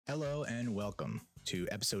Hello and welcome to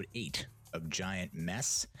episode 8 of Giant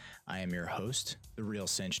Mess. I am your host, the real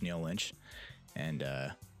Cinch Neil Lynch, and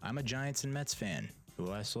I'm a Giants and Mets fan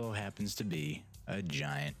who also happens to be a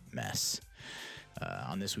giant mess.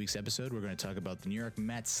 On this week's episode, we're going to talk about the New York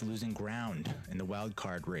Mets losing ground in the wild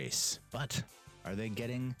card race, but are they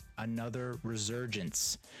getting another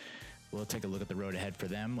resurgence? We'll take a look at the road ahead for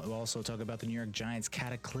them. We'll also talk about the New York Giants'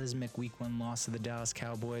 cataclysmic Week 1 loss to the Dallas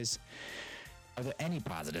Cowboys. Are there any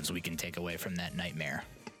positives we can take away from that nightmare?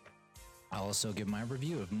 I'll also give my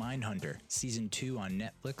review of Mindhunter Season 2 on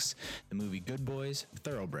Netflix, the movie Good Boys,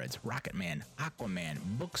 Thoroughbreds, Rocketman, Aquaman,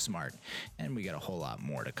 Booksmart, and we got a whole lot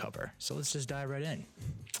more to cover. So let's just dive right in.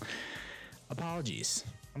 Apologies.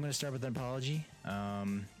 I'm going to start with an apology. I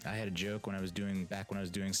had a joke when I was doing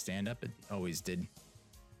stand-up. It always did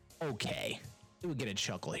okay. It would get a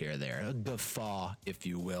chuckle here or there, a guffaw, if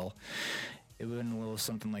you will. It went a little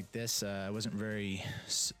something like this. I'm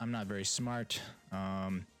not very smart.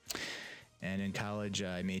 And in college,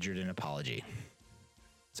 I majored in apology.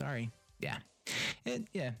 Sorry. Yeah.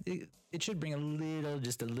 It should bring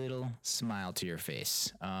just a little smile to your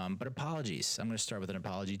face. But apologies. I'm going to start with an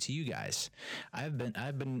apology to you guys. I've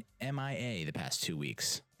been MIA the past 2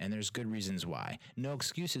 weeks, and there's good reasons why. No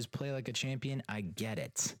excuses. Play like a champion. I get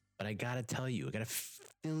it. But I got to tell you, I got to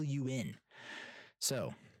fill you in.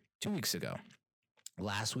 So 2 weeks ago,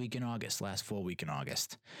 last full week in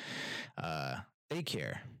August,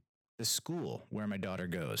 daycare, the school where my daughter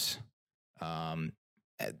goes,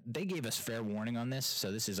 they gave us fair warning on this,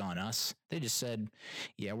 so this is on us. They just said,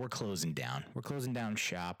 yeah, we're closing down. We're closing down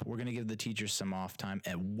shop. We're going to give the teachers some off time,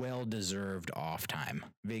 and well-deserved off time.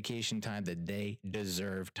 Vacation time that they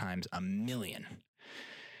deserve times a million.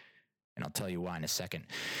 And I'll tell you why in a second.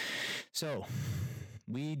 So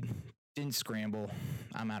we didn't scramble.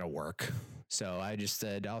 I'm out of work. So I just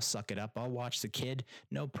said, I'll suck it up. I'll watch the kid.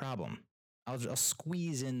 No problem. I'll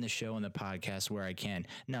squeeze in the show and the podcast where I can.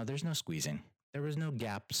 No, there's no squeezing. There was no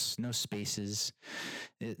gaps, no spaces.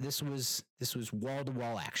 This was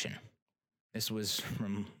wall-to-wall action. This was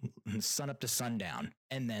from sun up to sundown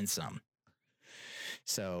and then some.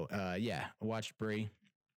 So, I watched Brie.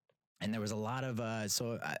 And there was a lot of, I'm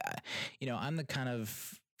the kind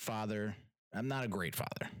of father. I'm not a great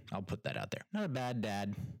father. I'll put that out there. Not a bad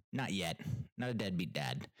dad. Not yet. Not a deadbeat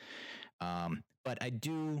dad. But I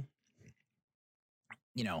do,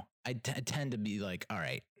 I tend to be like, all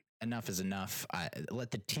right, enough is enough. I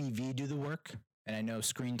let the TV do the work. And I know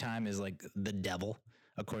screen time is like the devil,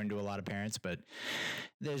 according to a lot of parents. But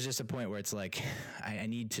there's just a point where it's like, I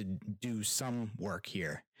need to do some work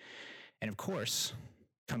here. And of course,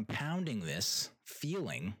 compounding this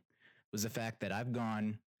feeling was the fact that I've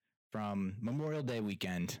gone from Memorial Day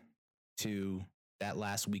weekend to that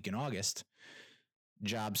last week in August,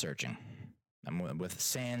 job searching. I'm with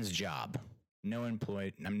sans job, I'm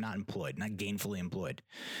not employed, not gainfully employed.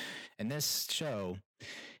 And this show,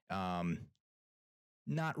 not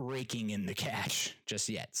raking in the cash just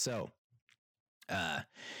yet. So,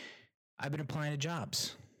 I've been applying to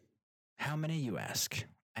jobs. How many, you ask?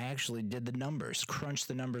 I actually did the numbers, crunched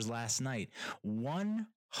the numbers last night.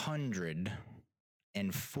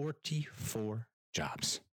 144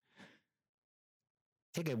 jobs.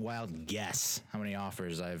 Take a wild guess how many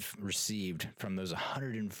offers I've received from those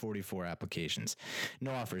 144 applications.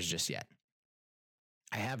 No offers just yet.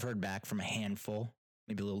 I have heard back from a handful,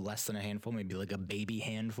 maybe a little less than a handful, maybe like a baby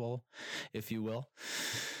handful, if you will.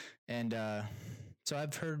 And so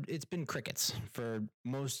I've heard it's been crickets for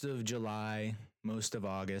most of July, most of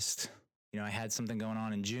August. I had something going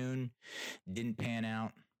on in June, didn't pan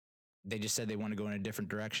out. They just said they want to go in a different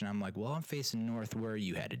direction. I'm like, well, I'm facing north. Where are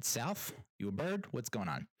you headed? South? You a bird? What's going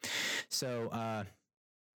on? So a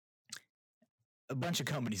bunch of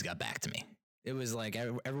companies got back to me. It was like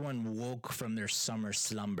everyone woke from their summer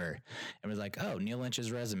slumber and was like, oh, Neil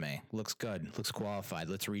Lynch's resume looks good, looks qualified.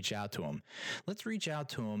 Let's reach out to him. Let's reach out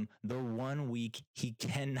to him the 1 week he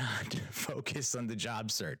cannot focus on the job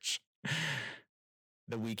search.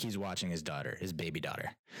 The week he's watching his baby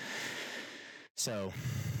daughter. So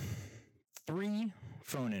 3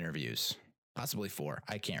 phone interviews, possibly 4.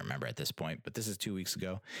 I can't remember at this point, but this is 2 weeks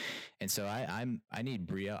ago. And so I need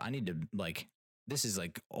Brio. I need to this is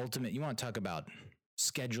like ultimate. You want to talk about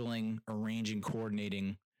scheduling, arranging,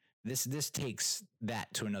 coordinating. This takes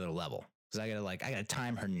that to another level. Cause I gotta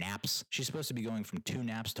time her naps. She's supposed to be going from 2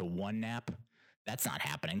 naps to 1 nap. That's not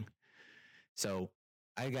happening. So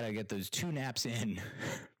I gotta get those 2 naps in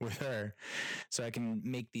with her so I can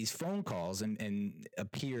make these phone calls and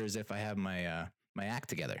appear as if I have my act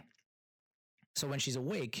together. So when she's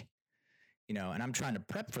awake, and I'm trying to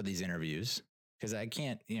prep for these interviews because I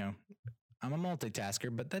can't, I'm a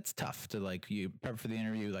multitasker, but that's tough to like you prep for the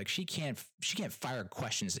interview. Like she can't fire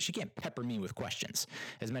questions. She can't pepper me with questions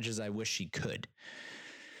as much as I wish she could.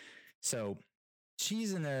 So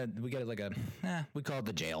she's in we got like we call it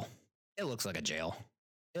the jail. It looks like a jail.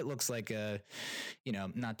 It looks like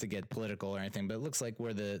not to get political or anything, but it looks like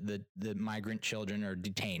where the migrant children are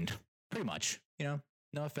detained, pretty much. No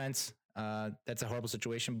offense. That's a horrible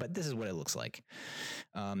situation, but this is what it looks like.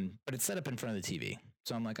 But it's set up in front of the TV.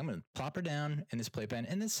 So I'm like, I'm going to plop her down in this playpen.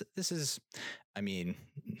 And this is, I mean,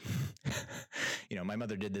 my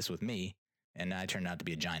mother did this with me and I turned out to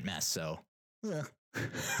be a giant mess. So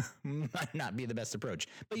might not be the best approach,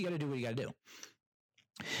 but you got to do what you got to do.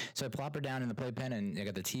 So I plop her down in the playpen and I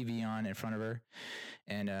got the TV on in front of her.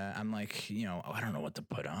 And I'm like, I don't know what to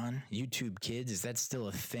put on. YouTube Kids, is that still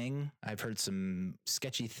a thing? I've heard some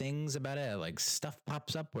sketchy things about it. Like stuff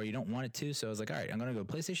pops up where you don't want it to. So I was like, all right, I'm going to go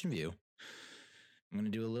PlayStation View. I'm going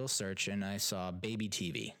to do a little search and I saw Baby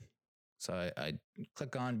TV. So I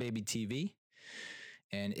click on Baby TV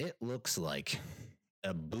and it looks like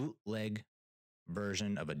a bootleg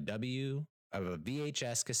version of a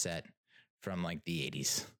VHS cassette from like the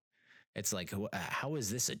 80s. It's like, how is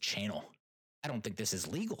this a channel? I don't think this is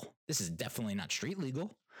legal. This is definitely not street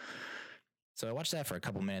legal. So I watched that for a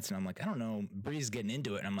couple minutes and I'm like, I don't know. Bree's getting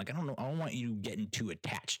into it. And I'm like, I don't know. I don't want you getting too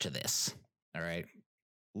attached to this. All right.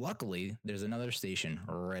 Luckily, there's another station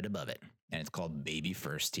right above it and it's called Baby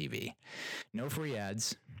First TV. No free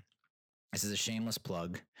ads. This is a shameless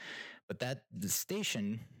plug, but the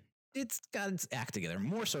station, it's got its act together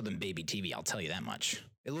more so than Baby TV. I'll tell you that much.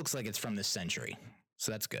 It looks like it's from this century.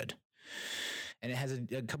 So that's good. And it has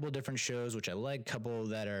a couple of different shows, which I like, a couple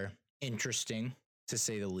that are interesting, to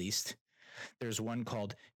say the least. There's one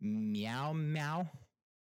called Meow Meow,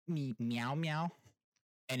 Meow Meow,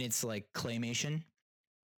 and it's like claymation.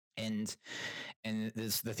 And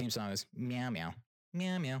the theme song is Meow Meow,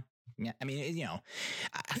 Meow Meow. Yeah, I mean,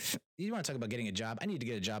 you want to talk about getting a job? I need to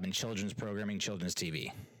get a job in children's programming, children's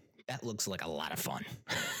TV. That looks like a lot of fun.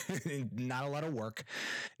 Not a lot of work,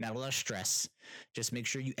 not a lot of stress. Just make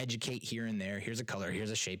sure you educate here and there. Here's a color,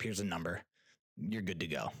 here's a shape, here's a number. You're good to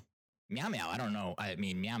go. Meow Meow, I don't know. I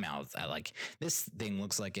mean, Meow Meow, this thing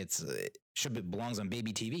looks like belongs on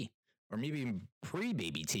Baby TV. Or maybe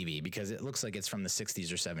pre-Baby TV, because it looks like it's from the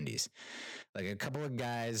 60s or 70s. Like a couple of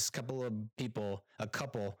guys,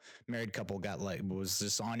 married couple was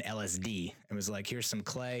just on LSD and was like, here's some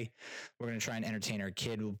clay. We're going to try and entertain our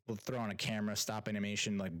kid. We'll throw on a camera, stop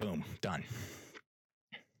animation, like boom, done.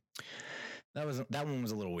 That one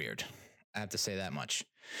was a little weird. I have to say that much.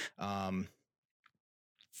 What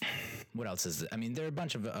else is it? I mean, there are a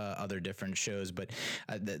bunch of other different shows, but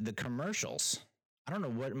the commercials, I don't know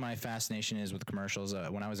what my fascination is with commercials.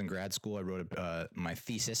 When I was in grad school, I wrote my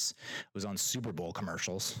thesis was on Super Bowl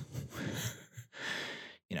commercials.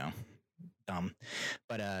 Dumb.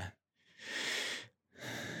 But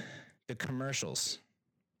the commercials.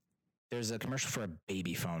 There's a commercial for a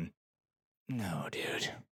baby phone. No,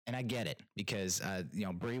 dude. And I get it because,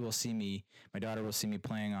 Bree will see me, my daughter will see me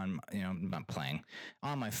playing on, not playing,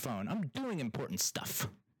 on my phone. I'm doing important stuff.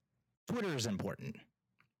 Twitter is important.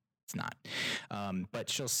 It's not. But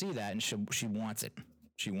she'll see that and she wants it.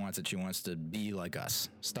 She wants it. She wants to be like us.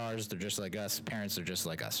 Stars, they're just like us. Parents are just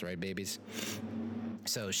like us, right, babies?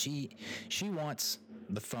 So she wants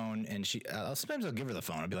the phone and sometimes I'll give her the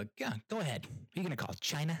phone. I'll be like, yeah, go ahead. Who are you going to call?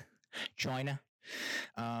 China?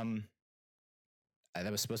 That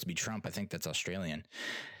was supposed to be Trump. I think that's Australian.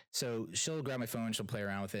 So she'll grab my phone, she'll play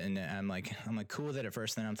around with it, and I'm like cool with it at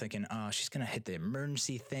first. Then I'm thinking, oh, she's gonna hit the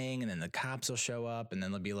emergency thing, and then the cops will show up, and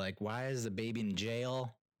then they'll be like, why is the baby in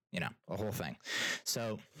jail? A whole thing.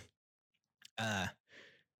 So, they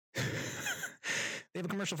have a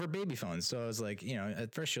commercial for baby phones. So I was like,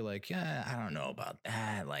 at first you're like, yeah, I don't know about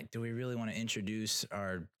that. Like, do we really want to introduce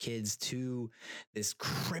our kids to this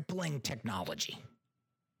crippling technology?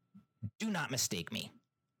 Do not mistake me.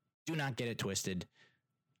 Do not get it twisted.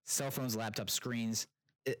 Cell phones, laptops, screens.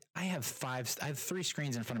 I have 3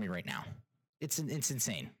 screens in front of me right now. It's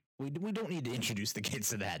insane. We don't need to introduce the kids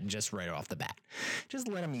to that just right off the bat. Just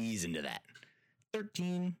let them ease into that.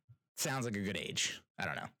 13 sounds like a good age. I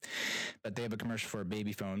don't know. But they have a commercial for a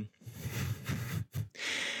baby phone.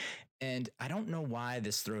 And I don't know why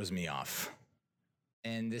this throws me off.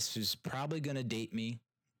 And this is probably going to date me.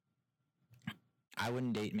 I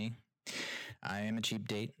wouldn't date me. I am a cheap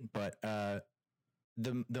date, but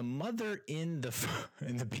the mother in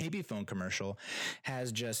the baby phone commercial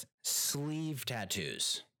has just sleeve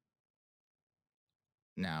tattoos.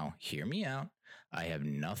 Now, hear me out. I have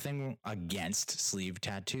nothing against sleeve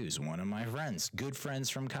tattoos. One of my friends, good friends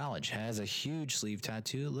from college, has a huge sleeve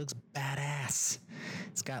tattoo. It looks badass.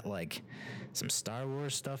 It's got like some Star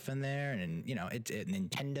Wars stuff in there, and you know, it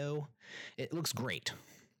Nintendo. It looks great.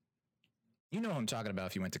 You know who I'm talking about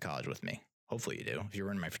if you went to college with me. Hopefully you do. If you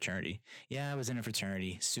were in my fraternity. Yeah, I was in a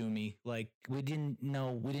fraternity. Sue me. Like, we didn't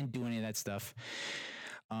do any of that stuff.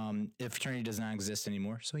 The fraternity does not exist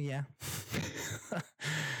anymore. So yeah.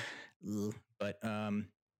 But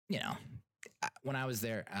you know, when I was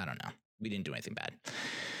there, I don't know. We didn't do anything bad.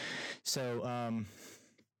 So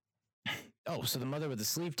so the mother with the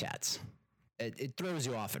sleeve tats. It throws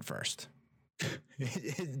you off at first.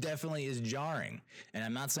 It definitely is jarring. And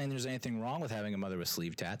I'm not saying there's anything wrong with having a mother with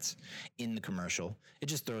sleeve tats in the commercial. It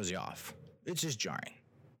just throws you off. It's just jarring.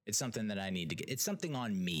 It's something that I need to get. It's something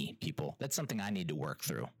on me, people. That's something I need to work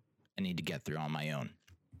through. I need to get through on my own.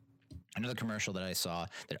 Another commercial that I saw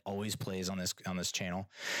that always plays on this channel,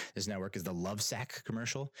 this network, is the Lovesac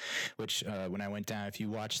commercial, which when I went down, if you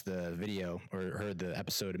watched the video or heard the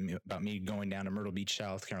episode about me going down to Myrtle Beach,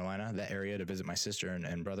 South Carolina, that area to visit my sister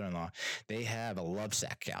and brother-in-law, they have a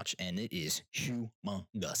Lovesac couch, and it is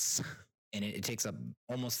humongous. And it takes up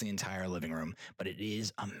almost the entire living room, but it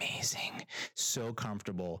is amazing. So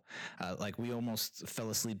comfortable. Like, we almost fell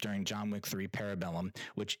asleep during John Wick 3 Parabellum,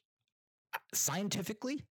 which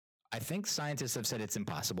scientifically, I think scientists have said it's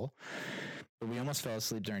impossible, but we almost fell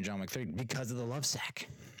asleep during John Wick 3 because of the Lovesac.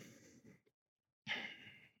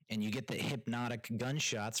 And you get the hypnotic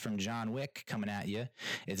gunshots from John Wick coming at you.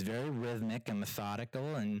 It's very rhythmic and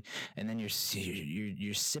methodical, and then you're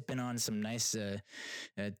sipping on some nice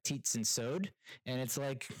teats and sode, and it's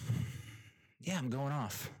like, yeah, I'm going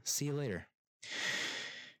off. See you later.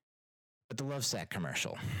 But the Lovesac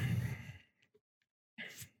commercial.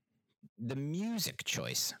 The music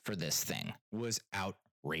choice for this thing was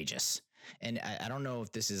outrageous. And I don't know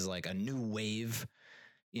if this is like a new wave,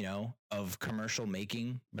 you know, of commercial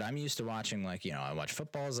making, but I'm used to watching, like, you know, I watch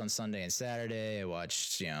footballs on Sunday and Saturday. I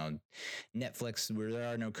watch, you know, Netflix where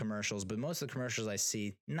there are no commercials, but most of the commercials I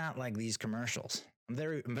see, not like these commercials. I'm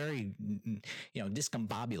very, you know,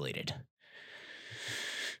 discombobulated.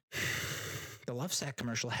 The Lovesac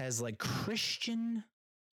commercial has like Christian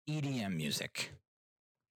EDM music.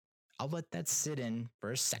 I'll let that sit in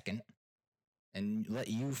for a second and let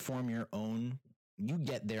you form your own. You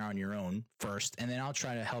get there on your own first, and then I'll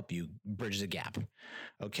try to help you bridge the gap.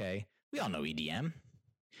 Okay? We all know EDM.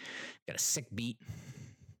 Got a sick beat.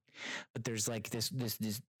 But there's like this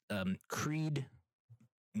Creed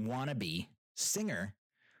wannabe singer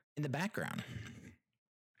in the background.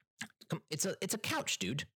 It's a couch,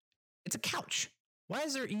 dude. It's a couch. Why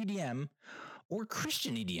is there EDM or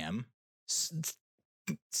Christian EDM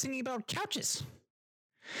singing about couches?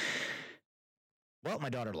 Well, my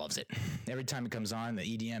daughter loves it. Every time it comes on, the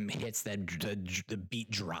EDM hits, that the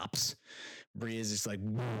beat drops. Bria's just like,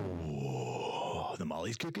 whoa, the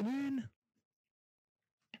Molly's kicking in.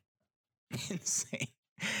 Insane.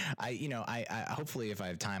 I hopefully, if I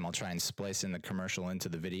have time, I'll try and splice in the commercial into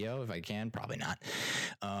the video if I can. Probably not.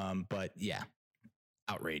 But yeah,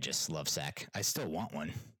 outrageous. Lovesac. I still want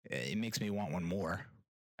one. It makes me want one more.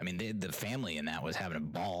 I mean, the family in that was having a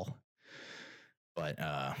ball. But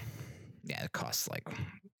yeah, it costs like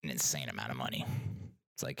an insane amount of money.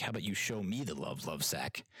 It's like, how about you show me the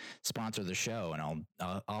Lovesac, sponsor the show, and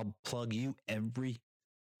I'll plug you every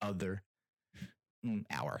other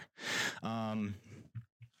hour. And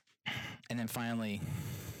then finally,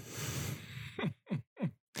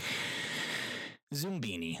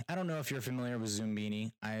 Zoombini. I don't know if you're familiar with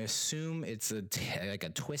Zoombini. I assume it's like a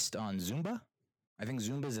twist on Zumba. I think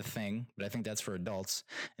Zumba is a thing, but I think that's for adults.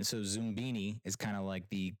 And so Zoombini is kind of like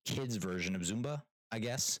the kids' version of Zumba, I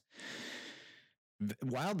guess.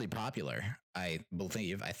 Wildly popular, I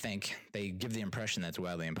believe. I think they give the impression that's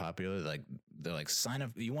wildly unpopular. Like, they're like, sign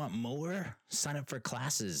up. You want more? Sign up for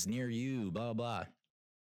classes near you. Blah blah.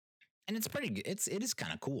 And it's pretty good. It is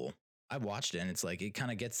kind of cool. I've watched it, and it's like, it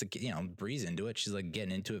kind of gets the, you know, breeze into it. She's like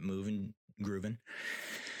getting into it, moving, grooving.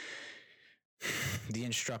 The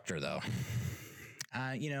instructor, though.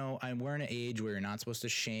 You know, we're in an age where you're not supposed to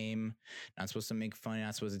shame, not supposed to make fun,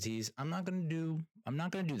 not supposed to tease. I'm not gonna do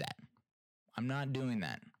that. I'm not doing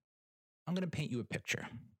that. I'm gonna paint you a picture.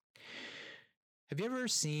 Have you ever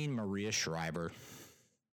seen Maria Shriver?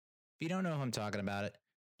 If you don't know who I'm talking about,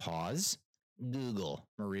 pause, Google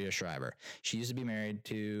Maria Shriver. She used to be married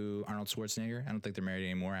to Arnold Schwarzenegger. I don't think they're married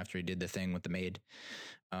anymore after he did the thing with the maid.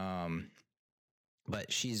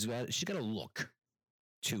 But she's got a look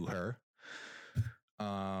to her.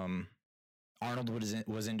 Arnold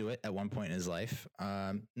was into it at one point in his life.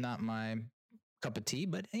 Not my cup of tea,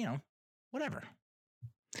 but, you know, whatever.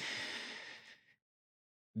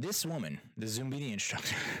 This woman, the Zumbini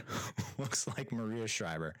instructor, looks like Maria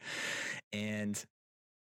Shriver. And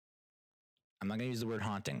I'm not going to use the word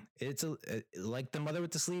haunting. It's like the mother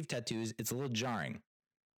with the sleeve tattoos. It's a little jarring.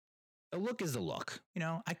 The look is the look.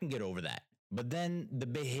 I can get over that. But then the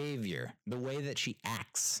behavior, the way that she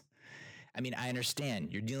acts. I mean, I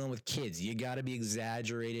understand you're dealing with kids. You got to be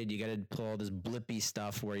exaggerated. You got to pull all this blippy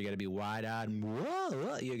stuff where you got to be wide-eyed.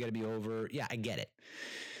 You got to be over. Yeah, I get it.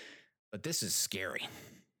 But this is scary.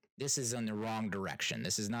 This is in the wrong direction.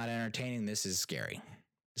 This is not entertaining. This is scary.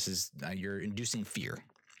 This is, you're inducing fear.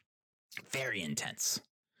 Very intense.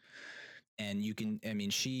 And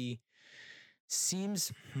she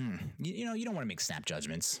seems, you don't want to make snap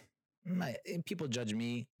judgments. People judge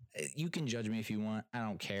me. You can judge me if you want. I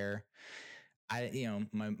don't care.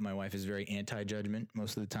 My wife is very anti-judgment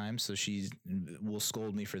most of the time, so she will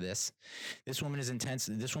scold me for this. This woman is intense.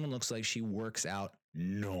 This woman looks like she works out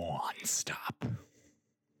nonstop.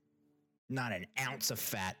 Not an ounce of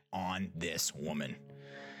fat on this woman.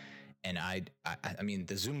 And I mean,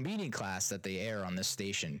 the Zumbini class that they air on this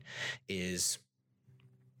station is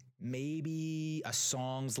maybe a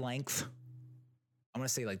song's length. I'm going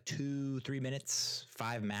to say like 2-3 minutes,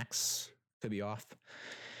 5 max, could be off.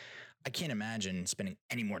 I can't imagine spending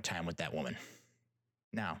any more time with that woman.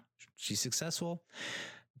 Now, she's successful.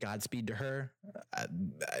 Godspeed to her.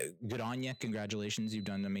 Good on you. Congratulations. You've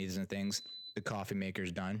done amazing things. The coffee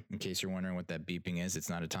maker's done. In case you're wondering what that beeping is, it's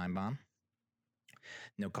not a time bomb.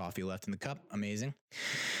 No coffee left in the cup. Amazing.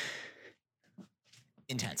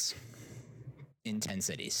 Intense.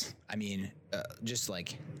 Intensities. I mean, just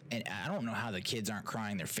like, and I don't know how the kids aren't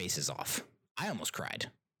crying their faces off. I almost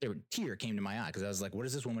cried. A tear came to my eye because I was like, what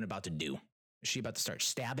is this woman about to do? Is she about to start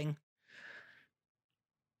stabbing?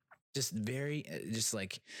 Just very, just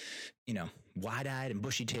like, wide-eyed and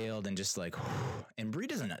bushy-tailed and just like, and Brie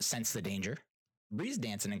doesn't sense the danger. Brie's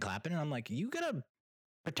dancing and clapping, and I'm like, you gotta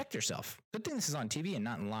protect yourself. Good thing this is on TV and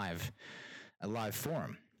not in a live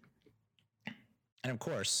forum. And of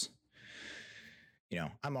course,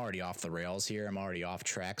 I'm already off the rails here. I'm already off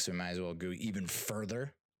track, so we might as well go even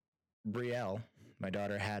further. Brielle, my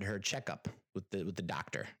daughter, had her checkup with the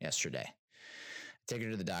doctor yesterday. I take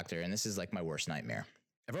her to the doctor, and this is like my worst nightmare.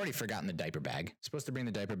 I've already forgotten the diaper bag. Supposed to bring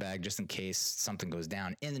the diaper bag just in case something goes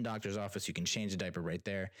down in the doctor's office. You can change the diaper right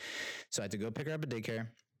there. So I had to go pick her up at daycare.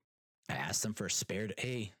 I asked them for a spare.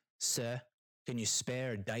 Hey, sir, can you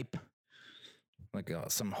spare a diaper? Like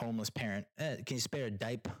some homeless parent. Can you spare a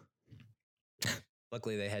diaper?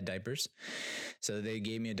 Luckily, they had diapers. So they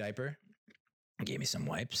gave me a diaper, gave me some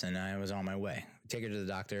wipes, and I was on my way. Take her to the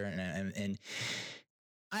doctor, and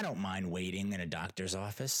I don't mind waiting in a doctor's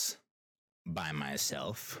office by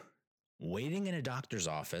myself. Waiting in a doctor's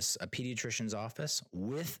office, a pediatrician's office,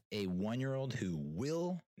 with a 1-year-old who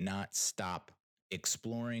will not stop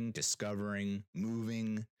exploring, discovering,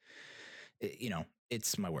 moving.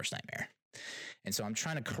 It's my worst nightmare. And so I'm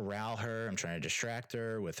trying to corral her. I'm trying to distract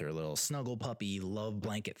her with her little snuggle puppy love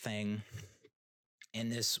blanket thing.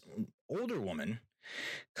 And this older woman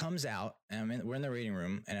comes out, and we're in the waiting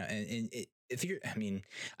room. And I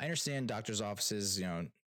understand doctor's offices,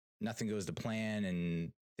 nothing goes to plan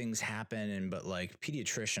and things happen. But like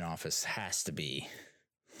pediatrician office has to be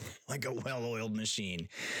like a well-oiled machine.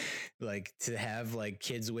 Like to have like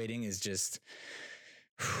kids waiting is just,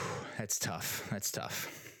 that's tough. That's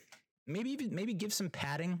tough. Maybe give some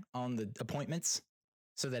padding on the appointments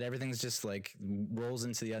so that everything's just like rolls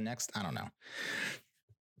into the next. I don't know.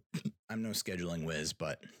 I'm no scheduling whiz,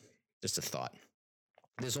 but just a thought.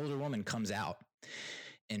 This older woman comes out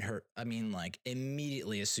and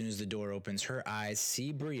immediately as soon as the door opens, her eyes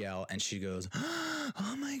see Brielle and she goes,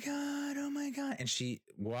 oh my God, oh my God. And she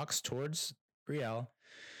walks towards Brielle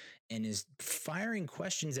and is firing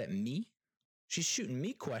questions at me. She's shooting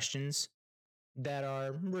me questions that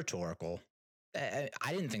are rhetorical. I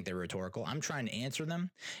didn't think they were rhetorical. I'm trying to answer them.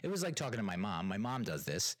 It was like talking to my mom. My mom does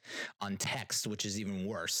this on text, which is even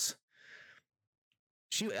worse.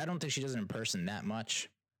 I don't think she does it in person that much,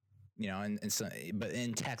 but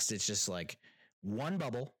in text, it's just like one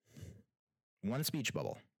speech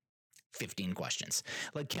bubble, 15 questions.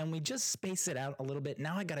 Like, can we just space it out a little bit?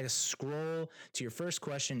 Now I got to scroll to your first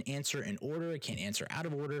question, answer in order. I can't answer out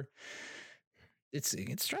of order. It's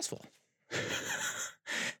stressful.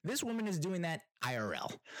 This woman is doing that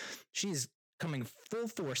IRL. She's coming full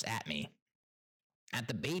force at me, at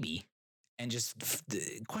the baby, and just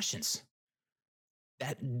questions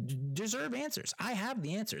that deserve answers. I have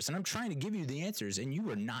the answers, and I'm trying to give you the answers, and you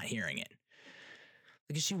are not hearing it.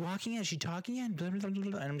 Like, is she walking in? Is she talking in? Blah, blah, blah,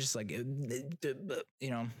 blah. And I'm just like,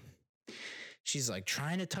 she's like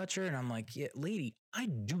trying to touch her. And I'm like, yeah, lady, I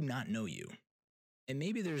do not know you. And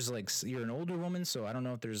maybe there's like, you're an older woman. So I don't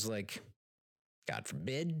know if there's like, God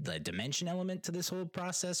forbid, the dementia element to this whole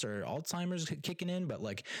process or Alzheimer's kicking in. But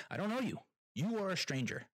like, I don't know you. You are a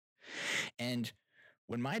stranger. And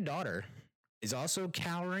when my daughter is also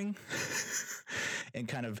cowering and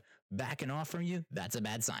kind of backing off from you, that's a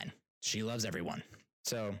bad sign. She loves everyone.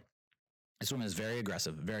 So this woman is very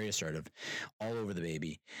aggressive, very assertive, all over the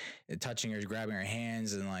baby, touching her, grabbing her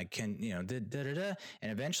hands, and like, and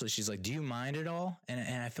eventually she's like, "Do you mind at all?"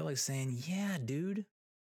 And I feel like saying, "Yeah, dude.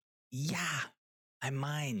 Yeah, I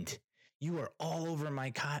mind. You are all over my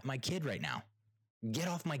kid right now. Get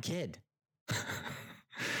off my kid."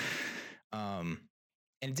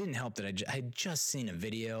 And it didn't help that I had just seen a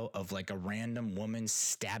video of like a random woman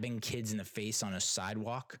stabbing kids in the face on a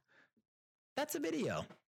sidewalk. That's a video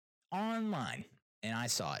online. And I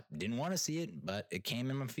saw it. Didn't want to see it, but it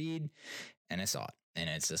came in my feed and I saw it. And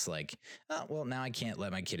it's just like, oh, well, now I can't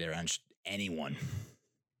let my kid around anyone,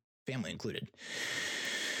 family included.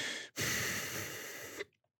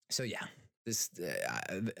 So yeah,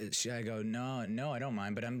 I go, no, I don't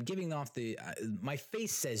mind, but I'm giving off my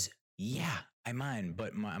face says, yeah, I mind,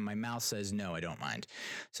 but my mouth says, no, I don't mind.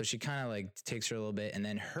 So she kind of like takes her a little bit, and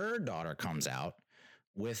then her daughter comes out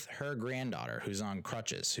with her granddaughter who's on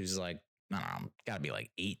crutches, who's like, I don't know, gotta be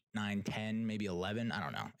like 8, 9, 10, maybe 11. I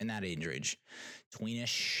don't know. In that age range,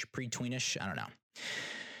 tweenish, pre-tweenish. I don't know.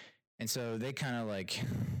 And so they kind of like,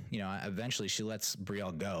 eventually she lets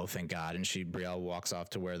Brielle go, thank God. And Brielle walks off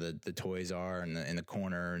to where the toys are in the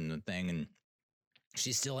corner and the thing. And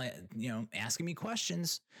she's still, asking me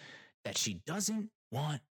questions that she doesn't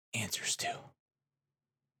want answers to.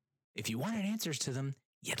 If you wanted answers to them,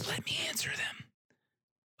 you'd let me answer them.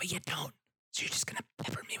 But you don't. So you're just going to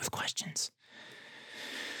pepper me with questions.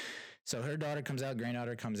 So her daughter comes out,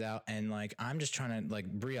 granddaughter comes out, and like, I'm just trying to,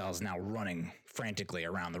 like, Brielle's now running frantically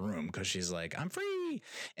around the room because she's like, I'm free.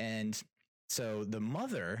 And so the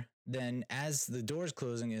mother then, as the door's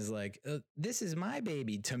closing, is like, this is my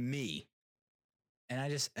baby to me. And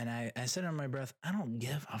I said under my breath, I don't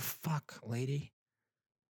give a fuck, lady.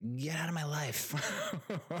 Get out of my life.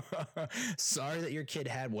 Sorry that your kid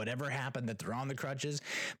had whatever happened, that they're on the crutches,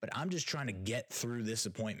 but I'm just trying to get through this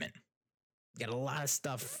appointment. Got a lot of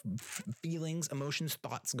stuff, feelings, emotions,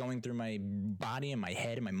 thoughts going through my body and my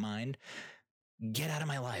head and my mind. Get out of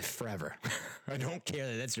my life forever. I don't care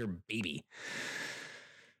that that's your baby.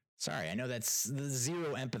 Sorry, I know that's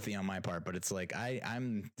zero empathy on my part, but it's like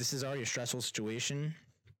this is already a stressful situation.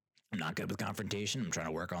 I'm not good with confrontation. I'm trying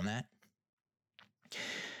to work on that.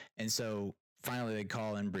 And so finally they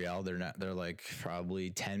call in Brielle. They're like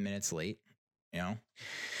probably 10 minutes late,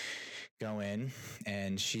 go in,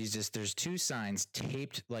 and there's 2 signs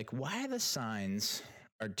taped. Like, why the signs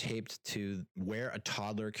are taped to where a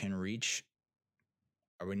toddler can reach?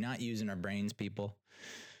 Are we not using our brains, people?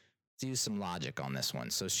 Let's use some logic on this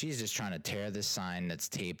one. So she's just trying to tear this sign that's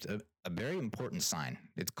taped, a very important sign.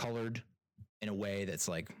 It's colored in a way that's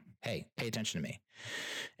like, hey, pay attention to me.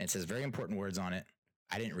 And it says very important words on it.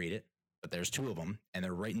 I didn't read it, but there's 2 of them, and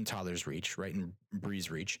they're right in toddler's reach, right in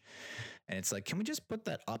Bree's reach. And it's like, can we just put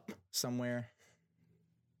that up somewhere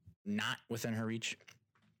not within her reach?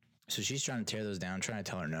 So she's trying to tear those down, trying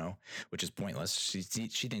to tell her no, which is pointless. She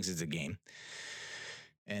thinks it's a game.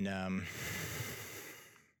 And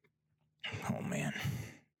oh man,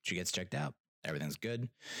 she gets checked out. Everything's good.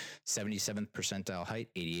 77th percentile height,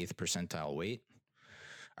 88th percentile weight.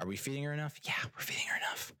 Are we feeding her enough? Yeah, we're feeding her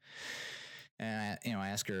enough. And I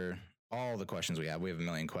ask her all the questions we have. We have a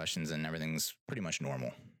million questions, and everything's pretty much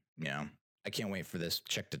normal. I can't wait for this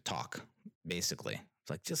chick to talk. Basically,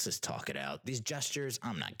 it's like, just talk it out. These gestures,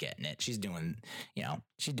 I'm not getting it. She's doing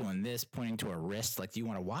this, pointing to her wrist. Like, do you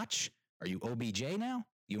want to watch? Are you OBJ now?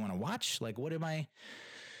 You want to watch? Like, what am I?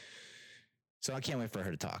 So I can't wait for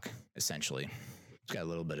her to talk. Essentially, it's got a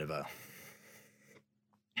little bit of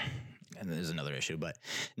and there's another issue, but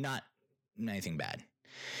not anything bad.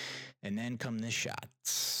 And then come the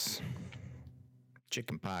shots.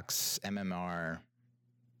 Chickenpox, MMR,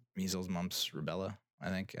 measles, mumps, rubella. I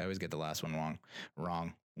think I always get the last one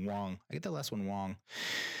wrong. I get the last one wrong.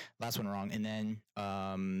 And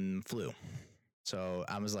then flu. So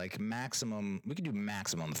I was like, we could do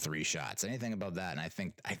maximum 3 shots. Anything above that, and I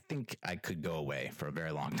think I could go away for a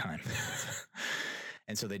very long time.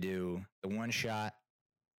 And so they do the 1 shot,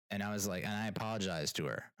 and I was like, and I apologized to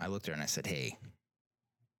her. I looked at her and I said, hey,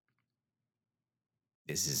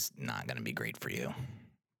 this is not going to be great for you.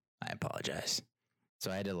 I apologize.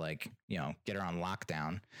 So I had to get her on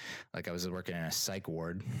lockdown. Like I was working in a psych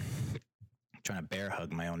ward, trying to bear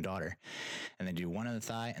hug my own daughter. And they do one on the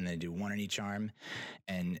thigh and they do one on each arm.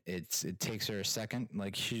 And it takes her a second.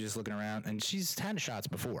 Like she's just looking around and she's had shots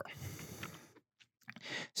before.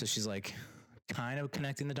 So she's like kind of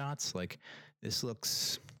connecting the dots. Like this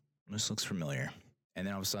looks familiar. And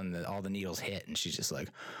then all of a sudden all the needles hit and she's just like,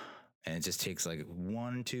 and it just takes like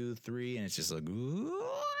 1, 2, 3. And it's just like,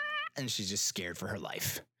 and she's just scared for her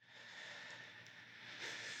life.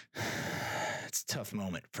 It's a tough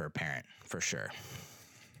moment for a parent, for sure.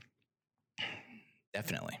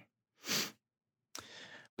 Definitely.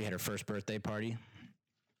 We had her first birthday party.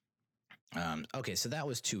 Okay, so that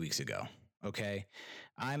was 2 weeks ago. Okay,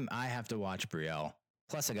 I have to watch Brielle.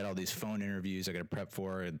 Plus, I got all these phone interviews I got to prep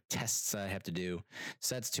for, tests I have to do.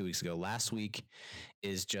 So that's 2 weeks ago. Last week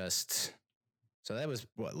is just, so that was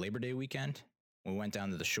what, Labor Day weekend? We went down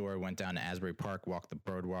to the shore, went down to Asbury Park, walked the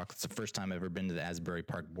boardwalk. It's the first time I've ever been to the Asbury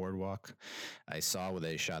Park boardwalk. I saw where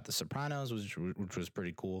they shot The Sopranos, which was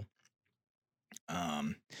pretty cool.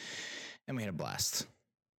 And we had a blast.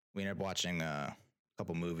 We ended up watching a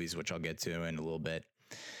couple movies, which I'll get to in a little bit.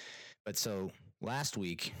 But so last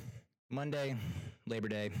week, Monday, Labor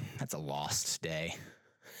Day, that's a lost day.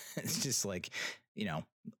 It's just like,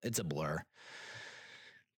 it's a blur.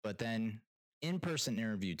 But then in-person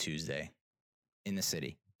interview Tuesday in the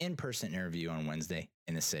city, in-person interview on Wednesday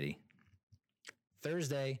in the city.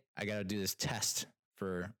 Thursday, I got to do this test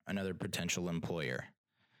for another potential employer.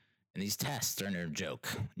 And these tests are no joke.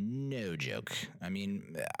 No joke. I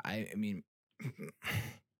mean,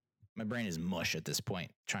 my brain is mush at this point,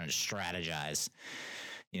 trying to strategize,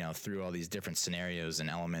 through all these different scenarios and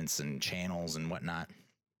elements and channels and whatnot.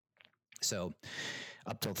 So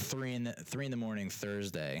up till 3 in the morning,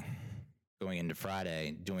 Thursday, going into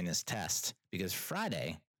Friday, doing this test, because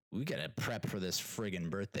Friday we got to prep for this friggin'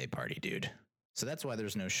 birthday party, dude. So that's why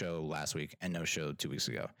there's no show last week and no show 2 weeks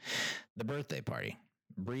ago. The birthday party.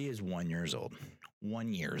 Bree is 1 year old.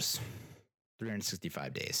 1 year,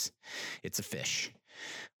 365 days. It's a fish.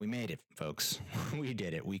 We made it, folks. We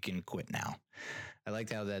did it. We can quit now. I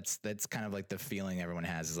like how that's kind of like the feeling everyone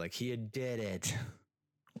has is like, you did it.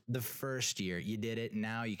 The first year you did it.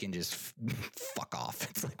 Now you can just fuck off.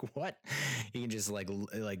 It's like, what? You can just like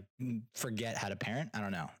forget how to parent. I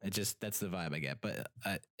don't know. That's the vibe I get, but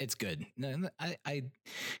it's good. I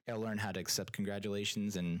gotta learn how to accept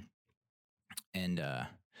congratulations and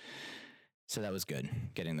so that was good.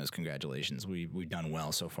 Getting those congratulations. We've done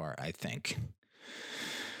well so far, I think.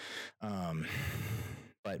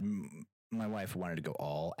 But my wife wanted to go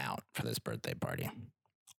all out for this birthday party,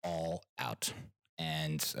 all out.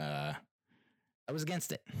 And I was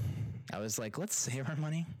against it. I was like, let's save her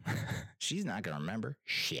money. She's not going to remember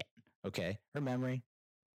shit. Okay. Her memory,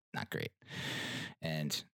 not great.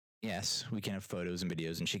 And yes, we can have photos and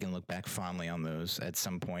videos and she can look back fondly on those at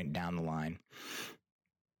some point down the line.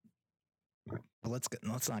 But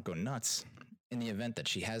let's not go nuts. In the event that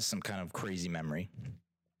she has some kind of crazy memory,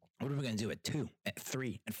 what are we going to do at 2, at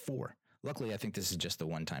 3, at 4? Luckily, I think this is just a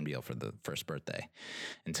one-time deal for the first birthday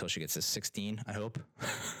until she gets to 16, I hope.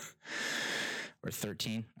 Or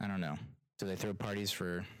 13. I don't know. Do they throw parties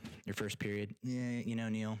for your first period? Yeah,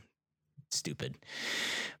 Neil, stupid.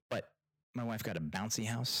 But my wife got a bouncy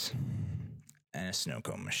house and a snow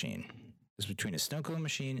cone machine. It was between a snow cone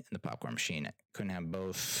machine and the popcorn machine. I couldn't have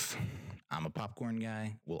both. I'm a popcorn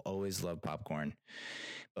guy. Will always love popcorn.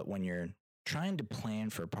 But when you're trying to plan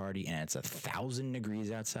for a party and it's 1,000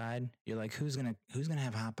 degrees outside, you're like, who's gonna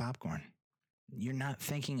have hot popcorn? You're not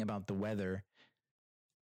thinking about the weather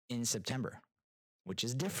in September, which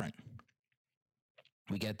is different.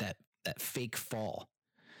 We get that fake fall.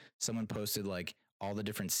 Someone posted like all the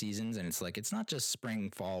different seasons, and it's like, it's not just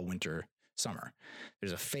spring, fall, winter, summer.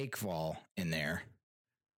 There's a fake fall in there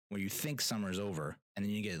where you think summer's over, and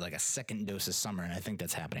then you get like a second dose of summer, and I think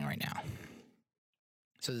that's happening right now.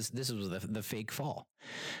 So this was the fake fall.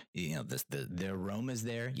 The aroma's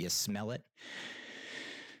there. You smell it,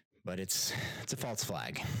 but it's a false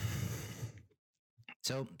flag.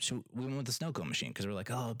 So we went with the snow cone machine because we're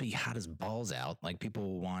like, oh, it'll be hot as balls out. Like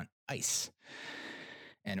people want ice,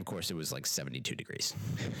 and of course it was like 72 degrees.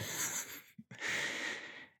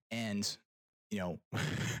 And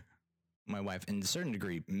my wife, and to a certain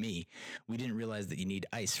degree, me, we didn't realize that you need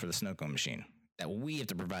ice for the snow cone machine. That we have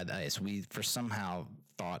to provide the ice. We somehow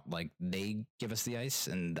thought like they give us the ice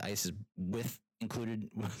and the ice is included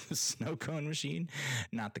with the snow cone machine.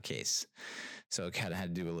 Not the case. So it kind of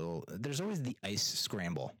had to do a little, there's always the ice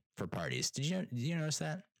scramble for parties. Did you notice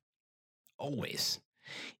that? Always.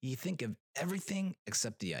 You think of everything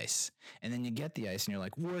except the ice. And then you get the ice and you're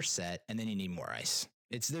like, we're set. And then you need more ice.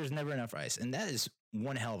 There's never enough ice. And that is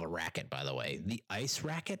one hell of a racket, by the way. The ice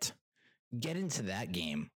racket Get into that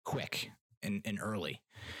game quick and early.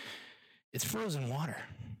 It's frozen water,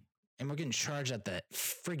 and we're getting charged at the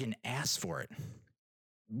friggin' ass for it.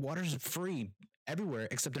 Water's free everywhere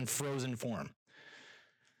except in frozen form.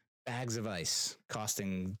 Bags of ice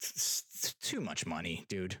costing too much money,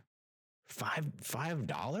 dude.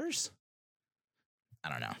 $5? I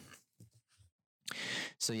don't know.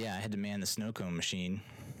 So yeah, I had to man the snow cone machine.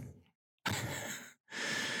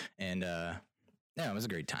 And yeah, it was a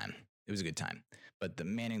great time. It was a good time. But the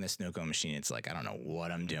manning the snow cone machine, it's like, I don't know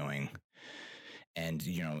what I'm doing. And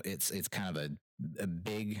you know, it's kind of a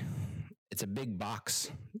big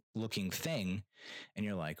box looking thing, and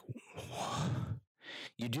you're like, whoa.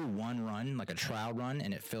 You do one run, like a trial run,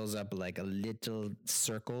 and it fills up like a little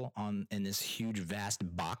circle in this huge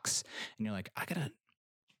vast box, and you're like, I gotta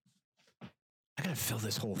fill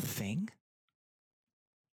this whole thing.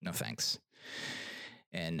 No thanks.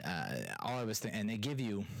 And all I was thinking, and they give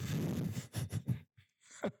you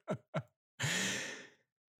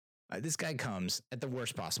this guy comes at the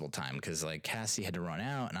worst possible time because like Cassie had to run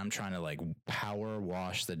out, and I'm trying to like power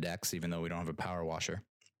wash the decks, even though we don't have a power washer.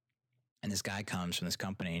 And this guy comes from this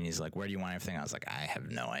company, and he's like, where do you want everything? I was like, I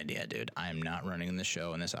have no idea, dude. I am not running the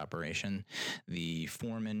show in this operation. The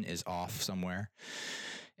foreman is off somewhere.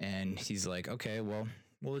 And he's like, okay, well,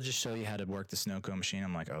 we'll just show you how to work the snow cone machine.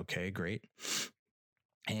 I'm like, okay, great.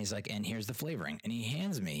 And he's like, and here's the flavoring. And he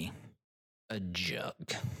hands me a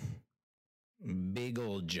jug. Big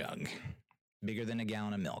old jug. Bigger than a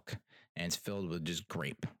gallon of milk. And it's filled with just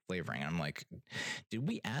grape flavoring. And I'm like, did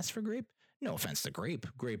we ask for grape? No offense to grape.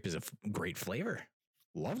 Grape is a great flavor.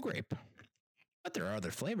 Love grape. But there are other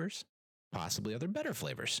flavors. Possibly other better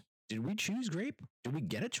flavors. Did we choose grape? Did we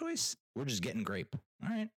get a choice? We're just getting grape. All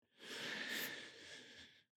right.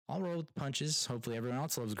 I'll roll with the punches. Hopefully everyone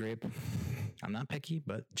else loves grape. I'm not picky,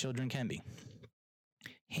 but children can be.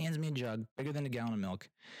 Hands me a jug bigger than a gallon of milk.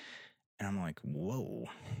 And I'm like, whoa.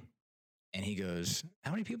 And he goes,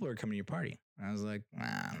 how many people are coming to your party? And I was like,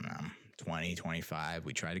 I don't know, 20, 25.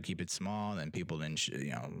 We try to keep it small. Then people didn't,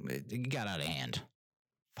 it got out of hand.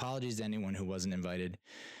 Apologies to anyone who wasn't invited.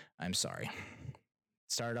 I'm sorry.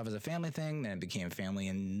 Started off as a family thing, then it became family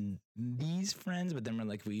and these friends, but then we're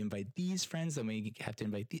like, we invite these friends, then we have to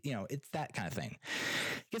invite it's that kind of thing.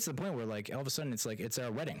 It gets to the point where like all of a sudden it's like it's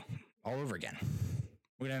our wedding all over again.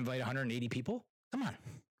 We're gonna invite 180 people. Come on.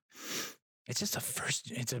 It's just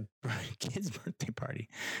it's a kid's birthday party.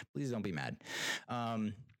 Please don't be mad.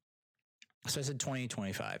 So I said 20,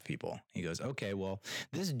 25 people. He goes, okay, well,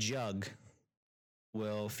 this jug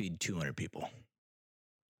will feed 200 people.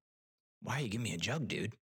 Why are you giving me a jug,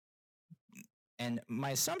 dude? And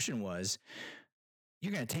my assumption was,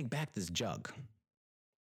 you're going to take back this jug.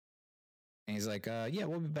 And he's like, yeah,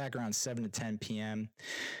 we'll be back around 7 to 10 p.m.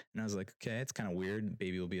 And I was like, okay, it's kind of weird.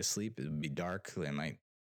 Baby will be asleep. It'll be dark. They might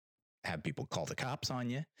have people call the cops on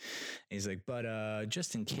you. And he's like, but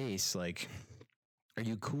just in case, like, are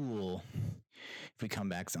you cool if we come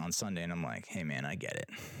back on Sunday? And I'm like, hey, man, I get it.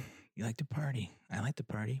 You like to party. I like to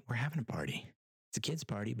party. We're having a party. It's a kid's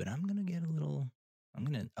party, but I'm going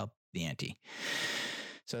to up the ante.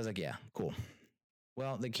 So I was like, yeah, cool.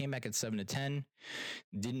 Well, they came back at 7 to 10,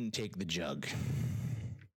 didn't take the jug.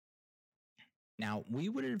 Now, we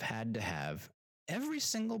would have had to have every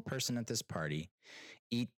single person at this party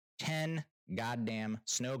eat 10 goddamn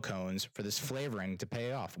snow cones for this flavoring to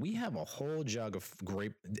pay off. We have a whole jug of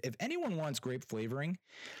grape. If anyone wants grape flavoring,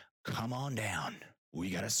 come on down. We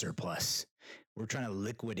got a surplus. We're trying to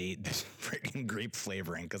liquidate this freaking grape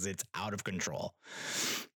flavoring because it's out of control.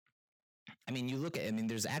 I mean,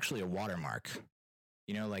 there's actually a watermark.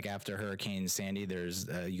 You know, like after Hurricane Sandy, there's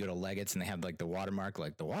you go to Leggett's and they have like the watermark,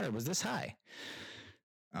 like the water was this high.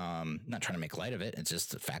 Not trying to make light of it. It's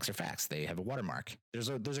just facts are facts. They have a watermark. There's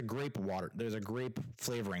a grape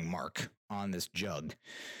flavoring mark on this jug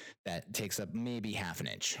that takes up maybe half an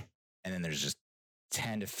inch. And then there's just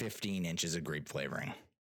 10 to 15 inches of grape flavoring.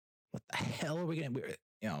 What the hell are we going to,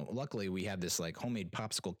 luckily we have this like homemade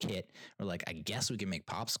popsicle kit. Or like, I guess we can make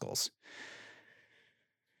popsicles.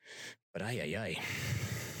 But ay.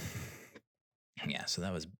 Yeah, so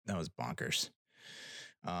that was bonkers.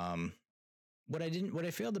 What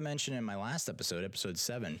I failed to mention in my last episode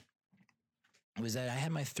 7, was that I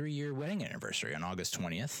had my 3-year wedding anniversary on August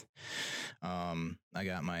 20th. I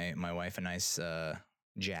got my wife a nice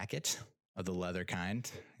jacket of the leather kind.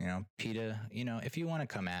 PETA, if you want to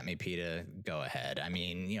come at me, PETA, go ahead. I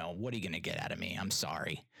mean, what are you going to get out of me? I'm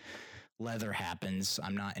sorry. Leather happens.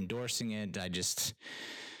 I'm not endorsing it.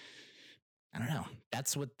 I don't know.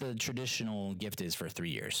 That's what the traditional gift is for 3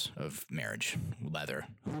 years of marriage. Leather.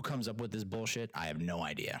 Who comes up with this bullshit? I have no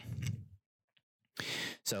idea.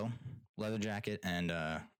 So leather jacket and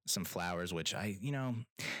some flowers, which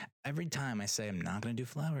every time I say I'm not going to do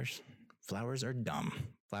flowers, flowers are dumb.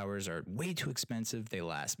 Flowers are way too expensive. They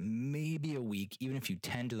last maybe a week, even if you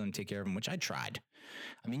tend to them, take care of them, which I tried.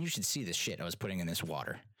 I mean, you should see the shit I was putting in this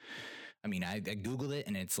water. I mean, I Googled it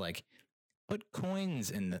and it's like, put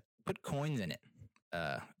coins in it.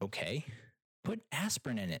 Okay. Put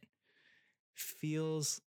aspirin in it.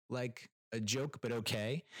 Feels like a joke, but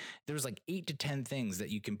okay. There was like 8 to 10 things that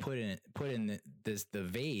you can put in the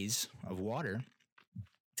vase of water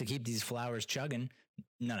to keep these flowers chugging.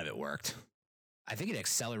 None of it worked. I think it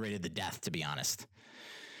accelerated the death, to be honest.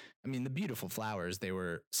 I mean, the beautiful flowers, they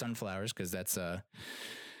were sunflowers because that's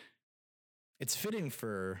it's fitting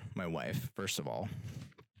for my wife, first of all.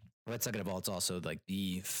 But second of all, it's also like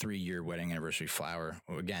the 3-year wedding anniversary flower.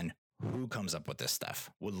 Again, who comes up with this stuff?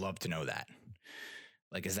 Would love to know that.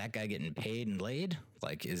 Like, is that guy getting paid and laid?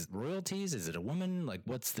 Like, is royalties? Is it a woman? Like,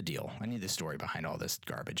 what's the deal? I need the story behind all this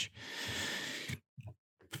garbage.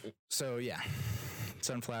 So, yeah.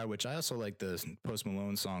 Sunflower, which I also like the Post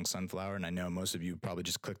Malone song Sunflower, and I know most of you probably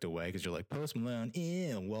just clicked away because you're like, Post Malone,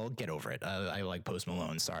 ew. Well, get over it. I like Post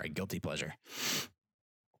Malone. Sorry, guilty pleasure.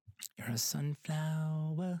 You're a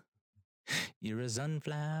sunflower. You're a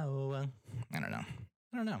sunflower. I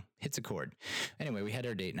don't know. Hits a chord. Anyway, we had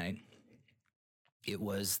our date night. It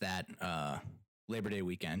was that Labor Day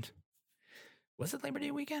weekend. Was it Labor Day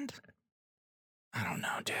weekend? I don't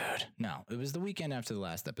know, dude. No, it was the weekend after the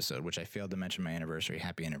last episode, which I failed to mention my anniversary.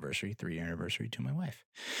 Happy anniversary, 3-year anniversary to my wife.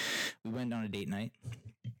 We went on a date night,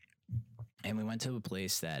 and we went to a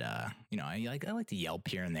place that, I like to Yelp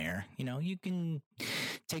here and there. You know, you can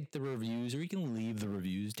take the reviews or you can leave the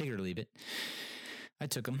reviews, take it or leave it. I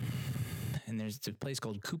took them, and there's a place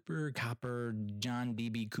called Cooper Copper, John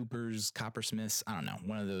D.B. Cooper's Coppersmiths. I don't know,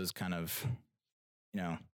 one of those kind of,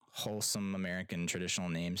 wholesome American traditional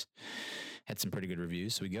names. Had some pretty good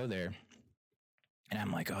reviews. So we go there and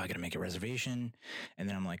I'm like, oh, I got to make a reservation. And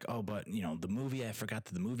then I'm like, oh, but the movie, I forgot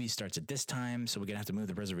that the movie starts at this time. So we're going to have to move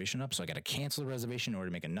the reservation up. So I got to cancel the reservation in order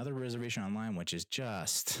to make another reservation online, which is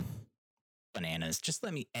just bananas. Just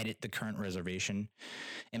let me edit the current reservation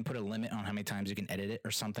and put a limit on how many times you can edit it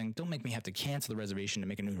or something. Don't make me have to cancel the reservation to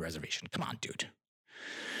make a new reservation. Come on, dude.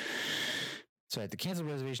 So I had to cancel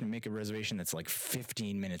the reservation and make a reservation that's like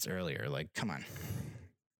 15 minutes earlier. Like, come on.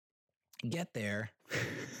 Get there.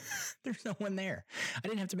 There's no one there. I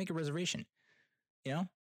didn't have to make a reservation.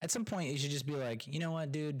 At some point you should just be like, you know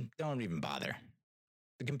what, dude, don't even bother.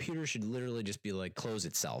 The computer should literally just be like, close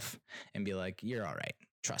itself and be like, you're all right.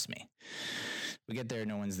 Trust me. We get there.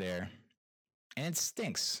 No one's there. And it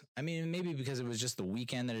stinks. I mean, maybe because it was just the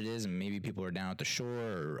weekend that it is, and maybe people are down at the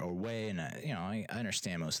shore or away. And I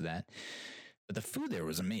understand most of that, but the food there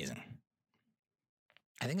was amazing.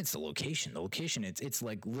 I think it's the location. The location, it's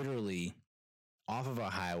like literally off of a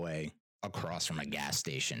highway across from a gas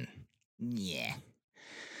station. Yeah.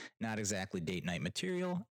 Not exactly date night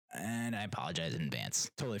material. And I apologize in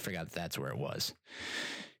advance. Totally forgot that's where it was.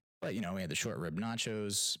 But, we had the short rib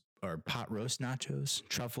nachos or pot roast nachos,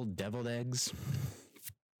 truffled deviled eggs.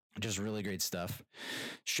 Just really great stuff.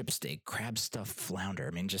 Strip steak, crab stuffed flounder.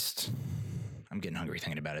 I mean, I'm getting hungry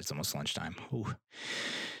thinking about it. It's almost lunchtime. Ooh.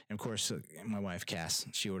 And of course, my wife, Cass,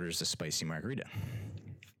 she orders a spicy margarita.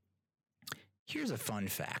 Here's a fun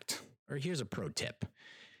fact, or here's a pro tip.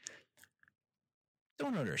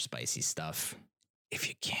 Don't order spicy stuff if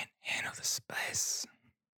you can't handle the spice.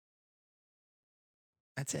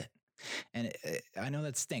 That's it. And I know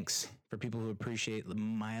that stinks for people who appreciate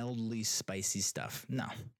mildly spicy stuff. No,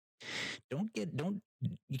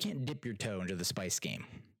 you can't dip your toe into the spice game.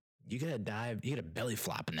 You gotta belly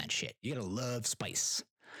flop in that shit. You gotta love spice.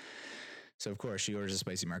 So of course she orders a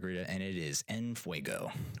spicy margarita, and it is en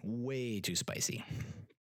fuego, way too spicy.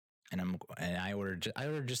 And I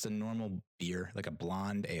ordered just a normal beer, like a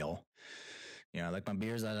blonde ale. I like my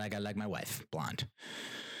beers. I like my wife blonde.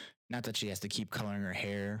 Not that she has to keep coloring her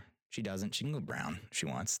hair. She doesn't. She can go brown if she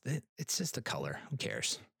wants. It's just a color. Who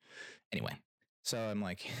cares? Anyway, so I'm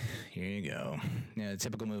like, here you go. The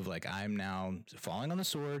typical move. Like, I'm now falling on the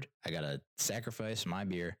sword. I gotta sacrifice my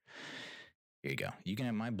beer. Here you go. You can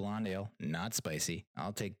have my blonde ale, not spicy.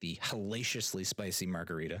 I'll take the hellaciously spicy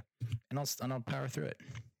margarita, and I'll power through it.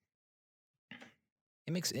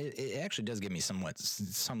 It actually does give me some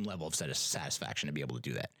level of satisfaction to be able to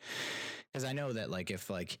do that, because I know that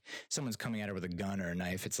if someone's coming at her with a gun or a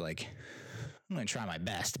knife, it's like, I'm going to try my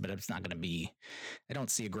best, but it's not going to be, I don't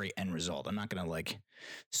see a great end result. I'm not going to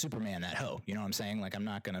Superman that hoe. You know what I'm saying? I'm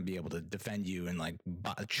not going to be able to defend you and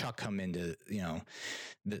chuck him into,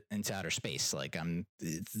 into outer space. I'm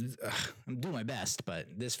doing my best, but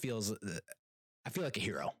this feels, I feel like a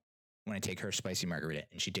hero. when I take her spicy margarita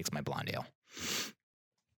and she takes my blonde ale.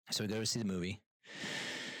 So we go to see the movie.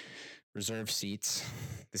 Reserve seats.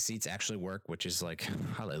 The seats actually work, which is like,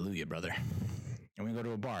 hallelujah, brother. And we go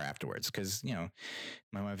to a bar afterwards because,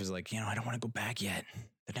 my wife is like, I don't want to go back yet.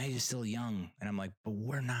 The night is still young. And I'm like, but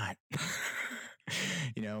we're not.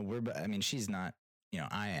 She's not,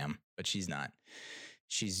 I am, but she's not.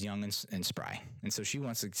 She's young and spry. And so she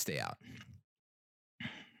wants to stay out.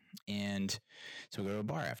 And so we go to a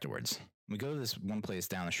bar afterwards. We go to this one place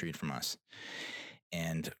down the street from us.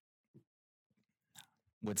 And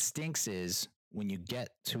what stinks is when you get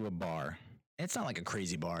to a bar, it's not like a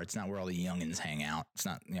crazy bar. It's not where all the youngins hang out. It's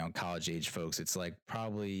not, college age folks. It's like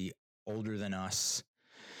probably older than us.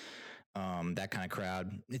 That kind of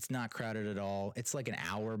crowd. It's not crowded at all. It's like an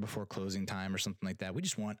hour before closing time or something like that. We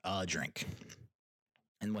just want a drink.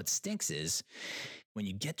 And what stinks is when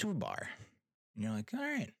you get to a bar and you're like, all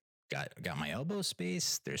right, got my elbow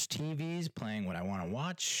space. There's TVs playing what I want to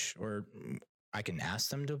watch, or I can ask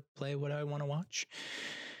them to play what I want to watch.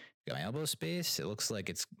 Got my elbow space. It looks like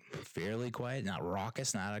it's fairly quiet, not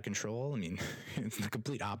raucous, not out of control. I mean, it's the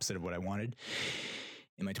complete opposite of what I wanted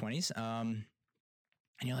in my 20s. And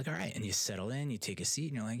you're like, all right. And you settle in, you take a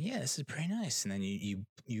seat, and you're like, yeah, this is pretty nice. And then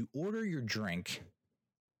you order your drink.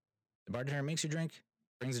 The bartender makes your drink,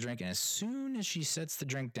 brings the drink, and as soon as she sets the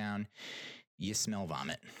drink down, you smell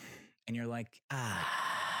vomit. And you're like,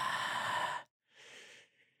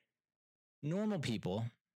 Normal people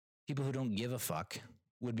who don't give a fuck,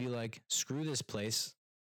 would be like, screw this place.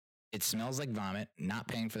 It smells like vomit, not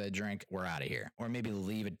paying for that drink. We're out of here. Or maybe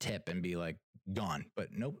leave a tip and be like, gone. But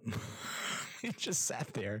nope. It just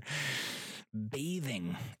sat there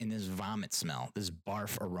bathing in this vomit smell, this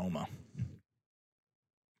barf aroma.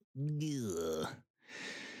 Ugh.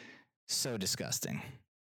 So disgusting.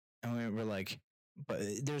 And we're like, but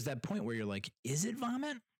there's that point where you're like, is it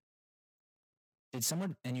vomit? Did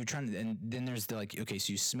someone, and you're trying to, and then there's the like, okay,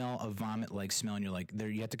 so you smell a vomit like smell, and you're like, there,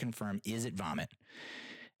 you have to confirm, is it vomit?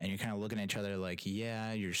 And you're kind of looking at each other like,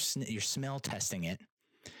 yeah, you're smell testing it.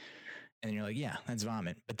 And you're like, yeah, that's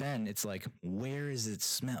vomit. But then it's like, where is it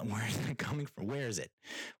smell? Where is it coming from? Where is it?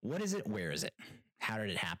 What is it? Where is it? How did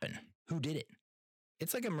it happen? Who did it?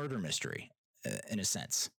 It's like a murder mystery in a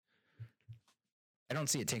sense. I don't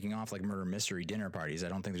see it taking off like murder mystery dinner parties. I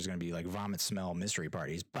don't think there's going to be like vomit smell mystery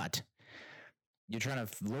parties, but you're trying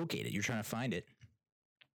to locate it. You're trying to find it,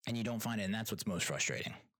 and you don't find it. And that's what's most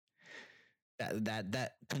frustrating.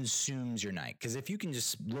 That consumes your night. Because if you can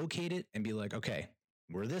just locate it and be like, okay,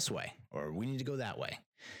 we're this way, or we need to go that way,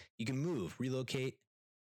 you can move, relocate,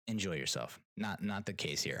 enjoy yourself. Not the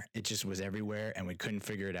case here. It just was everywhere, and we couldn't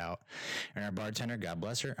figure it out. And our bartender, God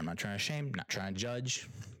bless her, I'm not trying to shame, not trying to judge,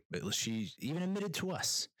 but she even admitted to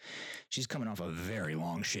us, she's coming off a very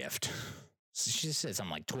long shift. So she said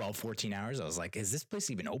something like 12, 14 hours. I was like, is this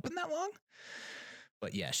place even open that long?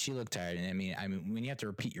 But yeah, she looked tired. And I mean, when you have to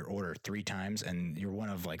repeat your order 3 times and you're one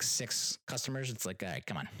of like 6 customers, it's like, all right,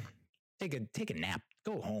 come on, take a nap,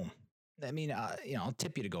 go home. I mean, I'll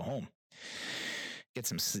tip you to go home, get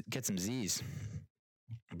some Z's.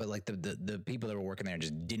 But like the people that were working there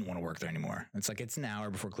just didn't want to work there anymore. It's like, it's an hour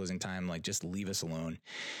before closing time. Like, just leave us alone.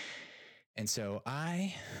 And so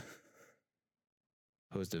I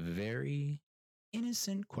posed a very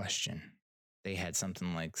innocent question. They had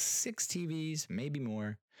something like 6 TVs, maybe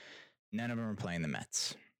more. None of them were playing the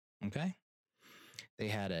Mets. Okay. They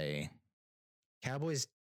had a Cowboys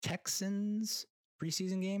Texans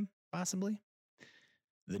preseason game, possibly.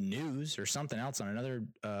 The news or something else on another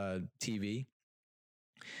TV.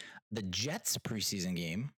 The Jets preseason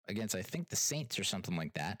game against, I think, the Saints or something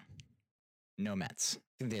like that. No Mets. I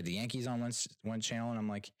think they had the Yankees on one channel, and I'm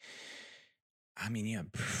like, I mean, yeah,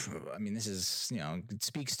 I mean, this is, it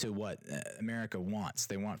speaks to what America wants.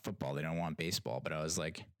 They want football. They don't want baseball. But I was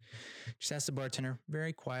like, just asked the bartender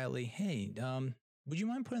very quietly, hey, would you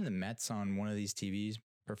mind putting the Mets on one of these TVs?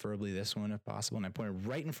 Preferably this one if possible. And I pointed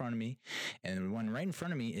right in front of me. And the one right in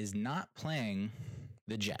front of me is not playing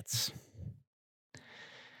the Jets.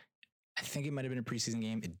 I think it might have been a preseason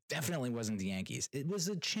game. It definitely wasn't the Yankees. It was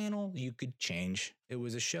a channel you could change. It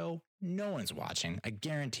was a show no one's watching. I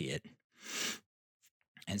guarantee it.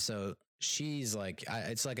 And so she's like,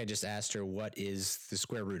 it's like I just asked her, what is the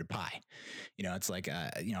square root of pi? It's like,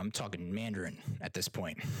 I'm talking Mandarin at this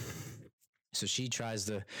point. So she's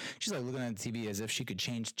like looking at the TV as if she could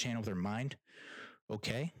change the channel with her mind.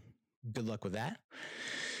 Okay, good luck with that.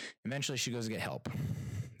 Eventually she goes to get help.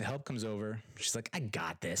 The help comes over. She's like, I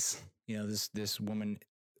got this. This woman,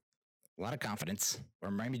 a lot of confidence,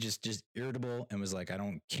 or maybe just irritable, and was like, I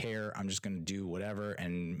don't care. I'm just going to do whatever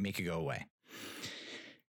and make it go away.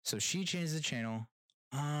 So she changes the channel.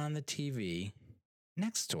 on the TV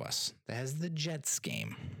next to us that has the Jets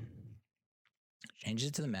game. Changes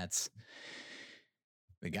it to the Mets.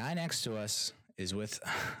 The guy next to us is with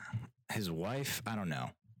his wife. I don't know.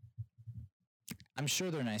 I'm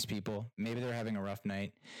sure they're nice people. Maybe they're having a rough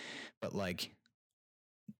night, but like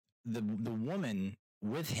the woman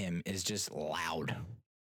with him is just loud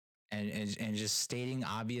and just stating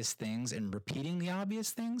obvious things and repeating the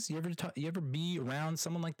obvious things. You ever be around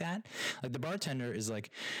someone like that? Like the bartender is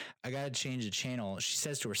like, I gotta change the channel. She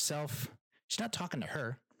says to herself, she's not talking to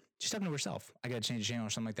her. She's talking to herself. I gotta change the channel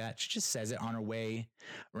or something like that. She just says it on her way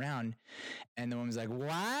around. And the woman's like,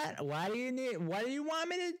 what? What do you want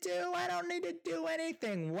me to do? I don't need to do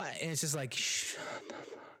anything. What? And it's just like, shh.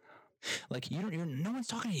 Like no one's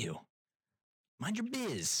talking to you. Mind your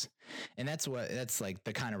biz. And that's like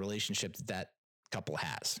the kind of relationship that couple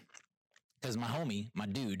has. Because my homie, my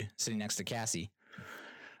dude sitting next to Cassie,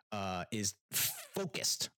 is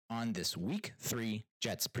focused on this week 3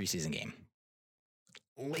 Jets preseason game.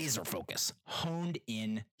 Laser focus, honed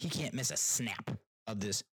in. He can't miss a snap of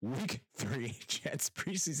this week 3 Jets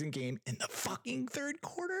preseason game in the fucking third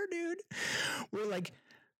quarter, dude. We're like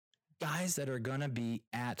guys that are gonna be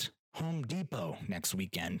at Home Depot next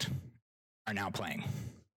weekend are now playing.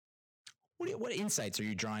 What insights are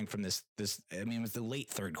you drawing from this? I mean, it was the late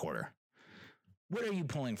third quarter. What are you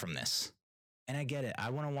pulling from this? And I get it. I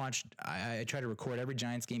want to watch. I try to record every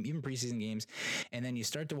Giants game, even preseason games. And then you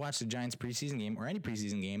start to watch the Giants preseason game or any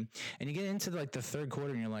preseason game, and you get into like the third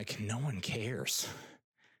quarter, and you're like, no one cares.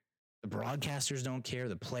 The broadcasters don't care.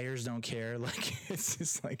 The players don't care. Like it's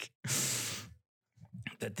just like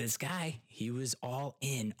that. This guy, he was all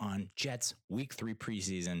in on Jets week 3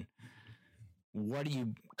 preseason. What are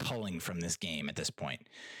you culling from this game at this point?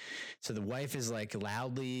 So the wife is like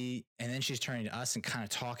loudly, and then she's turning to us and kind of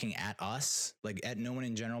talking at us, like at no one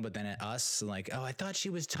in general, but then at us, like, oh, I thought she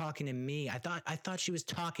was talking to me. I thought she was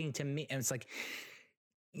talking to me. And it's like,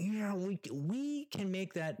 we can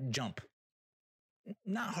make that jump.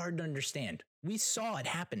 Not hard to understand. We saw it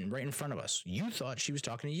happen right in front of us. You thought she was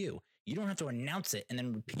talking to you. You don't have to announce it and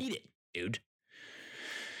then repeat it, dude.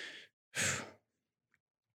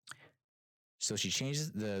 So she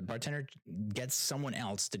changes, the bartender gets someone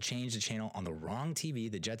else to change the channel on the wrong TV,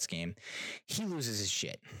 the Jets game. He loses his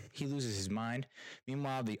shit. He loses his mind.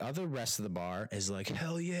 Meanwhile, the other rest of the bar is like,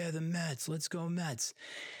 hell yeah, the Mets. Let's go Mets.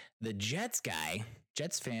 The Jets guy,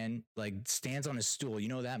 Jets fan, like stands on his stool. You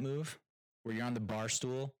know that move? Where you're on the bar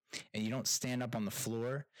stool and you don't stand up on the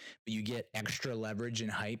floor, but you get extra leverage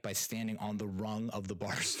and height by standing on the rung of the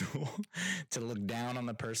bar stool to look down on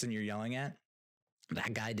the person you're yelling at.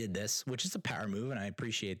 That guy did this, which is a power move, and I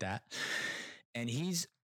appreciate that. And he's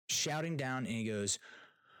shouting down, and he goes,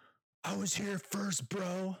 I was here first,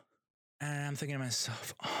 bro. And I'm thinking to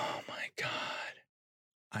myself, oh, my God.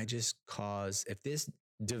 I just caused, if this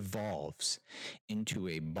devolves into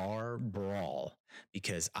a bar brawl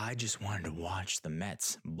because I just wanted to watch the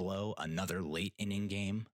Mets blow another late inning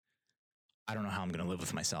game, I don't know how I'm going to live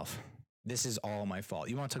with myself. This is all my fault.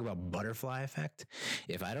 You want to talk about butterfly effect?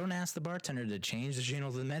 If I don't ask the bartender to change the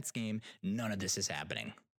channel to the Mets game, none of this is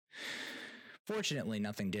happening. Fortunately,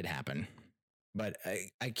 nothing did happen, but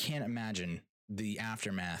I can't imagine the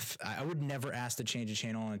aftermath. I would never ask to change a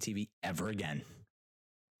channel on a TV ever again.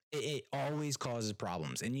 It always causes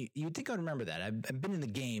problems. And you'd think I'd remember that. I've been in the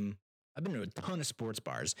game. I've been to a ton of sports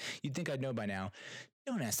bars. You'd think I'd know by now.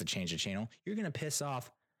 Don't ask to change the channel. You're going to piss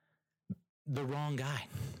off the wrong guy.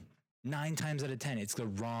 9 times out of 10, it's the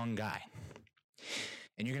wrong guy.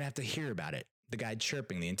 And you're going to have to hear about it. The guy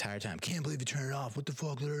chirping the entire time. Can't believe you turned it off. What the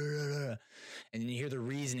fuck? And then you hear the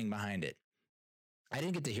reasoning behind it. I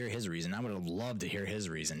didn't get to hear his reason. I would have loved to hear his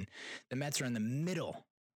reason. The Mets are in the middle.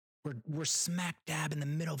 We're smack dab in the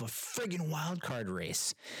middle of a friggin' wild card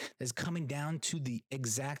race that's coming down to the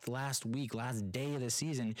exact last day of the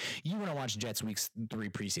season. You want to watch Jets week 3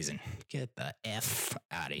 preseason. Get the F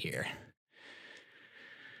out of here.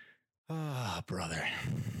 Oh, brother.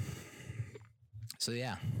 So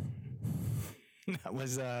yeah,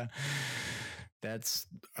 that's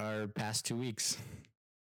our past 2 weeks.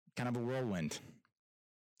 Kind of a whirlwind,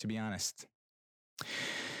 to be honest.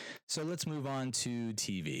 So let's move on to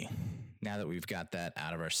TV. Now that we've got that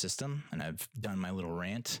out of our system and I've done my little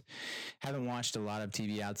rant, haven't watched a lot of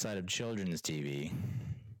TV outside of children's TV.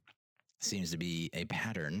 Seems to be a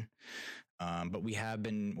pattern. But we have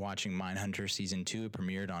been watching Mindhunter Season 2. It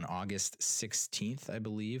premiered on August 16th, I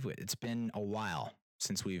believe. It's been a while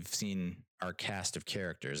since we've seen our cast of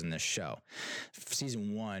characters in this show.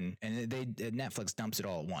 Season 1, and Netflix dumps it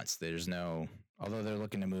all at once. Although they're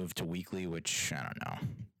looking to move to weekly, which I don't know.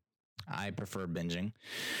 I prefer binging.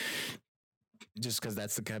 just because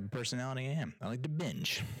that's the kind of personality I am. I like to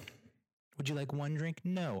binge. Would you like one drink?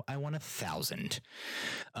 No, I want 1,000.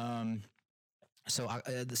 So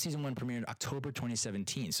the season 1 premiered October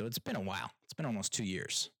 2017. So it's been a while. It's been almost 2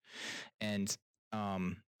 years. And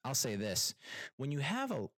I'll say this: when you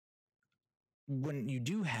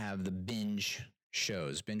do have the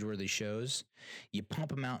binge-worthy shows, you pump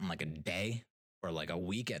them out in like a day or like a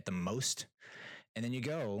week at the most, and then you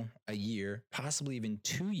go a year, possibly even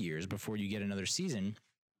 2 years before you get another season.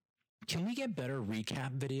 Can we get better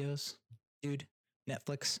recap videos, dude?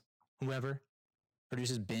 Netflix, whoever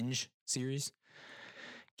produces binge series,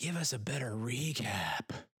 give us a better recap.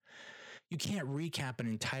 You can't recap an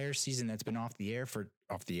entire season that's been off the air,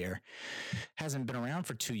 hasn't been around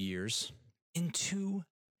for 2 years in 2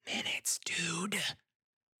 minutes, dude.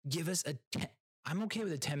 Give us I'm okay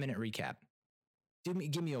with a 10-minute recap. Give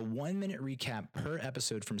me a 1-minute recap per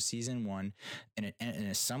episode from season 1 in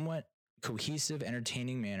a somewhat cohesive,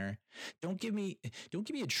 entertaining manner. Don't give me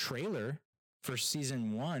a trailer for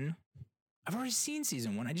season 1. I've already seen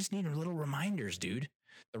season 1. I just need little reminders, dude.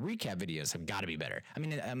 The recap videos have got to be better. I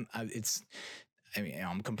mean, I'm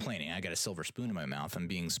complaining. I got a silver spoon in my mouth. I'm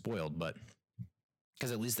being spoiled, but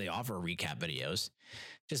because at least they offer recap videos.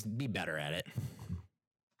 Just be better at it.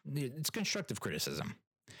 It's constructive criticism.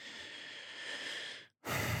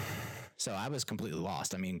 So I was completely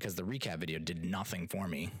lost. I mean, because the recap video did nothing for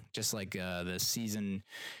me. Just like the season,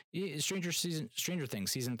 Stranger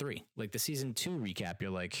Things season 3, like the season 2 recap.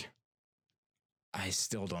 You're like, I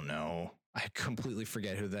still don't know. I completely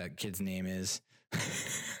forget who that kid's name is.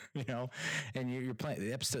 You know, and you're playing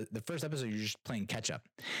the first episode, you're just playing catch up.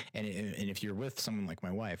 And if you're with someone like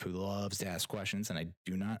my wife who loves to ask questions, and I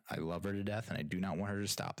love her to death, and I do not want her to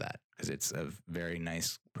stop that because it's a very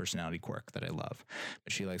nice personality quirk that I love.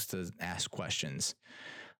 But she likes to ask questions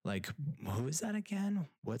like, who is that again?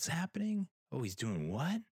 What's happening? Oh, he's doing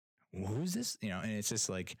what? Who's this? You know, and it's just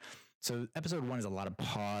like, so episode 1 is a lot of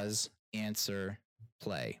pause, answer,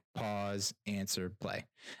 play, pause, answer, play.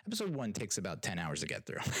 Episode 1 takes about 10 hours to get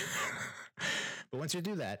through. But once you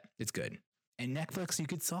do that, it's good. And Netflix, you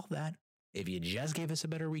could solve that if you just gave us a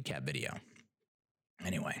better recap video.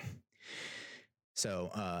 Anyway, so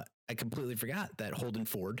I completely forgot that Holden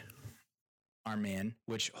Ford, our man,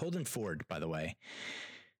 which Holden Ford, by the way,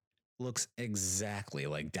 looks exactly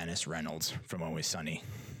like Dennis Reynolds from Always Sunny.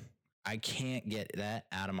 I can't get that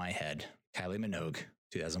out of my head. Kylie Minogue,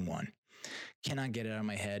 2001. Cannot get it out of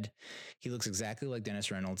my head. He looks exactly like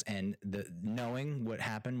Dennis Reynolds. And knowing what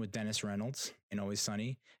happened with Dennis Reynolds in Always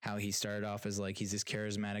Sunny, how he started off as like, he's this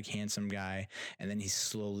charismatic, handsome guy. And then he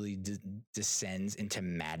slowly descends into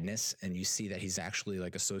madness. And you see that he's actually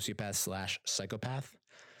like a sociopath / psychopath.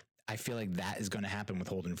 I feel like that is going to happen with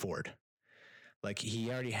Holden Ford. Like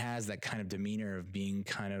he already has that kind of demeanor of being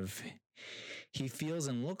kind of, he feels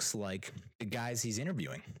and looks like the guys he's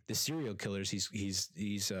interviewing, the serial killers he's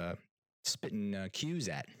spitting cues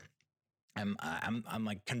at. I'm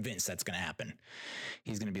like convinced that's going to happen.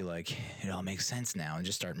 He's going to be like, it all makes sense now, and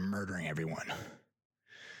just start murdering everyone.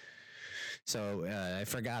 So I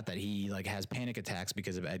forgot that he like has panic attacks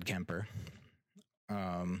because of Ed Kemper.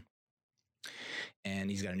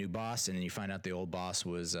 And he's got a new boss, and then you find out the old boss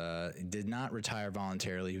did not retire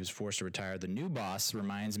voluntarily. He was forced to retire. The new boss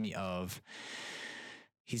reminds me of,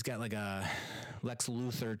 he's got like a Lex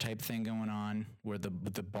Luthor type thing going on with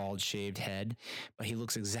the bald shaved head, but he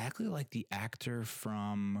looks exactly like the actor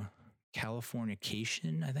from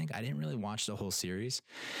Californication. I think I didn't really watch the whole series,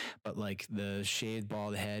 but like the shaved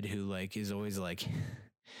bald head who like is always like,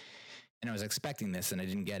 and I was expecting this and I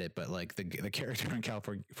didn't get it, but like the character in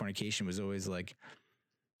Californication was always like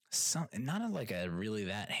not like a really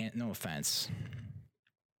no offense,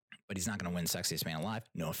 but he's not going to win Sexiest Man Alive.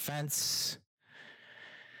 No offense.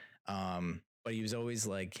 But he was always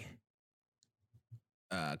like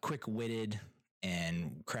quick-witted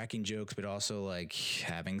and cracking jokes, but also like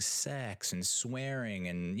having sex and swearing,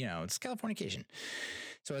 and you know, it's Californication.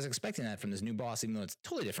 So I was expecting that from this new boss, even though it's a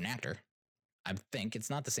totally different actor. I think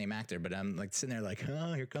it's not the same actor, but I'm like sitting there like,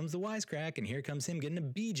 oh, here comes the wisecrack, and here comes him getting a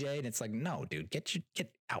BJ, and it's like, no, dude, get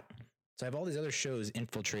out. So I have all these other shows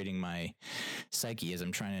infiltrating my psyche as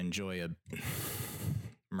I'm trying to enjoy a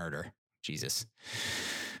murder. Jesus.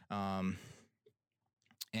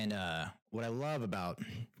 And what I love about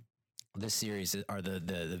this series are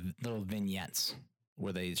the little vignettes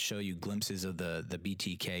where they show you glimpses of the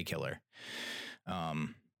BTK killer. I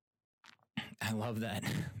love that.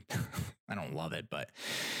 I don't love it, but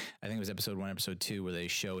I think it was episode 1, episode 2, where they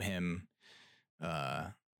show him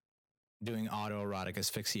doing autoerotic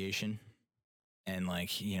asphyxiation, and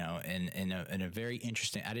like, you know, in a very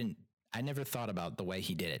interesting. I never thought about the way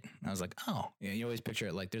he did it. I was like, oh, you always picture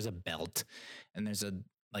it like there's a belt and there's a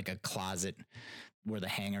closet where the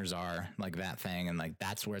hangers are, like that thing, and like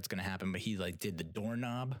that's where it's gonna happen. But he like did the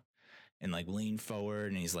doorknob and like leaned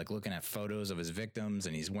forward, and he's like looking at photos of his victims,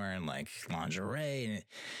 and he's wearing like lingerie,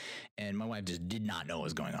 and my wife just did not know what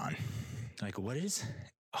was going on. Like, what is?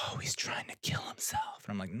 Oh, he's trying to kill himself.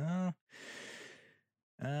 And I'm like, no,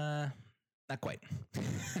 not quite.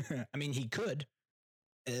 I mean, he could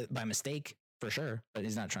by mistake for sure, but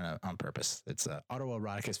he's not trying to on purpose. It's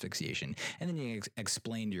autoerotic asphyxiation. And then you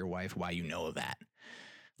explain to your wife why you know of that.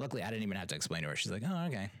 Luckily, I didn't even have to explain to her. She's like, oh,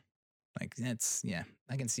 okay. Like, that's, yeah,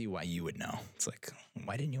 I can see why you would know. It's like,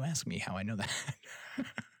 why didn't you ask me how I know that?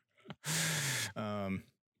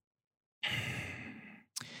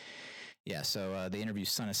 Yeah, so they interviewed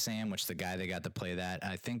Son of Sam, which the guy they got to play that,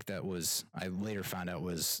 I think that was, I later found out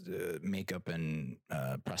was makeup and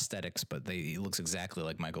prosthetics, but he looks exactly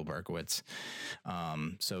like Michael Berkowitz.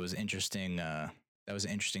 So it was interesting. That was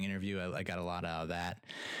an interesting interview. I got a lot out of that.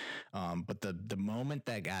 But the moment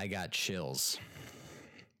that guy got chills,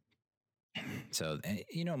 so,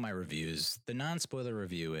 you know, my reviews, the non-spoiler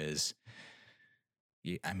review is,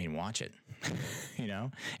 watch it. You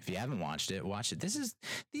know, if you haven't watched it, watch it. These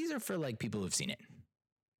are for like people who've seen it.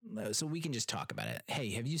 So we can just talk about it.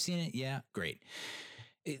 Hey, have you seen it? Yeah, great.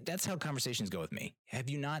 That's how conversations go with me. Have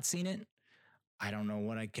you not seen it? I don't know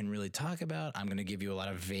what I can really talk about. I'm going to give you a lot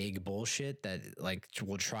of vague bullshit that like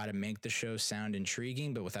will try to make the show sound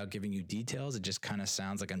intriguing, but without giving you details, it just kind of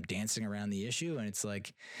sounds like I'm dancing around the issue. And it's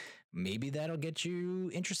like, maybe that'll get you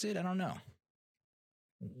interested. I don't know.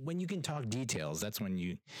 When you can talk details, that's when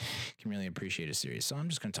you can really appreciate a series. So I'm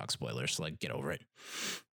just going to talk spoilers. So like, get over it.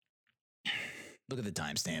 Look at the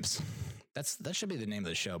timestamps. That should be the name of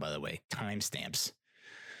the show, by the way. Timestamps.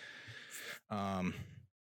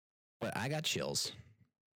 But I got chills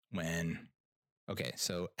when. Okay,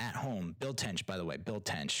 so At Home, Bill Tench. By the way, Bill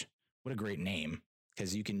Tench. What a great name.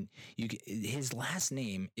 Because you can. His last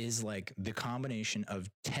name is like the combination of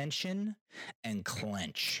tension and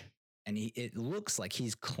clench. And it looks like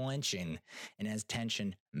he's clenching and has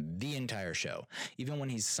tension the entire show. Even when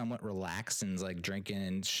he's somewhat relaxed and like drinking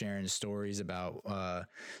and sharing stories about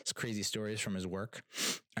crazy stories from his work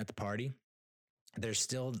at the party, there's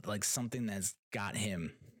still like something that's got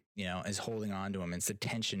him, you know, is holding on to him. It's the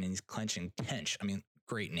tension and he's clenching. Tench. I mean,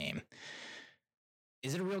 great name.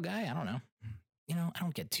 Is it a real guy? I don't know. You know, I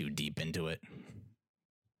don't get too deep into it.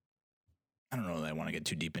 I don't know that I want to get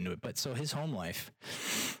too deep into it. But so his home life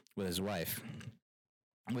with his wife,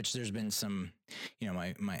 which there's been some, you know,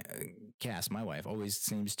 my Cass, my wife, always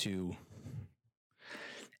seems to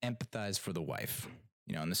empathize for the wife.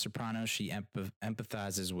 You know, in The Sopranos, she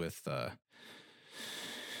empathizes with, I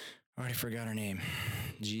already forgot her name.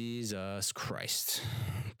 Jesus Christ.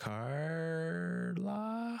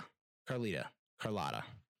 Carmela.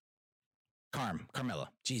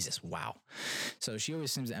 Jesus, wow. So she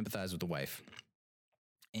always seems to empathize with the wife.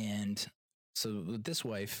 And so with this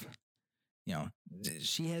wife, you know,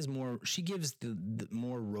 she gives the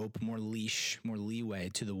more rope, more leash, more leeway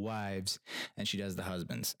to the wives than she does the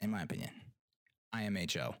husbands, in my opinion.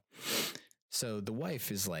 IMHO. So the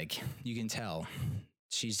wife is like, you can tell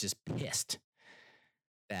she's just pissed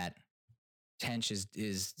that Tench is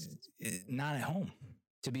not at home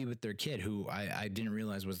to be with their kid, who I didn't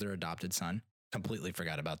realize was their adopted son. Completely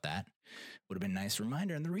forgot about that. Would have been a nice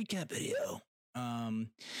reminder in the recap video.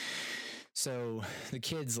 So the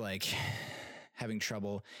kid's like having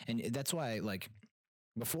trouble. And that's why, like,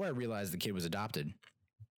 before I realized the kid was adopted,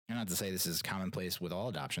 and not to say this is commonplace with all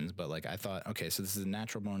adoptions, but like I thought, okay, so this is a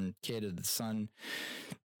natural born kid of the son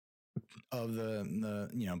of the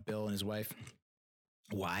you know, Bill and his wife.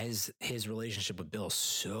 Why is his relationship with Bill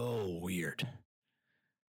so weird?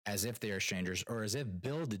 As if they are strangers, or as if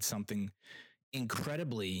Bill did something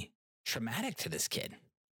incredibly traumatic to this kid.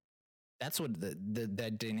 That's what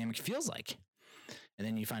that dynamic feels like. And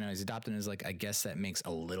then you find out he's adopted, and is like, I guess that makes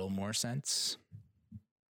a little more sense.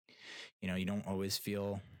 You know, you don't always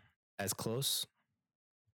feel as close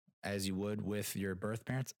as you would with your birth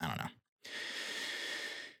parents. I don't know.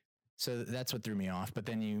 So that's what threw me off. But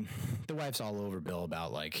then the wife's all over Bill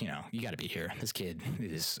about like, you know, you got to be here. This kid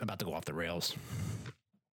is about to go off the rails.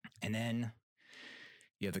 And then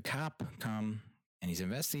you have the cop come, and he's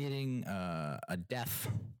investigating a death,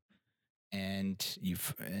 and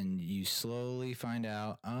you slowly find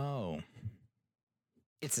out, oh,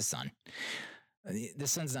 it's the son. The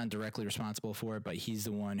son's not directly responsible for it, but he's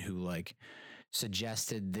the one who like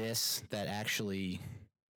suggested this that actually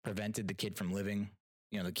prevented the kid from living.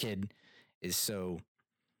 You know, the kid is so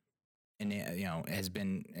and has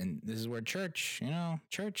been, and this is where church can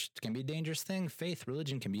be a dangerous thing. Faith,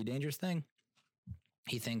 religion can be a dangerous thing.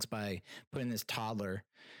 He thinks by putting this toddler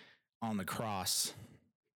on the cross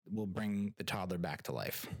will bring the toddler back to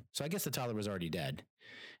life. So I guess the toddler was already dead,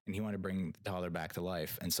 and he wanted to bring the toddler back to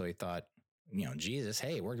life. And so he thought, Jesus,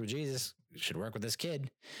 hey, worked with Jesus, should work with this kid.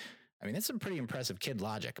 I mean, that's some pretty impressive kid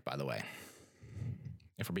logic, by the way,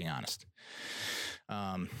 if we're being honest.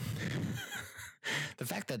 The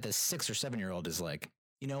fact that the 6 or 7-year-old is like,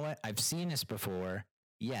 you know what? I've seen this before.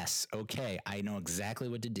 Yes. Okay. I know exactly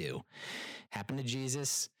what to do. Happened to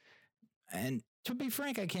Jesus. And to be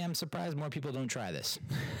frank, I'm surprised more people don't try this.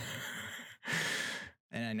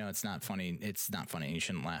 And I know it's not funny. It's not funny. You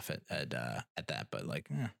shouldn't laugh at that, but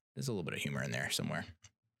there's a little bit of humor in there somewhere.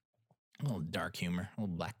 A little dark humor, a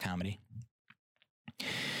little black comedy.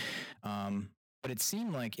 But it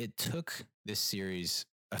seemed like it took this series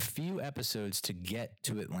a few episodes to get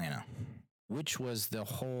to Atlanta, which was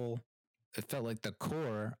it felt like the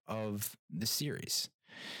core of the series.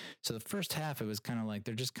 So the first half, it was kind of like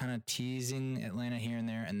they're just kind of teasing Atlanta here and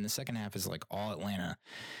there. And the second half is like all Atlanta.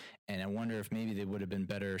 And I wonder if maybe they would have been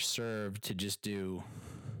better served to just do,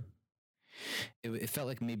 it felt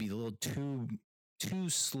like maybe a little too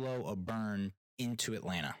slow a burn into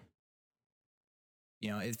Atlanta.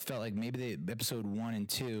 It felt like maybe the episode 1 and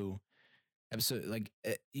 2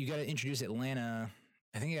 you got to introduce Atlanta.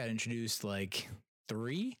 I think you got to introduce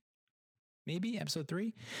 3, maybe episode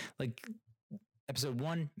 3, episode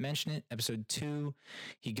 1, mention it. Episode 2,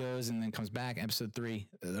 he goes and then comes back. Episode 3,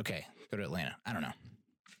 okay, go to Atlanta. I don't know.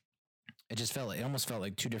 It almost felt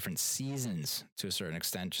like 2 different seasons to a certain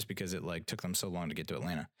extent, just because it took them so long to get to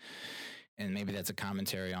Atlanta. And maybe that's a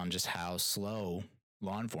commentary on just how slow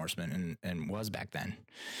law enforcement and was back then.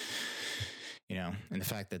 And the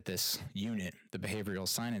fact that this unit, the behavioral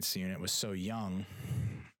science unit, was so young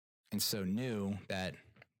and so new that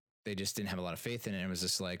they just didn't have a lot of faith in it. It was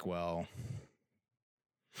just like, well,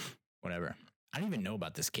 whatever. I don't even know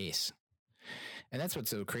about this case. And that's what's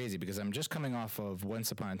so crazy, because I'm just coming off of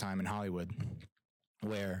Once Upon a Time in Hollywood,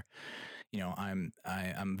 where,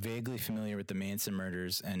 I'm vaguely familiar with the Manson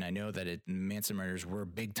murders, and I know that Manson murders were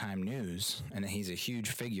big time news, and that he's a huge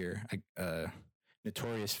figure, a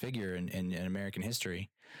notorious figure in American history.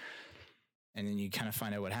 And then you kind of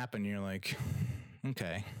find out what happened, and you're like,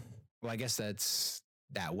 okay, well, I guess that's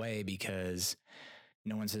that way because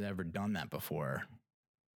no one's had ever done that before.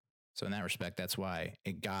 So in that respect, that's why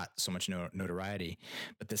it got so much notoriety.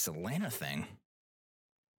 But this Atlanta thing,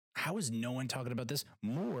 how is no one talking about this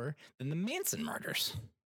more than the Manson murders?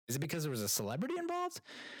 Is it because there was a celebrity involved?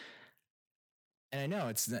 And I know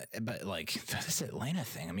it's not, but this Atlanta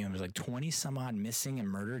thing, I mean, it was 20 some odd missing and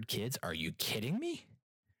murdered kids. Are you kidding me?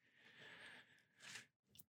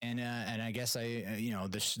 And I guess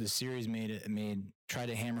the series tried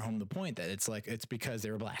to hammer home the point that it's because they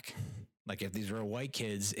were black. If these were white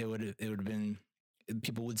kids, it would have been,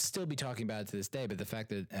 people would still be talking about it to this day. But the fact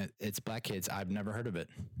that it's black kids, I've never heard of it.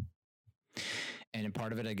 And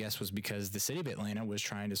part of it, I guess, was because the city of Atlanta was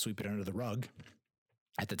trying to sweep it under the rug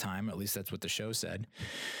at the time. At least that's what the show said.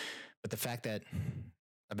 But the fact that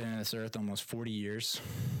I've been on this earth almost 40 years,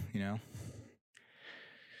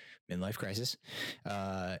 midlife crisis,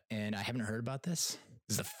 and I haven't heard about this.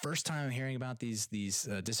 This is the first time I'm hearing about these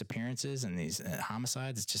disappearances and these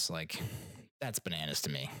homicides. It's just that's bananas to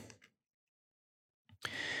me.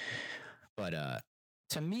 But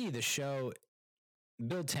to me, the show,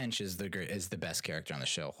 Bill Tench is the best character on the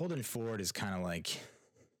show. Holden Ford is kind of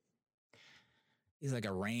he's like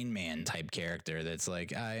a Rain Man type character. That's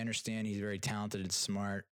I understand he's very talented and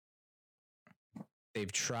smart.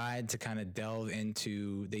 They've tried to kind of delve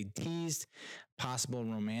into, they teased possible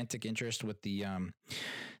romantic interest with the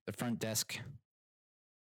front desk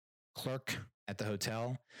clerk at the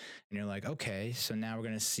hotel. And you're like, okay, so now we're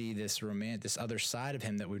going to see this other side of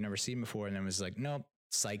him that we've never seen before. And then it was nope,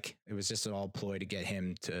 psych. It was just all ploy to get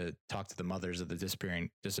him to talk to the mothers of the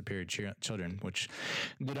disappeared children, which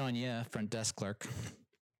good on you, front desk clerk.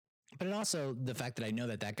 But it also, the fact that I know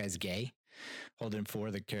that guy's gay. Holden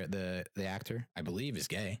Ford, the actor, I believe, is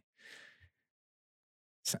gay.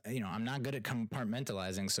 So, I'm not good at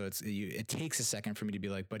compartmentalizing, so it takes a second for me to be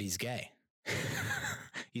like, but he's gay.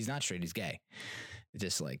 He's not straight, he's gay. It's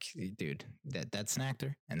just dude, that's an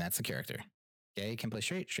actor, and that's a character. Gay can play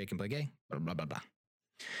straight can play gay, blah, blah, blah, blah.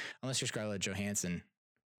 Unless you're Scarlett Johansson.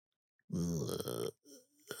 And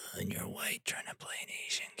you're white trying to play an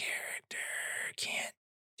Asian character. Can't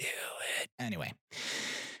do it. Anyway.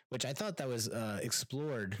 Which I thought that was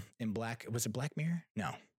explored in was it Black Mirror?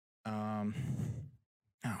 No. Oh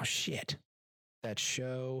shit. That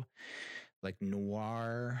show,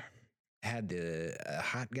 noir, had the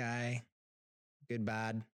hot guy, good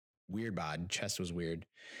bod, weird bod. Chest was weird,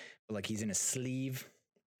 but like he's in a sleeve.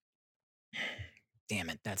 Damn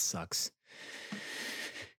it, that sucks.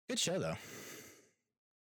 Good show though.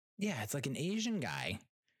 Yeah, it's like an Asian guy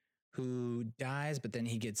who dies, but then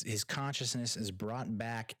his consciousness is brought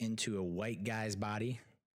back into a white guy's body.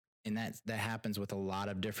 And that happens with a lot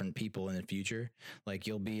of different people in the future. Like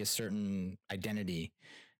you'll be a certain identity,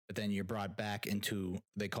 but then you're brought back into,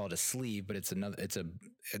 they call it a sleeve, but it's a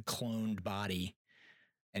cloned body,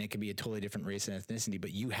 and it could be a totally different race and ethnicity,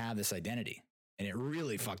 but you have this identity, and it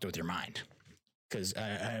really fucked with your mind. Because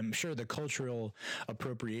I'm sure the cultural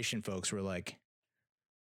appropriation folks were like,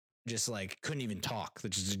 just like couldn't even talk. They're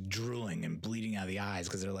just drooling and bleeding out of the eyes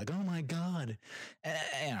because they're like, oh my God.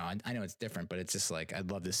 I know it's different, but it's just like,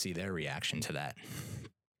 I'd love to see their reaction to that.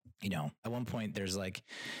 At one point there's like,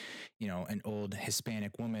 an old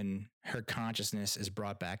Hispanic woman, her consciousness is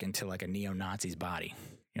brought back into like a neo-Nazi's body.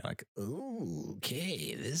 You're like, oh,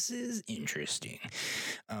 okay, this is interesting.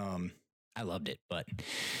 I loved it, but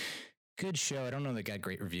good show. I don't know if it got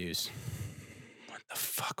great reviews. What the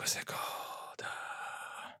fuck was it called?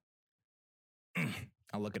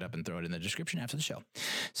 I'll look it up and throw it in the description after the show.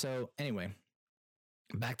 So anyway,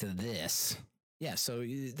 back to this. Yeah, so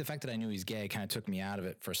the fact that I knew he's gay kind of took me out of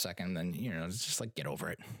it for a second. Then, it's just like, get over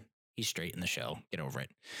it. He's straight in the show. Get over it.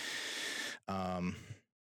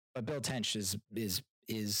 But Bill Tench is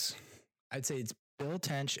I'd say it's Bill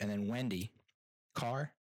Tench and then Wendy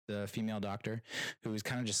Carr, the female doctor, who is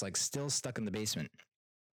kind of just like still stuck in the basement.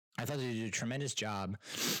 I thought they did a tremendous job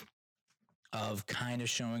of kind of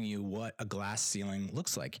showing you what a glass ceiling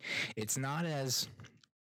looks like. It's not as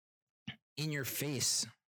in your face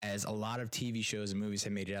as a lot of TV shows and movies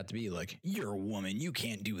have made it out to be. Like, you're a woman, you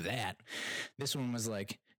can't do that. This one was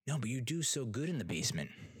like, no, but you do so good in the basement.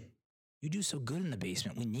 You do so good in the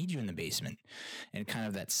basement. We need you in the basement. And kind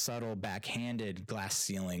of that subtle backhanded glass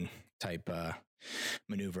ceiling type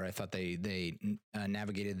maneuver. I thought they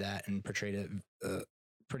navigated that and portrayed it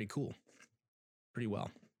pretty cool, pretty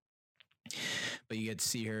well. But you get to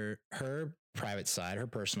see her private side, her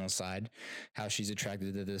personal side, how she's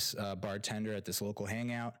attracted to this bartender at this local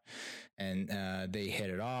hangout, and they hit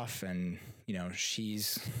it off. And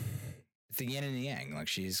she's the yin and the yang. Like,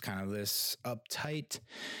 she's kind of this uptight,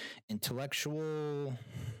 intellectual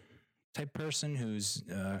type person who's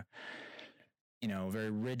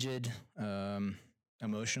very rigid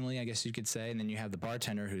emotionally, I guess you could say. And then you have the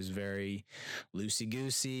bartender who's very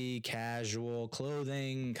loosey-goosey, casual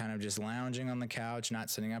clothing, kind of just lounging on the couch, not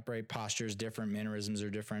sitting upright. Postures different, mannerisms are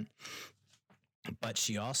different. But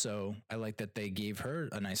she also, I like that they gave her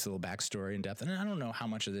a nice little backstory in depth. And I don't know how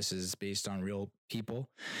much of this is based on real people,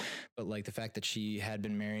 but like the fact that she had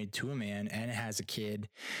been married to a man and has a kid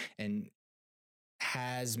and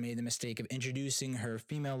has made the mistake of introducing her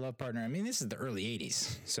female love partner. I mean, this is the early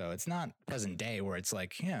 80s, so it's not present day where it's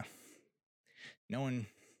like, yeah, no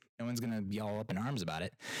one's going to be all up in arms about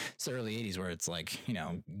it. It's the early 80s where it's like,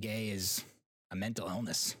 gay is a mental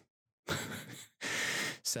illness.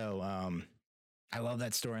 So I love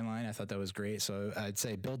that storyline. I thought that was great. So I'd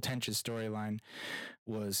say Bill Tench's storyline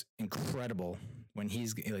was incredible when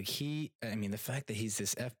he's like, the fact that he's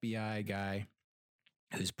this FBI guy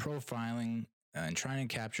who's profiling and trying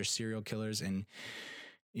to capture serial killers. And,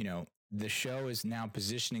 the show is now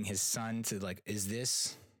positioning his son to like, is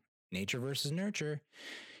this nature versus nurture?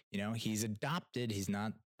 He's adopted. He's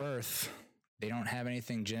not birth. They don't have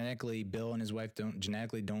anything genetically. Bill and his wife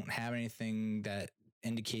don't have anything that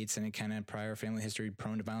indicates any kind of prior family history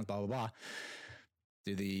prone to violence, blah, blah, blah.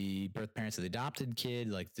 Do the birth parents of the adopted kid,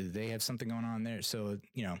 like, do they have something going on there? So,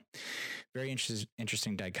 very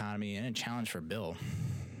interesting dichotomy and a challenge for Bill.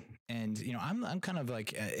 And, I'm kind of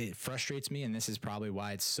like, it frustrates me. And this is probably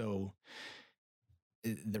why it's so,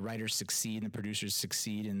 the writers succeed and the producers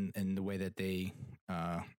succeed in the way that they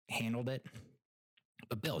handled it.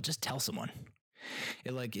 But Bill, just tell someone.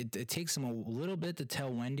 It takes him a little bit to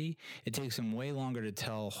tell Wendy. It takes him way longer to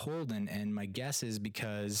tell Holden. And my guess is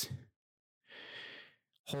because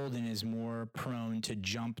Holden is more prone to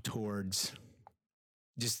jump towards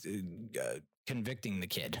just convicting the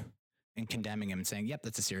kid and condemning him and saying, yep,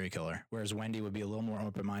 that's a serial killer. Whereas Wendy would be a little more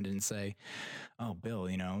open-minded and say, oh, Bill,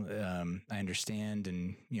 I understand,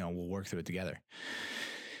 and, we'll work through it together.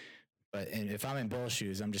 But if I'm in Bill's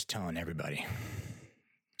shoes, I'm just telling everybody,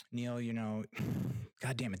 Neil,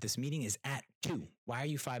 God damn it, this meeting is at 2. Why are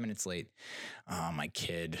you 5 minutes late? My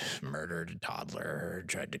kid murdered a toddler,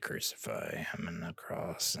 tried to crucify him on the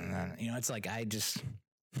cross. And then, it's like, I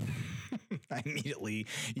immediately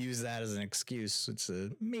use that as an excuse. It's a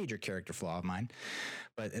major character flaw of mine.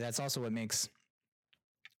 But that's also what makes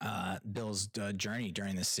Bill's journey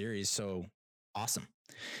during this series so awesome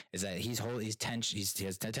is that he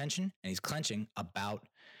has tension and he's clenching about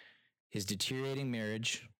his deteriorating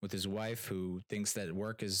marriage with his wife, who thinks that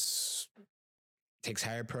work takes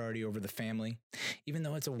higher priority over the family, even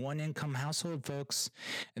though it's a one income household, folks.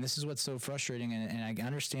 And this is what's so frustrating. And I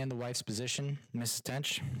understand the wife's position, Mrs.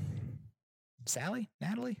 Tench, Sally,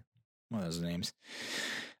 Natalie, one of those names.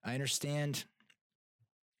 I understand,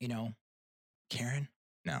 Karen.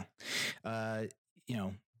 No,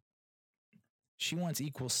 she wants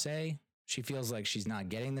equal say. She feels like she's not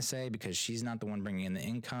getting the say because she's not the one bringing in the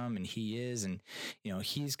income and he is. And,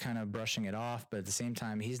 he's kind of brushing it off, but at the same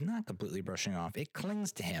time, he's not completely brushing off. It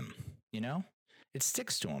clings to him, it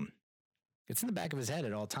sticks to him. It's in the back of his head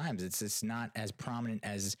at all times. It's not as prominent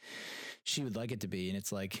as she would like it to be. And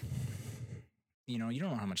it's like, you don't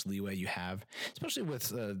know how much leeway you have, especially with,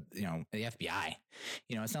 the FBI.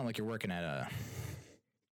 It's not like you're working at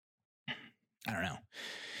I don't know,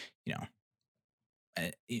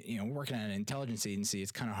 working at an intelligence agency.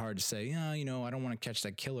 It's kind of hard to say, I don't want to catch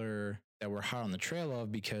that killer that we're hot on the trail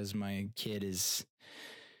of because my kid is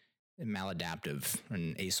maladaptive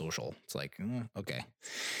and asocial. It's like, okay.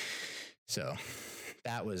 So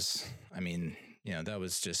that was, that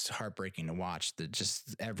was just heartbreaking to watch. That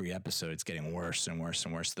just every episode, it's getting worse and worse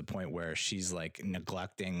and worse to the point where she's like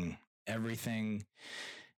neglecting everything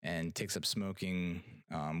and takes up smoking,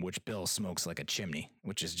 which Bill smokes like a chimney,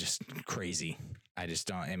 which is just crazy. I just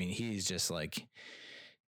don't, he's just like,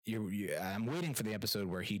 I'm waiting for the episode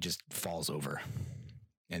where he just falls over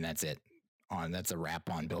and that's it. That's a wrap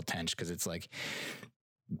on Bill Tench. Cause it's like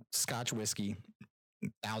Scotch whiskey,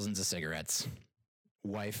 thousands of cigarettes,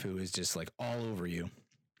 wife who is just like all over you,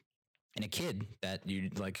 and a kid that you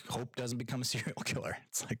like hope doesn't become a serial killer.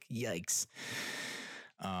 It's like, yikes.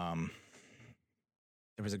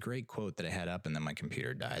 There was a great quote that I had up and then my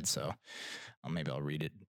computer died. So maybe I'll read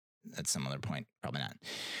it at some other point. Probably not.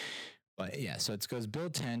 But yeah, so it goes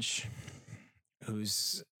Bill Tench,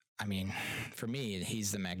 who's, for me,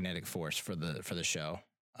 he's the magnetic force for the show.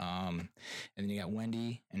 And then you got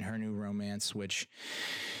Wendy and her new romance, which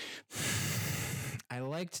I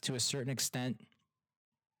liked to a certain extent.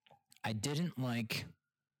 I didn't like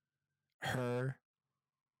her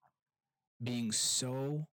being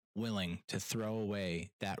so willing to throw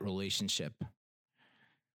away that relationship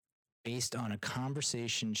based on a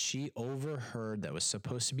conversation she overheard that was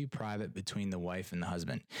supposed to be private between the wife and the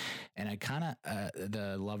husband. And I kind of,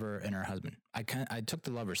 the lover and her husband, I took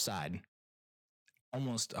the lover's side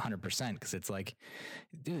almost 100% because it's like,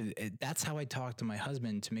 dude, that's how I talk to my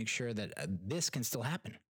husband to make sure that this can still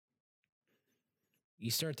happen.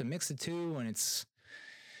 You start to mix the two and it's,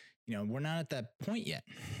 we're not at that point yet.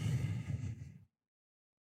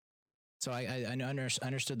 So I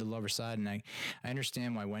understood the lover side, and I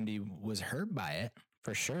understand why Wendy was hurt by it,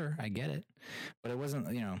 for sure. I get it. But it wasn't,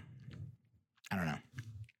 I don't know.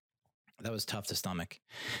 That was tough to stomach.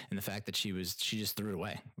 And the fact that she just threw it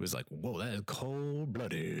away. It was like, whoa, that is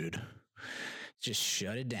cold-blooded. Just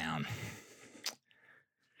shut it down.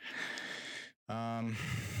 When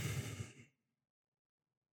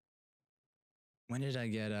did I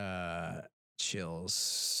get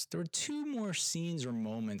chills? There were two more scenes or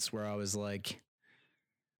moments where I was like,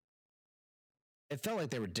 it felt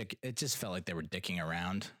like they were it just felt like they were dicking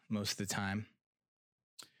around most of the time.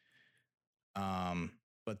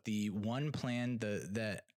 But the one plan,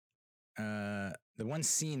 the one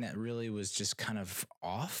scene that really was just kind of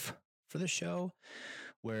off for the show,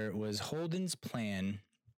 where it was Holden's plan.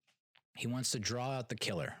 He wants to draw out the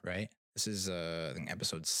killer, right? This is I think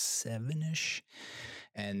episode 7-ish.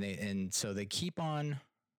 And so they keep on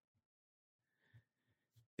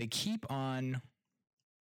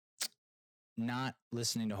not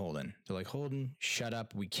listening to Holden. They're like, Holden, shut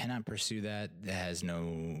up. We cannot pursue that. That has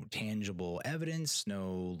no tangible evidence,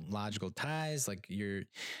 no logical ties. Like you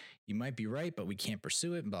might be right, but we can't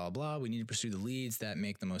pursue it, blah, blah. We need to pursue the leads that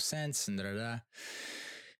make the most sense and da-da-da.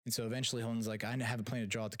 And so eventually Holden's like, I have a plan to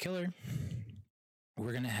draw out the killer.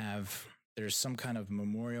 We're going to there's some kind of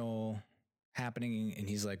memorial happening. And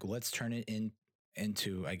he's like, well, let's turn it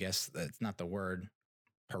into, I guess that's not the word,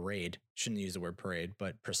 parade. Shouldn't use the word parade,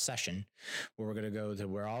 but procession, where we're going to go to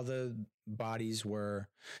where all the bodies were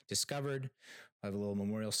discovered. We'll have a little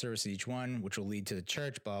memorial service at each one, which will lead to the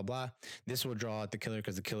church, blah, blah. This will draw out the killer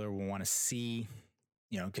because the killer will want to see,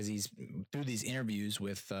 because he's through these interviews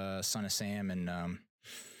with Son of Sam and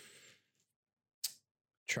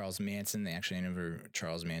Charles Manson. They actually interview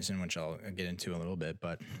Charles Manson, which I'll get into a little bit,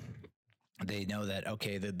 but they know that,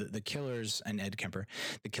 okay, the killers and Ed Kemper,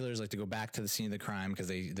 the killers like to go back to the scene of the crime because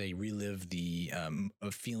they relive the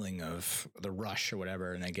a feeling of the rush or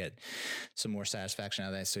whatever, and they get some more satisfaction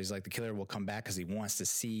out of that. So he's like, the killer will come back because he wants to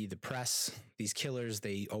see the press. These killers,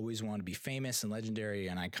 they always want to be famous and legendary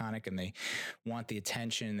and iconic, and they want the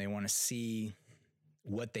attention. They want to see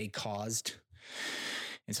what they caused.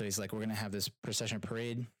 And so he's like, we're going to have this procession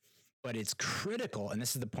parade, but it's critical. And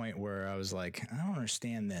this is the point where I was like, I don't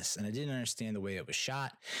understand this. And I didn't understand the way it was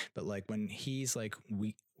shot. But like when he's like,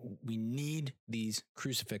 we need these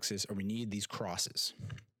crucifixes, or we need these crosses.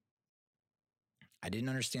 I didn't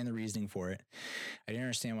understand the reasoning for it. I didn't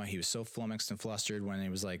understand why he was so flummoxed and flustered when it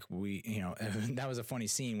was like, that was a funny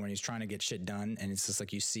scene when he's trying to get shit done. And it's just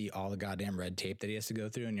like, you see all the goddamn red tape that he has to go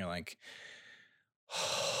through. And you're like,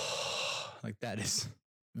 like that is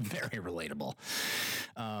very relatable.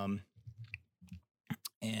 And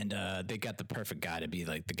they got the perfect guy to be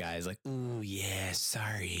like, the guy is like, ooh, yeah,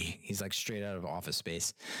 sorry. He's like straight out of Office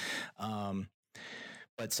Space.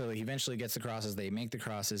 But so he eventually gets the crosses. They make the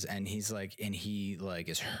crosses, and he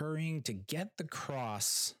is hurrying to get the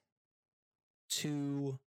cross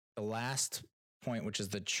to the last point, which is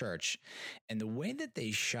the church. And the way that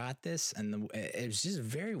they shot this, it was just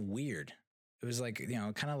very weird. It was like,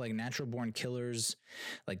 kind of like Natural Born Killers,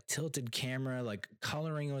 like tilted camera, like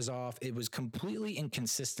coloring was off. It was completely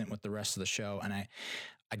inconsistent with the rest of the show. And I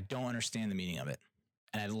don't understand the meaning of it.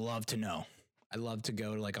 And I'd love to know. I'd love to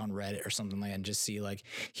go like on Reddit or something like that and just see like,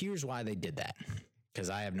 here's why they did that.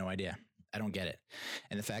 Because I have no idea. I don't get it.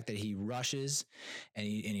 And the fact that he rushes and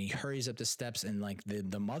he hurries up the steps, and like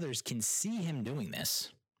the mothers can see him doing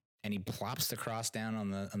this, and he plops the cross down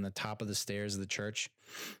on the top of the stairs of the church.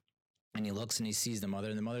 And he looks and he sees the mother,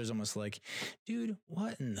 and the mother's almost like, dude,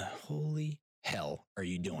 what in the holy hell are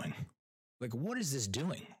you doing? Like, what is this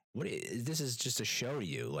doing? This is just a show to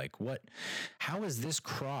you. Like, how is this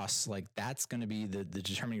cross? Like, that's going to be the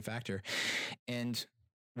determining factor. And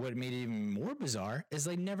what made it even more bizarre is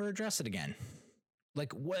they never address it again.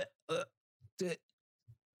 Like, what?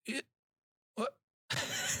 What?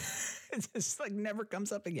 It just like never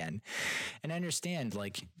comes up again. And I understand,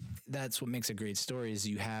 like, that's what makes a great story is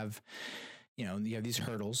you have these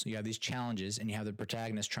hurdles, you have these challenges, and you have the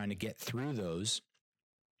protagonist trying to get through those,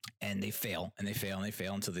 and they fail and they fail and they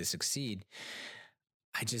fail until they succeed.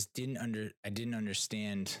 I just didn't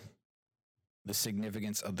understand the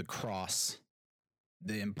significance of the cross,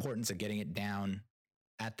 the importance of getting it down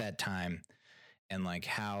at that time, and like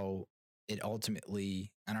how it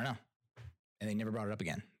ultimately, I don't know. And they never brought it up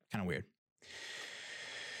again. Kind of weird.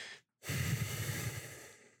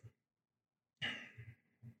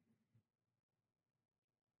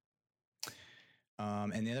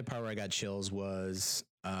 And the other part where I got chills was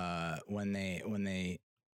whenever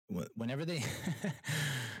they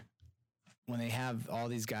when they have all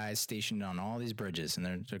these guys stationed on all these bridges,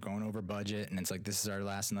 and they're going over budget, and it's like, this is our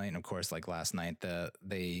last night. And of course, like last night, the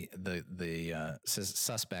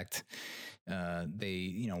suspect, one of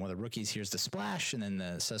the rookies hears the splash, and then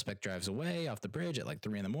the suspect drives away off the bridge at like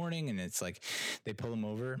 3 a.m, and it's like they pull him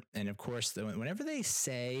over. And of course, whenever they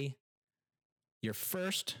say your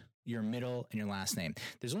first, your middle, and your last name,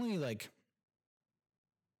 there's only like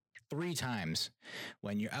 3 times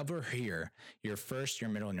when you ever hear your first,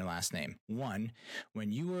 your middle, and your last name. One,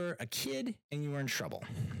 when you were a kid and you were in trouble.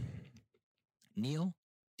 Neil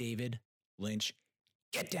David Lynch,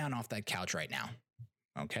 get down off that couch right now.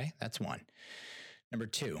 Okay, that's one. Number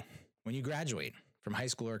 2, when you graduate from high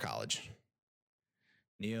school or college.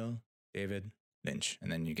 Neil David Lynch.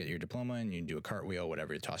 And then you get your diploma and you do a cartwheel,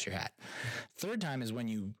 whatever, you toss your hat. 3rd time is when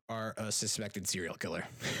you are a suspected serial killer.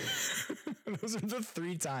 Those are the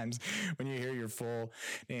 3 times when you hear your full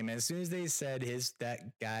name. As soon as they said that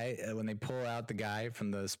guy, when they pull out the guy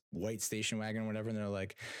from the white station wagon or whatever, and they're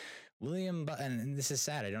like, William, and this is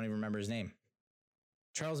sad, I don't even remember his name.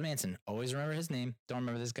 Charles Manson, always remember his name, don't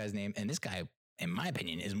remember this guy's name. And this guy, in my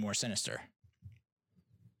opinion, is more sinister.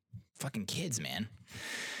 Fucking kids, man.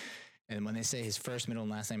 And when they say his first, middle,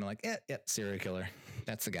 and last name, I'm like, yep, serial killer.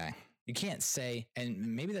 That's the guy. You can't say,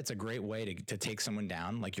 and maybe that's a great way to take someone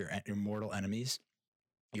down, like your mortal enemies,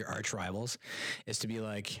 your arch rivals, is to be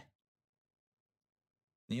like,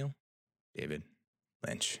 Neil David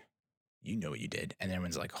Lynch, you know what you did. And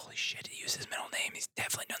everyone's like, holy shit, he used his middle name. He's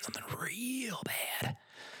definitely done something real bad.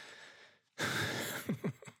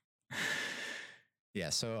 Yeah,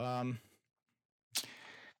 so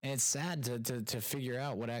and it's sad to figure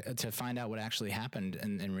out to find out what actually happened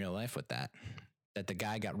in real life with that the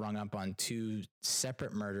guy got rung up on 2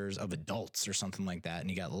 separate murders of adults or something like that, and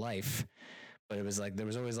he got life, But it was like there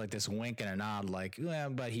was always like this wink and a nod, like, yeah,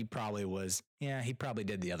 but he probably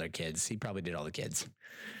did the other kids. He probably did all the kids.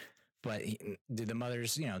 But did the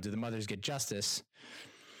mothers get justice?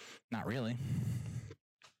 Not really.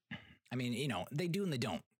 I mean, they do and they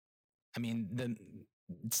don't. I mean,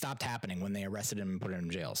 it stopped happening when they arrested him and put him in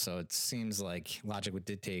jail. So it seems like logic would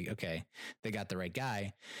dictate, okay, they got the right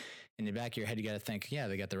guy. In the back of your head, you got to think, yeah,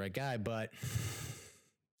 they got the right guy, but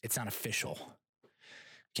it's not official.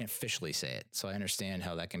 You can't officially say it. So I understand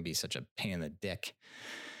how that can be such a pain in the dick.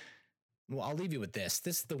 Well, I'll leave you with this.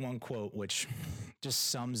 This is the one quote which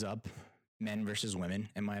just sums up men versus women,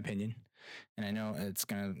 in my opinion. And I know it's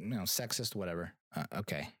going to, sexist, whatever.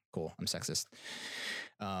 Okay, cool. I'm sexist.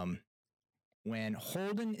 When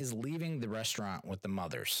Holden is leaving the restaurant with the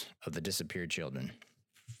mothers of the disappeared children,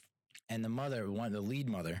 and the lead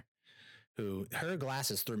mother, who her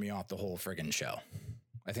glasses threw me off the whole friggin' show.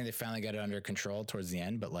 I think they finally got it under control towards the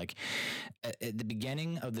end, but like at the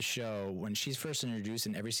beginning of the show, when she's first introduced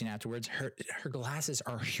and every scene afterwards, her glasses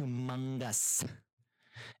are humongous.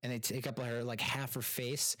 And they take up her like half her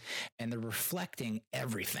face and they're reflecting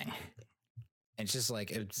everything. And it's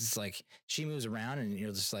like she moves around and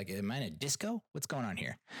you're just like, am I in a disco? What's going on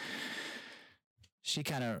here? She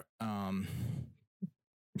kind of,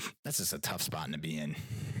 that's just a tough spot to be in.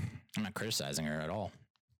 I'm not criticizing her at all.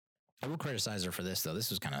 I will criticize her for this, though. This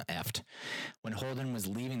was kind of effed. When Holden was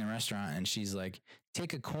leaving the restaurant and she's like,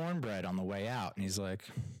 take a cornbread on the way out. And he's like,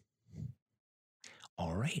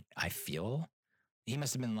 all right, he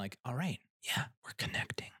must have been like, all right, yeah, we're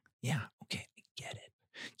connecting. Yeah, okay, I get it.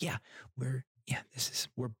 Yeah, we're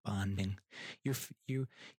bonding. You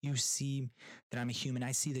see that I'm a human.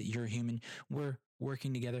 I see that you're a human. We're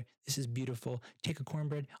working together. This is beautiful. Take a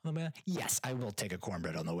cornbread on the way out. Yes, I will take a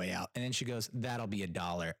cornbread on the way out. And then she goes, that'll be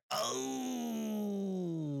 $1. Oh,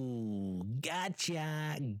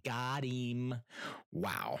 gotcha. Got him.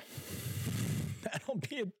 Wow. That'll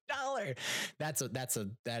be $1.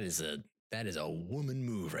 That is a woman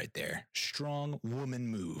move right there. Strong woman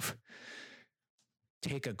move.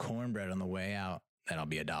 Take a cornbread on the way out. That'll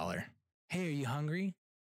be $1. Hey, are you hungry?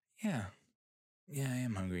 Yeah, I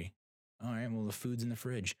am hungry. All right, well, the food's in the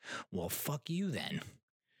fridge. Well, fuck you then.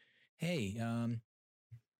 Hey,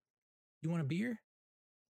 you want a beer?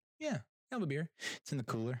 Yeah, I'll have a beer. It's in the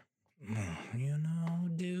cooler.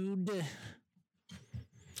 Dude.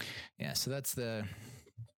 Yeah, so that's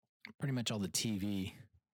pretty much all the TV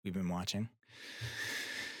we've been watching.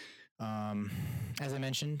 As I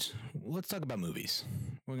mentioned, let's talk about movies.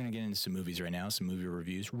 We're going to get into some movies right now, some movie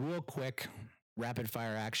reviews. Real quick, rapid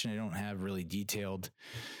fire action. I don't have really detailed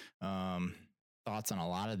thoughts on a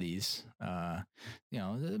lot of these. A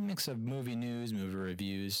mix of movie news, movie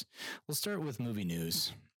reviews. We'll start with movie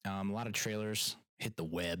news. A lot of trailers hit the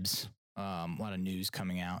webs. A lot of news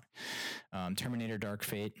coming out. Terminator Dark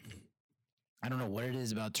Fate. I don't know what it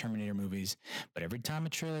is about Terminator movies, but every time a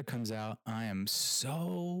trailer comes out, I am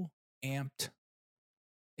so amped.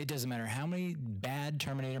 It doesn't matter how many bad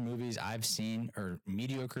Terminator movies I've seen or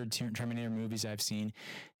mediocre Terminator movies I've seen.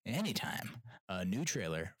 Anytime a new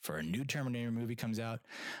trailer for a new Terminator movie comes out,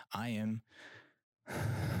 I am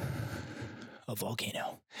a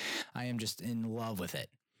volcano. I am just in love with it.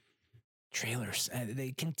 Trailers,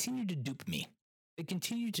 they continue to dupe me. They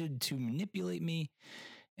continue to manipulate me.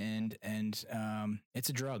 And it's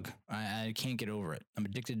a drug. I can't get over it. I'm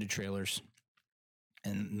addicted to trailers.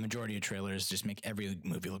 And the majority of trailers just make every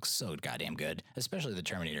movie look so goddamn good, especially the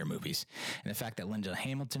Terminator movies. And the fact that Linda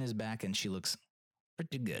Hamilton is back and she looks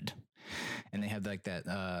pretty good. And they have like that,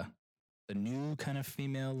 the new kind of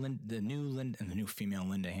female, the new female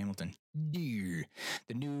Linda Hamilton. Dear.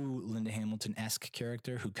 The new Linda Hamilton-esque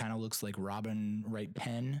character who kind of looks like Robin Wright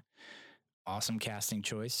Penn. Awesome casting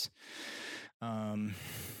choice. Didn't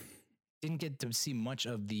get to see much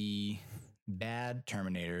of the bad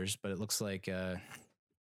Terminators, but it looks like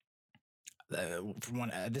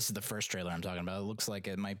this is the first trailer I'm talking about. It looks like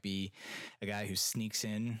it might be a guy who sneaks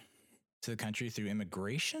in to the country through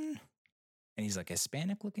immigration, and he's like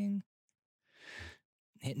Hispanic looking.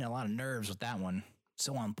 Hitting a lot of nerves with that one.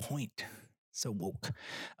 So on point, so woke.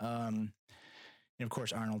 And of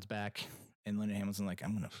course Arnold's back. And Linda Hamilton's like,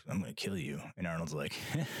 I'm gonna kill you. And Arnold's like,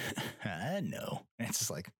 I know. And it's just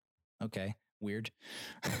like, okay, weird.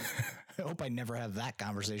 I hope I never have that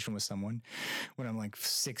conversation with someone when I'm like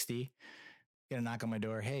 60. Get a knock on my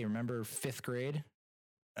door. Hey, remember 5th grade?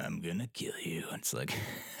 I'm gonna kill you. And it's like,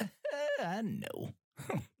 I know.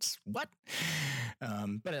 What?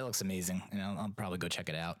 But it looks amazing. And I'll probably go check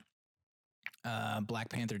it out. Black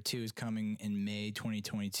Panther 2 is coming in May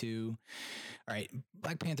 2022. All right,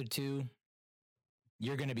 Black Panther 2.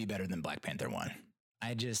 You're going to be better than Black Panther 1.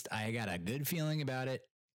 I got a good feeling about it.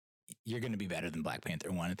 You're going to be better than Black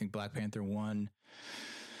Panther 1. I think Black Panther 1,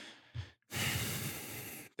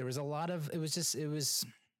 there was a lot of, there was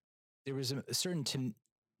a certain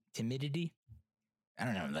timidity. I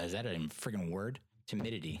don't know. Is that a freaking word?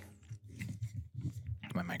 Timidity.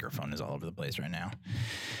 My microphone is all over the place right now.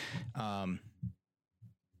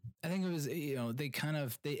 I think it was,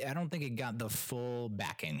 I don't think it got the full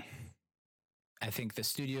backing. I think the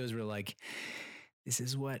studios were like, this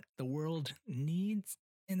is what the world needs.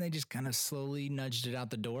 And they just kind of slowly nudged it out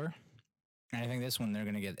the door. And I think this one,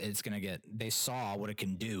 they saw what it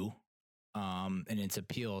can do, and its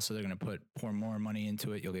appeal. So they're going to pour more money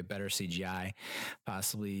into it. You'll get better CGI,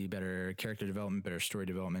 possibly better character development, better story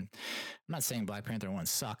development. I'm not saying Black Panther 1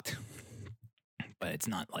 sucked, but it's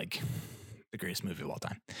not like the greatest movie of all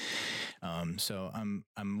time. So I'm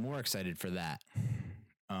more excited for that.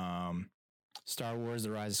 Star Wars: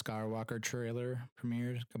 The Rise of Skywalker trailer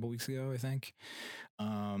premiered a couple weeks ago, I think.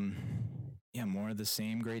 More of the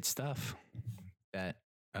same great stuff that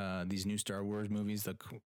these new Star Wars movies look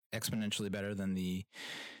exponentially better than the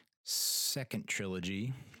second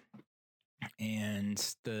trilogy. And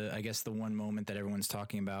I guess the one moment that everyone's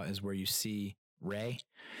talking about is where you see Rey,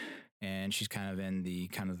 and she's kind of in the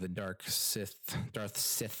Darth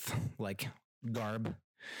Sith like garb,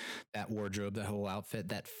 that wardrobe, that whole outfit,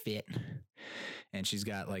 that fit. And she's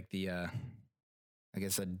got like the, I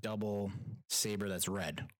guess a double saber that's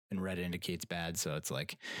red, and red indicates bad. So it's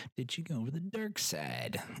like, did she go over the dark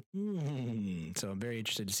side? So I'm very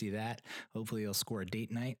interested to see that. Hopefully they'll score a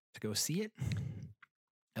date night to go see it.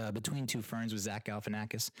 Between Two Ferns with Zach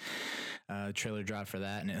Galifianakis. Trailer dropped for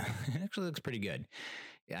that, and it actually looks pretty good.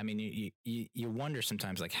 I mean, you wonder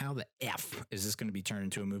sometimes, like, how the F is this going to be turned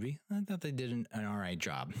into a movie? I thought they did an all right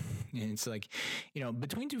job. And it's like,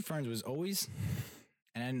 Between Two Ferns was always,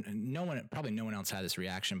 and probably no one else had this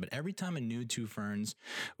reaction, but every time a new Two Ferns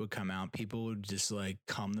would come out, people would just like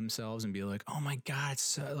calm themselves and be like, oh my God, it's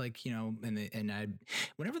so, like,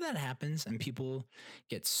 whenever that happens and people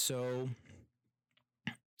get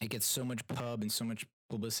it gets so much pub and so much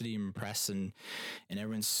publicity and press, and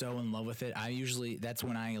everyone's so in love with it, that's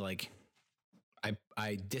when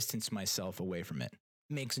I distance myself away from it.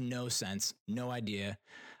 Makes no sense. No idea.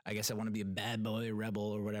 I guess I want to be a bad boy,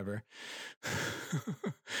 rebel, or whatever.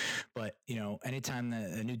 But, anytime that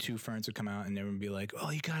a new Two Ferns would come out and everyone would be like, oh,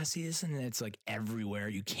 you got to see this. And it's like everywhere.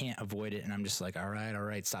 You can't avoid it. And I'm just like, all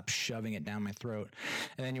right. Stop shoving it down my throat.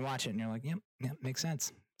 And then you watch it and you're like, yep, makes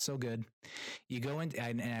sense. So good. You go in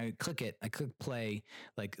and I click play,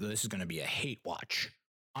 like, this is going to be a hate watch.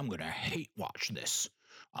 I'm going to hate watch this.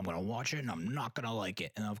 I'm going to watch it and I'm not going to like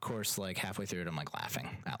it. And of course, like halfway through it, I'm like laughing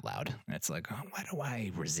out loud. And it's like, oh, why do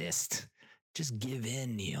I resist? Just give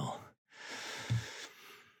in, Neil.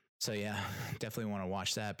 So yeah, definitely want to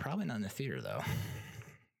watch that. Probably not in the theater though.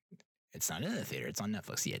 It's not in the theater. It's on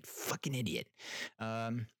Netflix. You fucking idiot.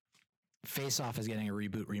 Face Off is getting a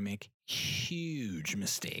reboot remake. Huge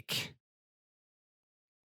mistake.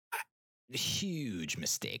 Huge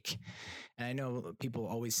mistake. And I know people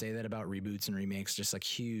always say that about reboots and remakes, just like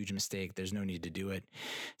huge mistake. There's no need to do it,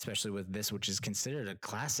 especially with this, which is considered a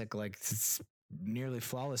classic, like it's nearly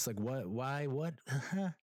flawless. Like what, why, what?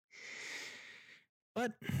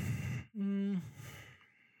 But,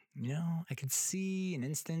 I could see an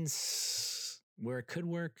instance where it could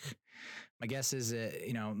work. My guess is that,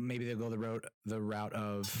 maybe they'll go the route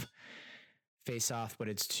of Face Off, but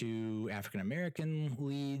it's 2 African-American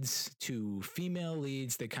leads, 2 female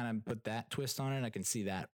leads. They kind of put that twist on it. I can see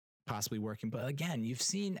that possibly working. But again, you've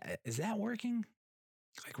seen, is that working?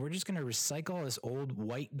 Like, we're just going to recycle this old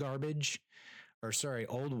white garbage,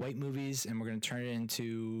 old white movies, and we're going to turn it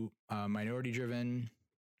into minority-driven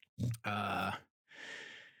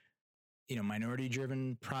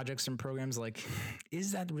projects and programs. Like,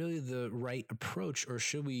 is that really the right approach, or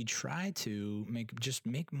should we try to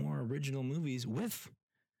make more original movies with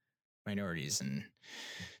minorities and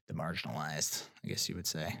the marginalized, I guess you would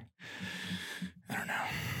say? I don't know.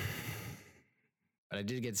 But I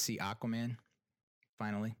did get to see Aquaman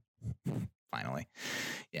finally.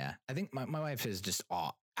 Yeah. I think my wife is just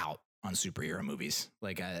all out on superhero movies,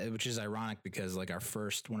 like, which is ironic because like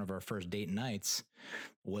one of our first date nights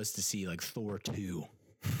was to see like Thor 2,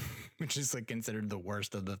 which is like considered the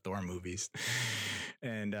worst of the Thor movies.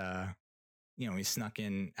 And, we snuck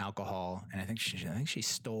in alcohol, and I think she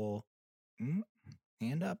stole,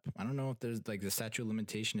 hand up. I don't know if there's like the statute of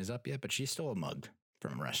limitation is up yet, but she stole a mug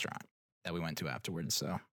from a restaurant that we went to afterwards.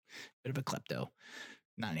 So bit of a klepto.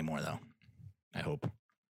 Not anymore though, I hope.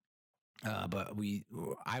 But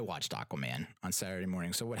I watched Aquaman on Saturday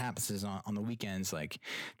morning. So what happens is on the weekends, like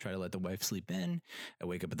try to let the wife sleep in. I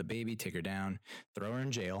wake up with the baby, take her down, throw her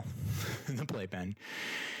in jail in the playpen.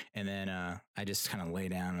 And then I just kind of lay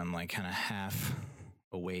down and I'm like kind of half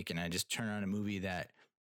awake and I just turn on a movie that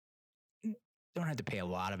don't have to pay a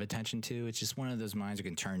lot of attention to. It's just one of those minds you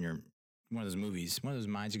can turn your, one of those movies, one of those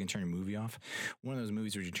minds you can turn your movie off. One of those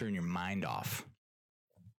movies where you turn your mind off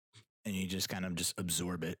and you just kind of just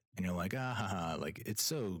absorb it and you're like, like it's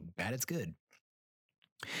so bad it's good.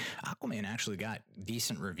 Aquaman actually got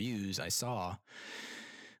decent reviews, I saw.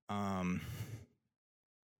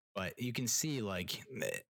 But you can see like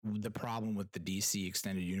the problem with the DC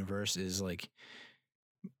extended universe is like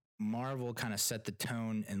Marvel kind of set the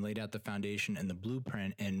tone and laid out the foundation and the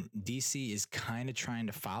blueprint, and DC is kind of trying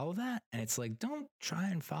to follow that. And it's like, don't try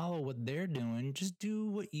and follow what they're doing. Just do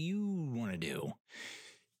what you want to do.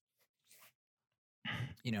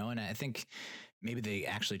 You know, and I think maybe they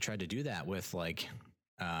actually tried to do that with like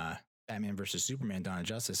Batman versus Superman, Dawn of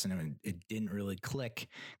Justice, and it didn't really click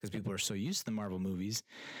because people are so used to the Marvel movies,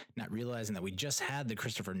 not realizing that we just had the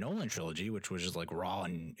Christopher Nolan trilogy, which was just like raw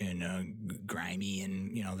and grimy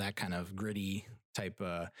and, you know, that kind of gritty type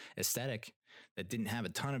aesthetic that didn't have a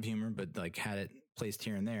ton of humor, but like had it placed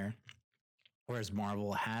here and there. Whereas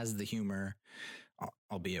Marvel has the humor,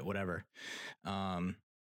 albeit whatever,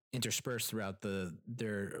 interspersed throughout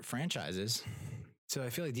their franchises. So I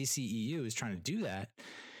feel like DCEU is trying to do that.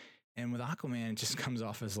 And with Aquaman, it just comes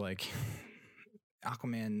off as like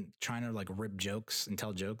Aquaman trying to like rip jokes and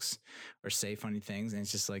tell jokes or say funny things. And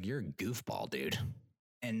it's just like, you're a goofball, dude.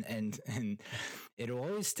 And it'll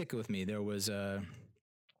always stick with me. There was I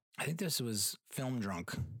think this was Film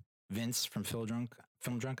Drunk, Vince from Film Drunk,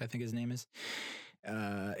 I think his name is.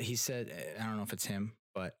 He said, I don't know if it's him,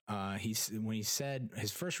 but when he said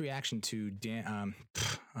his first reaction to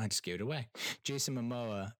I just gave it away. Jason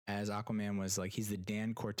Momoa as Aquaman was like, he's the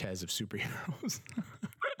Dan Cortez of superheroes.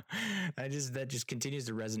 That just continues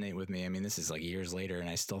to resonate with me. I mean, this is like years later and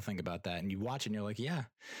I still think about that. And you watch it and you're like, yeah,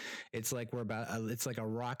 it's like it's like a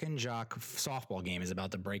rock and jock softball game is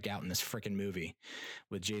about to break out in this freaking movie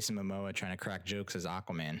with Jason Momoa trying to crack jokes as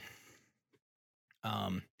Aquaman.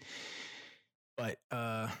 But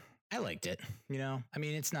I liked it, you know. I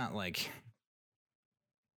mean, it's not like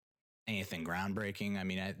anything groundbreaking. I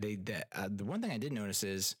mean, the one thing I did notice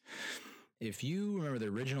is if you remember the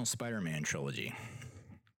original Spider-Man trilogy,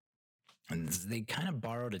 and they kind of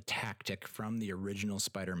borrowed a tactic from the original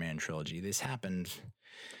Spider-Man trilogy. This happened,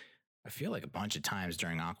 I feel like, a bunch of times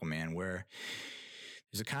during Aquaman, where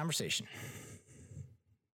there's a conversation,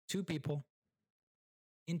 two people,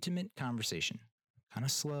 intimate conversation, kind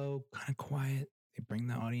of slow, kind of quiet. They bring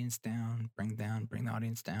the audience down, bring the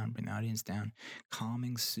audience down,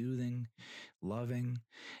 calming, soothing, loving.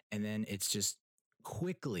 And then it's just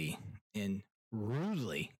quickly and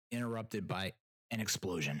rudely interrupted by an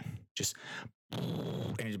explosion.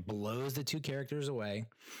 And it blows the two characters away.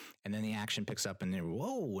 And then the action picks up and then,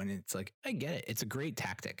 whoa. And it's like, I get it. It's a great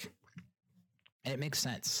tactic. And it makes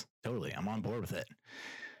sense. Totally. I'm on board with it.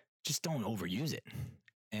 Just don't overuse it.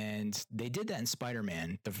 And they did that in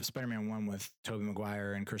Spider-Man, the Spider-Man one with Tobey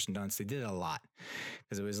Maguire and Kirsten Dunst. They did it a lot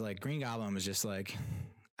because it was like Green Goblin was just like,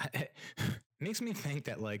 it makes me think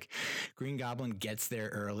that like Green Goblin gets there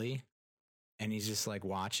early and he's just like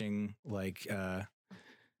watching like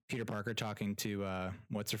Peter Parker talking to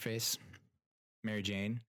what's her face, Mary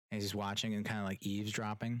Jane. And he's just watching and kind of like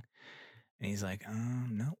eavesdropping. And he's like,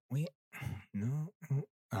 no, wait, no.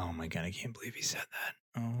 Oh my God, I can't believe he said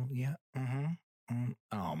that. Oh yeah,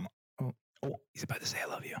 he's about to say I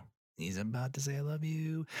love you. He's about to say I love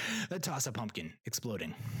you. Toss a pumpkin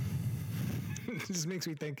exploding. It just makes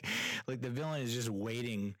me think like the villain is just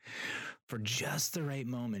waiting for just the right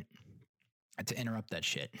moment to interrupt that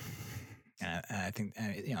shit. I think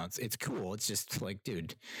you know it's cool. It's just like,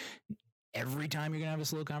 dude, every time you're gonna have a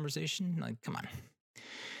slow conversation, like, come on.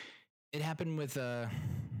 It happened with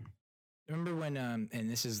remember when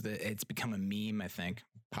and this is it's become a meme, I think,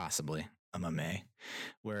 possibly. May,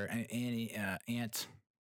 where Aunt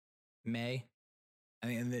May, I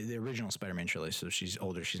think the original Spider-Man trilogy, so she's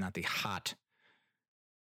older. She's not the hot.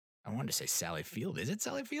 I wanted to say Sally Field. Is it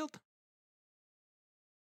Sally Field?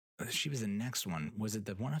 She was the next one. Was it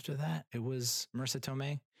the one after that? It was Marissa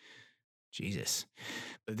Tomei. Jesus,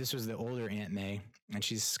 but this was the older Aunt May, and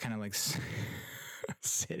she's kind of like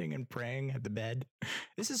sitting and praying at the bed.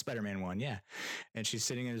 This is Spider-Man 1, yeah. And she's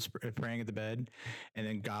sitting and praying at the bed, and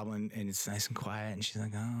then Goblin, and it's nice and quiet, and she's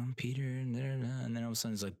like, oh, Peter, and then all of a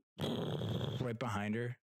sudden it's like right behind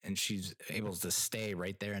her, and she's able to stay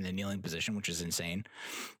right there in the kneeling position, which is insane.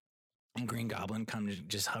 And Green Goblin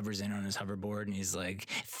just hovers in on his hoverboard and he's like,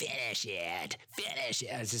 finish it.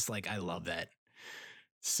 It's just like, I love that.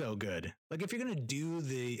 So good. Like, if you're going to do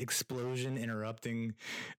the explosion interrupting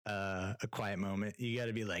A Quiet Moment, you got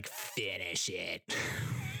to be like, finish it.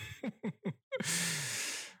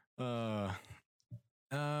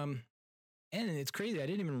 And it's crazy. I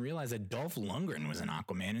didn't even realize that Dolph Lundgren was an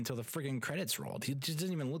Aquaman until the friggin' credits rolled. He just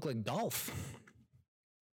doesn't even look like Dolph.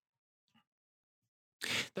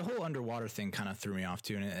 The whole underwater thing kind of threw me off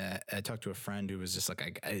too. And I talked to a friend who was just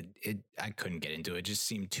like, I couldn't get into it. It just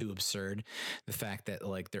seemed too absurd. The fact that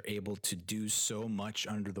like they're able to do so much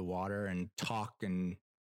under the water and talk and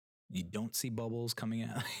you don't see bubbles coming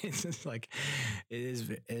out. It's just like, it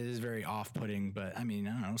is very off putting, but I mean,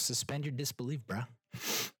 I don't know, suspend your disbelief, bro.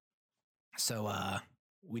 So,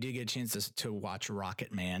 we did get a chance to watch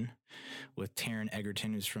Rocket Man with Taron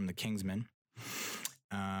Egerton, who's from The Kingsman.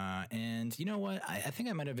 And you know what? I think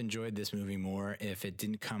I might have enjoyed this movie more if it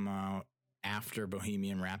didn't come out after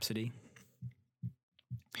Bohemian Rhapsody.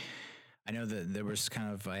 I know that there was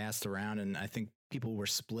kind of, I asked around and I think people were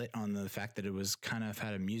split on the fact that it was kind of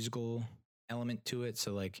had a musical element to it.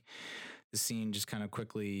 So like the scene just kind of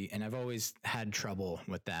quickly, and I've always had trouble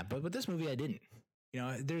with that, but with this movie, I didn't. You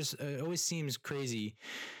know, it always seems crazy,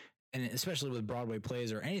 and especially with Broadway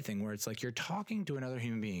plays or anything where it's like you're talking to another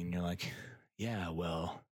human being. You're like, yeah,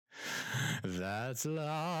 well, that's a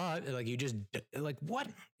lot. Like you just like what?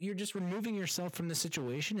 You're just removing yourself from the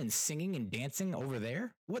situation and singing and dancing over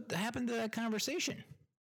there. What happened to that conversation?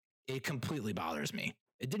 It completely bothers me.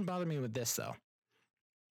 It didn't bother me with this though.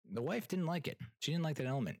 The wife didn't like it. She didn't like that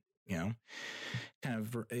element. You know,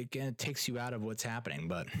 it kind of takes you out of what's happening.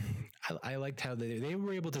 But I liked how they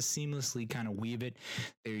were able to seamlessly kind of weave it.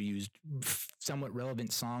 They used somewhat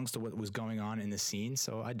relevant songs to what was going on in the scene.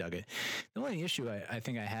 So I dug it. The only issue I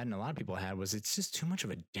think I had and a lot of people had was it's just too much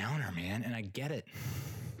of a downer, man. And I get it.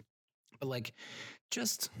 But like,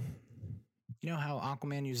 just, you know how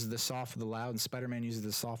Aquaman uses the soft for the loud and Spider-Man uses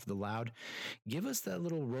the soft for the loud? Give us that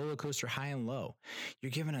little roller coaster high and low.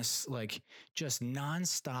 You're giving us like just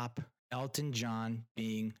nonstop Elton John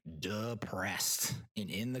being depressed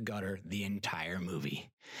and in the gutter the entire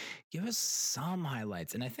movie. Give us some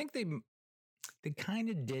highlights. And I think they kind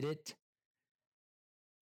of did it.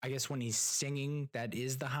 I guess when he's singing, that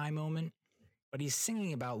is the high moment. But he's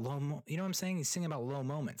singing about you know what I'm saying? He's singing about low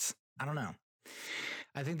moments. I don't know.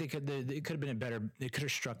 I think it could have been they could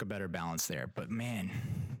have struck a better balance there. But man,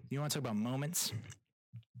 you want to talk about moments?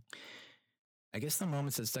 I guess the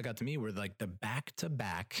moments that stuck out to me were like the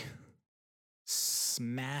back-to-back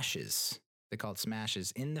smashes. They call it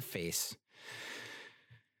smashes in the face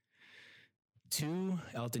to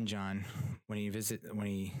Elton John when he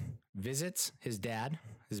visits his dad,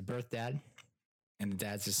 his birth dad. And the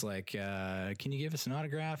dad's just like, can you give us an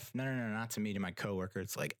autograph? No, not to me, to my coworker.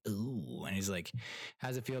 It's like, ooh. And he's like,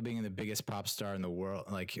 how's it feel being the biggest pop star in the world?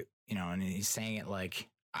 Like, you know, and he's saying it like,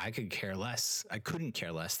 I could care less. I couldn't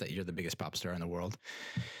care less that you're the biggest pop star in the world.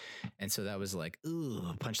 And so that was like,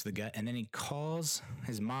 ooh, punch to the gut. And then he calls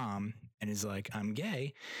his mom and is like, I'm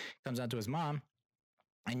gay. Comes out to his mom.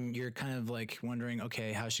 And you're kind of like wondering,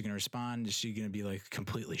 okay, how's she going to respond? Is she going to be like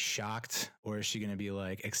completely shocked, or is she going to be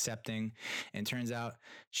like accepting? And turns out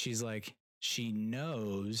she's like, she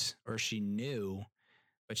knows, or she knew,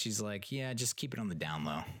 but she's like, yeah, just keep it on the down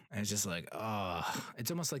low. And it's just like, oh,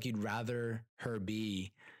 it's almost like you'd rather her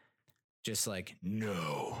be just like,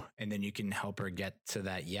 no. And then you can help her get to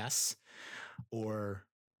that yes. Or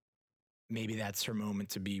maybe that's her moment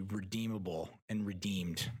to be redeemable and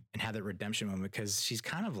redeemed and have that redemption moment, because she's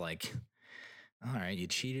kind of like, all right, you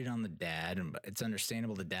cheated on the dad, and it's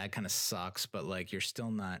understandable. The dad kind of sucks, but like, you're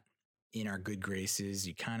still not in our good graces.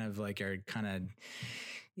 You kind of like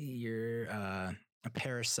you're a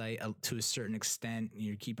parasite to a certain extent.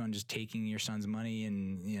 You keep on just taking your son's money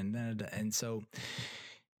and so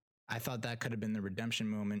I thought that could have been the redemption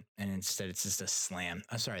moment, and instead it's just a slam.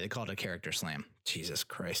 I'm sorry, they called it a character slam. Jesus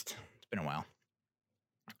Christ. Been a while.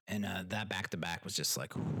 And that back-to-back was just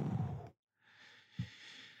like, whew.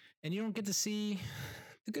 And you don't get to see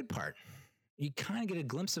the good part. You kind of get a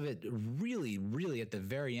glimpse of it really, really at the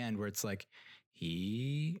very end, where it's like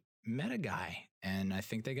he met a guy and I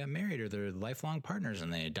think they got married, or they're lifelong partners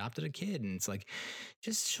and they adopted a kid. And it's like,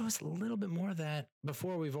 just show us a little bit more of that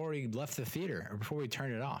before we've already left the theater or before we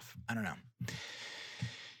turn it off. I don't know.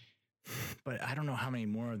 But I don't know how many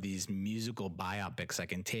more of these musical biopics I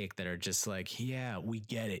can take that are just like, yeah, we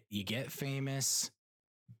get it. You get famous.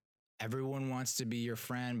 Everyone wants to be your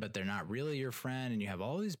friend, but they're not really your friend. And you have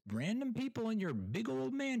all these random people in your big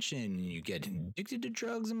old mansion. And you get addicted to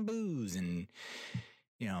drugs and booze. And,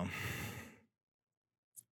 you know,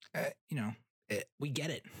 you know, we get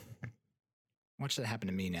it. Watch that happen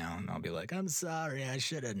to me now, and I'll be like, I'm sorry, I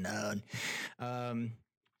should have known.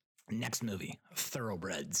 Next movie,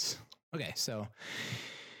 Thoroughbreds. Okay, so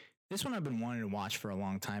this one I've been wanting to watch for a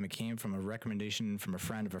long time. It came from a recommendation from a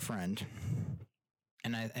friend of a friend,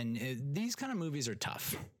 and these kind of movies are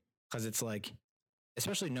tough because it's like,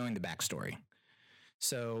 especially knowing the backstory.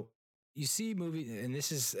 So you see movie, and this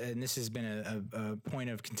has been a point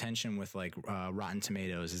of contention with like Rotten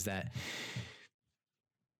Tomatoes, is that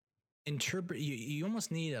you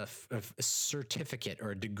almost need a certificate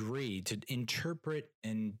or a degree to interpret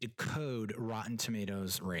and decode Rotten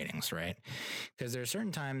Tomatoes ratings, right? Because there are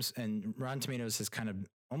certain times, and Rotten Tomatoes has kind of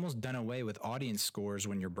almost done away with audience scores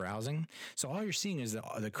when you're browsing. So all you're seeing is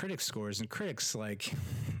the critic scores, and critics, like,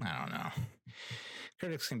 I don't know.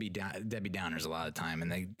 Critics can be Debbie Downers a lot of the time,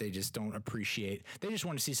 and they just don't appreciate. They just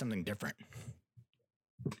want to see something different.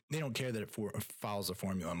 They don't care that it follows a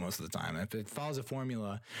formula most of the time. If it follows a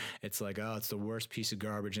formula, it's like, oh, it's the worst piece of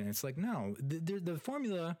garbage. And it's like, no, the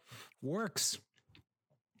formula works.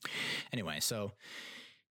 Anyway, so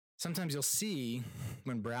sometimes you'll see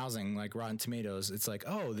when browsing like Rotten Tomatoes, it's like,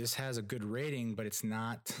 oh, this has a good rating, but it's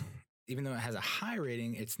not, even though it has a high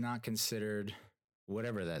rating, it's not considered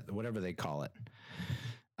whatever they call it.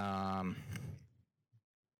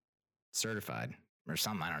 Certified or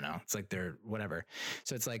something. I don't know. It's like they're whatever.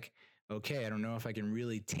 So it's like, okay, I don't know if I can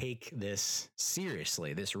really take this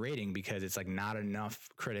seriously, this rating, because it's like not enough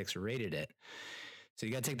critics rated it. So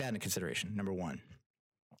you got to take that into consideration. Number one.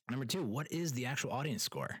 Number two, what is the actual audience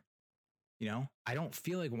score? You know, I don't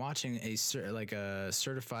feel like watching a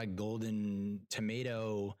certified golden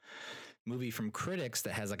tomato movie from critics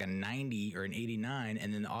that has like a 90 or an 89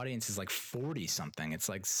 and then the audience is like 40 something. It's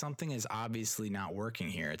like something is obviously not working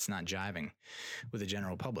here. It's not jiving with the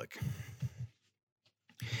general public.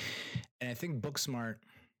 And I think Booksmart,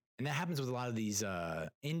 and that happens with a lot of these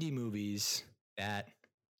indie movies that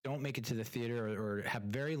don't make it to the theater or have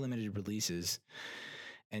very limited releases.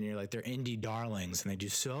 And you're like, they're indie darlings and they do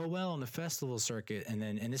so well on the festival circuit. And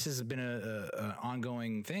this has been a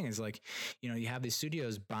ongoing thing. Is like, you know, you have these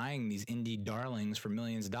studios buying these indie darlings for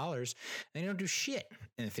millions of dollars and they don't do shit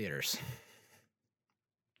in the theaters.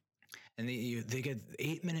 And they get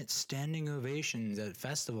 8-minute standing ovations at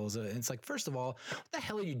festivals. And it's like, first of all, what the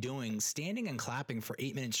hell are you doing standing and clapping for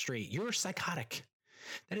 8 minutes straight? You're psychotic.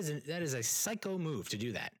 That is a psycho move to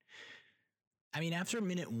do that. I mean, after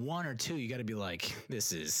minute 1 or 2, you got to be like,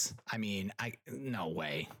 no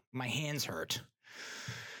way. My hands hurt.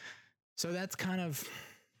 So that's kind of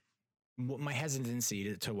my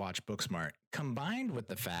hesitancy to watch Booksmart, combined with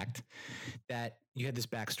the fact that you had this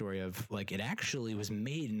backstory of like, it actually was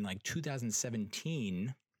made in like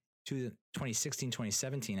 2016,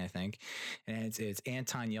 2017, I think. And it's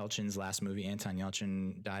Anton Yelchin's last movie. Anton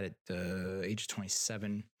Yelchin died at the age of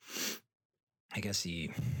 27. I guess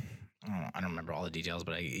I don't remember all the details,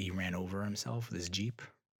 but he ran over himself with his Jeep.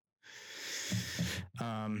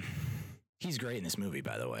 He's great in this movie,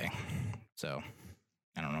 by the way. So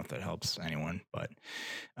I don't know if that helps anyone, but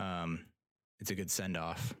it's a good send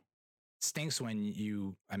off. Stinks when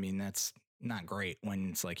that's not great when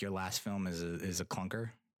it's like your last film is a clunker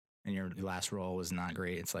and your last role was not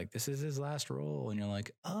great. It's like, this is his last role. And you're like,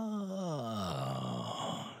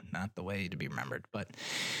 oh, not the way to be remembered, but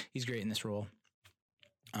he's great in this role.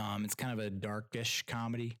 It's kind of a darkish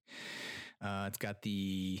comedy. It's got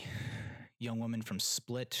the young woman from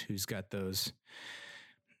Split who's got those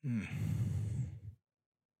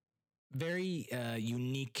very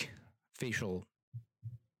unique facial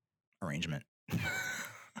arrangement.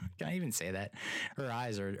 Can I even say that? Her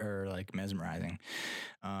eyes are like mesmerizing.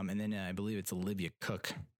 And then I believe it's Olivia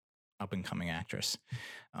Cooke, up and coming actress.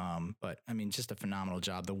 But I mean, just a phenomenal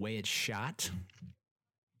job. The way it's shot,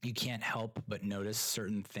 you can't help but notice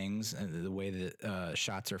certain things, the way that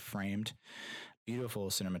shots are framed. Beautiful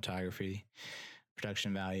cinematography,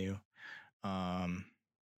 production value. And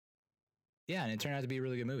it turned out to be a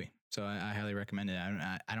really good movie. So I highly recommend it.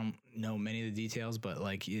 I don't know many of the details, but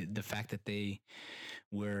like the fact that they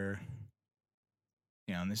were,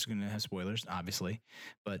 and this is going to have spoilers, obviously,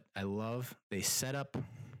 but I love they set up,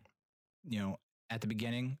 at the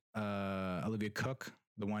beginning, Olivia Cooke,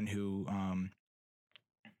 the one who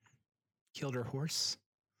killed her horse.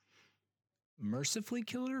 Mercifully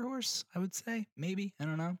killed her horse, I would say. Maybe. I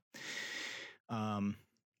don't know.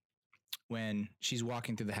 When she's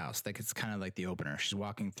walking through the house, like it's kind of like the opener. She's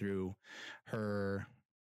walking through her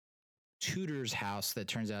tutor's house that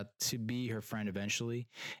turns out to be her friend eventually.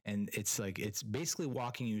 And it's like, it's basically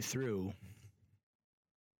walking you through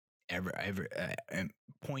every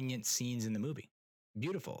poignant scenes in the movie.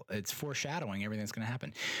 beautiful. It's foreshadowing everything that's going to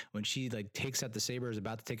happen. When she like takes out the saber, is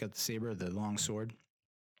about to take out the saber, the long sword,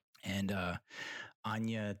 and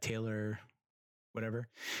Anya Taylor, whatever,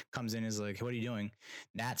 comes in, is like, "What are you doing?"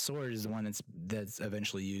 That sword is the one that's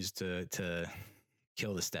eventually used to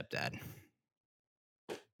kill the stepdad.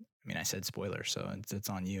 I mean, I said spoiler, so it's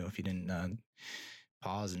on you if you didn't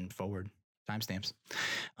pause and forward timestamps.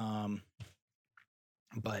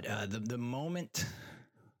 But the moment,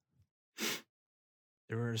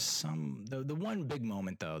 there were the one big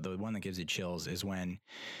moment though, the one that gives you chills, is when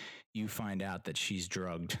you find out that she's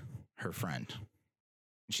drugged her friend. And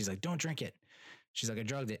she's like, "Don't drink it." She's like, "I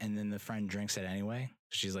drugged it," and then the friend drinks it anyway.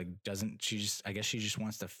 She's like, I guess she just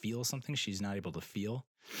wants to feel something she's not able to feel.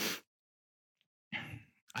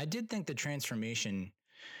 I did think the transformation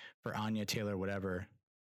for Anya Taylor, whatever,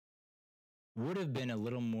 would have been a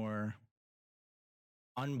little more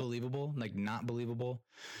unbelievable, like not believable,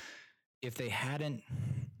 if they hadn't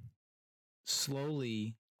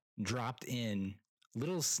slowly dropped in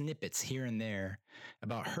little snippets here and there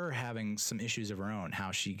about her having some issues of her own, how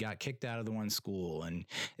she got kicked out of the one school. And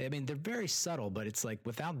I mean, they're very subtle, but it's like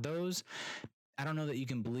without those, I don't know that you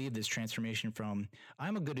can believe this transformation from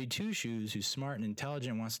 "I'm a goody two shoes who's smart and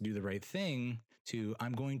intelligent, wants to do the right thing" to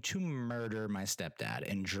 "I'm going to murder my stepdad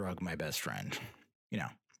and drug my best friend." You know,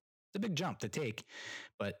 it's a big jump to take,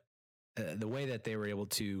 but the way that they were able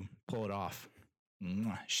to pull it off,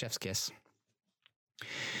 chef's kiss.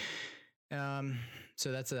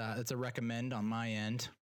 So that's a recommend on my end.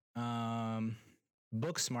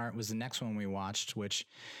 Booksmart was the next one we watched, which,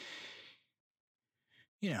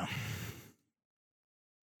 you know,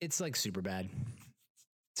 it's like Superbad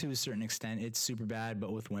to a certain extent. It's Superbad,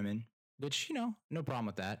 but with women, which, you know, no problem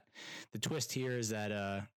with that. The twist here is that,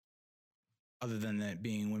 other than that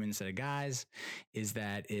being women instead of guys, is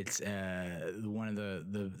that it's one of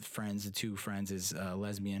the friends, the two friends, is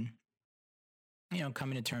lesbian. You know,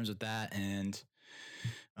 coming to terms with that, and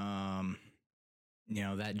you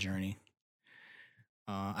know, that journey.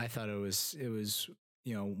 I thought it was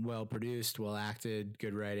you know, well produced, well acted,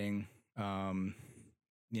 good writing.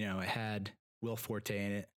 You know, it had Will Forte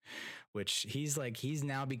in it, which he's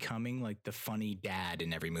now becoming like the funny dad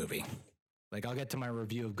in every movie. Like, I'll get to my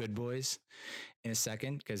review of Good Boys in a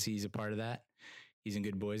second because he's a part of that. He's in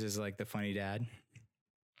Good Boys as like the funny dad.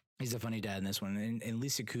 He's a funny dad in this one. And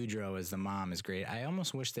Lisa Kudrow as the mom is great. I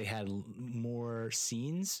almost wish they had more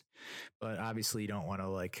scenes, but obviously you don't want to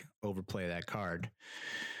like overplay that card.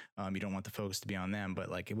 You don't want the focus to be on them,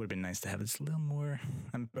 but like it would have been nice to have this a little more.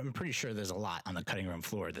 I'm pretty sure there's a lot on the cutting room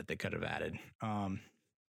floor that they could have added. It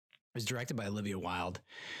was directed by Olivia Wilde,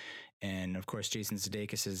 and of course Jason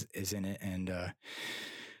Sudeikis is in it. And I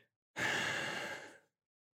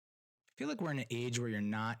feel like we're in an age where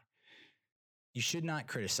you should not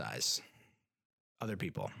criticize other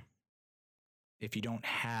people if you don't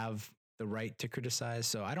have the right to criticize.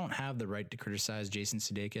 So I don't have the right to criticize Jason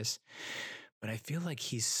Sudeikis, but I feel like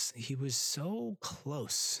he was so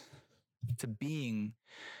close to being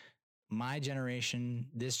my generation,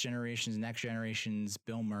 this generation's, next generation's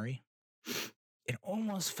Bill Murray. It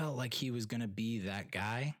almost felt like he was going to be that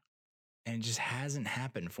guy, and it just hasn't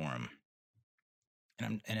happened for him.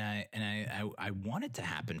 And I want it to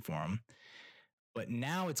happen for him, but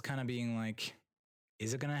now it's kind of being like,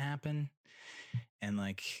 is it going to happen? And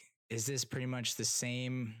like, is this pretty much the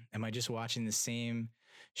same? Am I just watching the same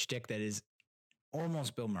shtick that is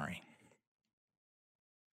almost Bill Murray?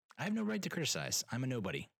 I have no right to criticize. I'm a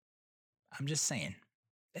nobody. I'm just saying.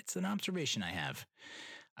 It's an observation I have.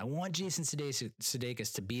 I want Jason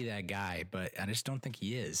Sudeikis to be that guy, but I just don't think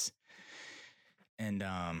he is. And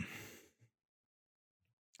I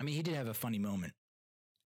mean, he did have a funny moment,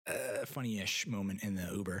 funny-ish moment in the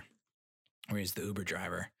Uber, where he's the Uber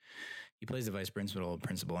driver. He plays the vice principal,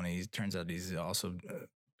 and he turns out he's also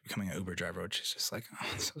becoming an Uber driver, which is just like, oh,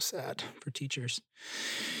 it's so sad for teachers.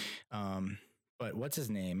 But what's his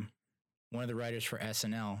name? One of the writers for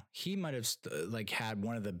SNL, he might have had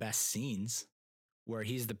one of the best scenes where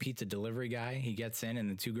he's the pizza delivery guy. He gets in, and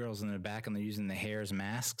the two girls in the back, and they're using the hair as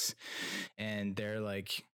masks, and they're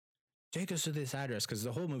like, "Take us to this address," because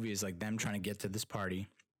the whole movie is like them trying to get to this party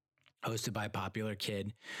hosted by a popular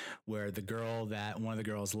kid, where the girl that one of the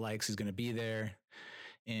girls likes is going to be there.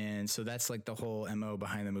 And so that's like the whole MO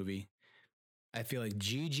behind the movie. I feel like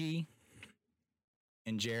Gigi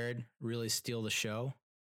and Jared really steal the show.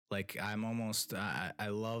 Like, I'm almost, I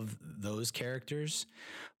love those characters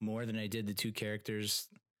more than I did the two characters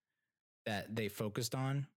that they focused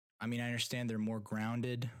on. I mean, I understand they're more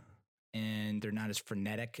grounded and they're not as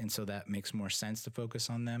frenetic, and so that makes more sense to focus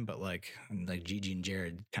on them. But like Gigi and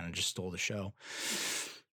Jared kind of just stole the show.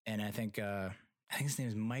 And I think I think his name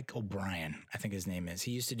is Mike O'Brien. I think his name is.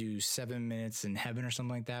 He used to do 7 Minutes in Heaven or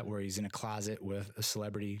something like that, where he's in a closet with a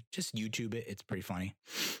celebrity. Just YouTube it. It's pretty funny.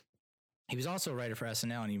 He was also a writer for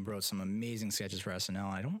SNL, and he wrote some amazing sketches for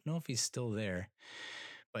SNL. I don't know if he's still there,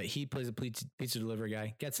 but he plays a pizza delivery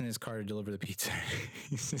guy, gets in his car to deliver the pizza.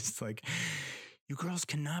 He's just like, you girls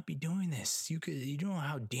cannot be doing this. You know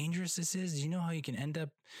how dangerous this is? You know how you can end up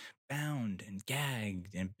bound and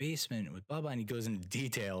gagged in a basement with blah, blah. And he goes into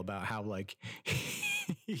detail about how like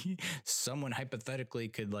someone hypothetically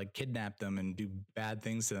could like kidnap them and do bad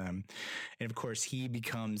things to them. And of course he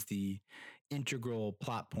becomes the integral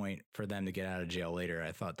plot point for them to get out of jail later.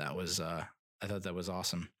 I thought that was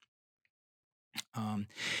awesome.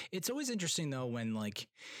 It's always interesting though, when like,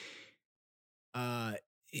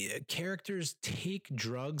 characters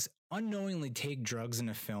unknowingly take drugs in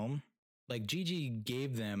a film. Like Gigi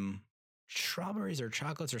gave them strawberries or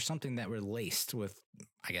chocolates or something that were laced with,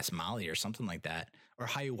 I guess, Molly or something like that, or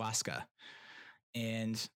ayahuasca.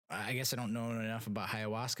 And I guess I don't know enough about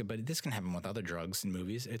ayahuasca, but this can happen with other drugs in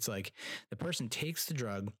movies. It's like the person takes the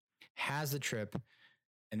drug, has the trip,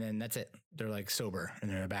 and then that's it. They're like sober and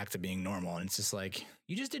they're back to being normal. And it's just like,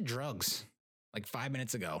 you just did drugs like 5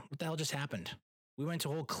 minutes ago. What the hell just happened? We went to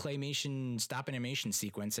a whole claymation stop animation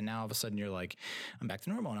sequence, and now all of a sudden you're like, I'm back to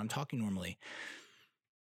normal and I'm talking normally.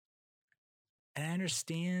 And I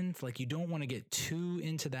understand like you don't want to get too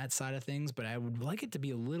into that side of things, but I would like it to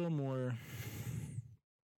be a little more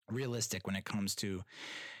realistic when it comes to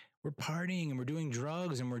we're partying and we're doing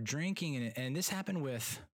drugs and we're drinking. And this happened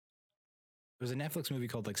with, there was a Netflix movie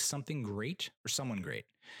called like Something Great or Someone Great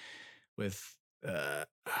with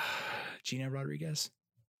Gina Rodriguez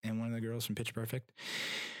and one of the girls from Pitch Perfect.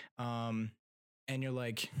 And you're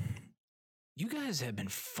like, you guys have been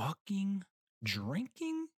fucking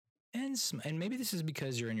drinking. And maybe this is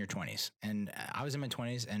because you're in your 20s, and I was in my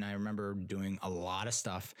 20s, and I remember doing a lot of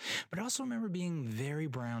stuff, but I also remember being very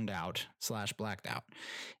browned out / blacked out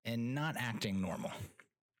and not acting normal.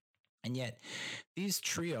 And yet these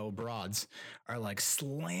trio broads are like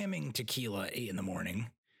slamming tequila at 8 a.m,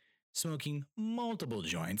 smoking multiple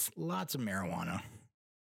joints, lots of marijuana,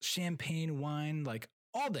 champagne, wine, like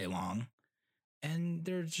all day long. And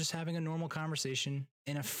they're just having a normal conversation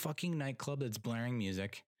in a fucking nightclub that's blaring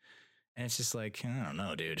music. And it's just like, I don't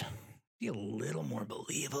know, dude. Be a little more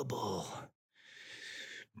believable.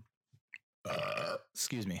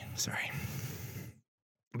 Excuse me. Sorry.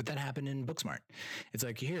 But that happened in Booksmart. It's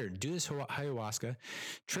like, here, do this ayahuasca,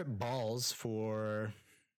 trip balls for,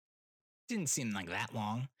 didn't seem like that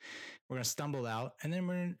long. We're going to stumble out, and then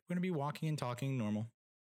we're going to be walking and talking normal.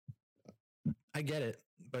 I get it.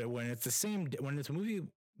 But when it's when it's a movie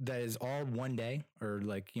that is all one day or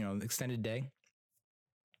like, extended day,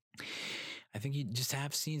 I think you just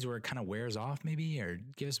have scenes where it kind of wears off maybe, or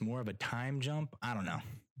gives more of a time jump. I don't know.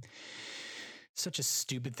 Such a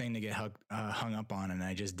stupid thing to get hung up on, and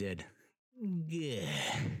I just did. Yeah.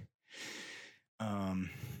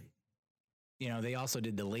 They also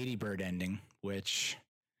did the Lady Bird ending, which,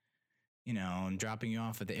 I'm dropping you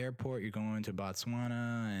off at the airport. You're going to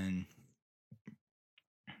Botswana, and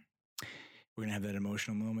we're going to have that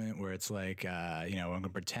emotional moment where it's like, I'm going to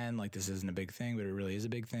pretend like this isn't a big thing, but it really is a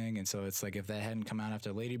big thing. And so it's like, if that hadn't come out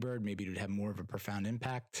after Lady Bird, maybe it would have more of a profound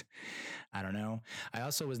impact. I don't know. I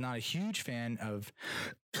also was not a huge fan of,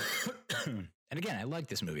 and again, I like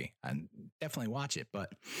this movie. I definitely watch it,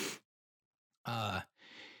 but,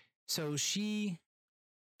 so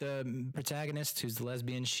the protagonist, who's the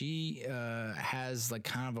lesbian, she, has like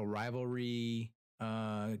kind of a rivalry,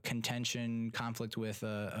 contention, conflict with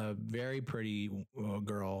a very pretty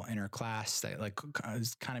girl in her class that like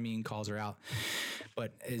is kind of mean, calls her out,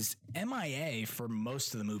 but is MIA for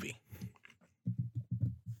most of the movie.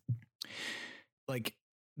 Like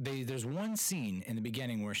there's one scene in the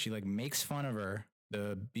beginning where she like makes fun of her,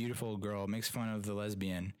 the beautiful girl makes fun of the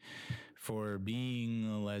lesbian for being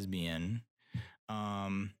a lesbian.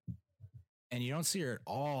 And you don't see her at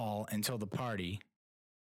all until the party.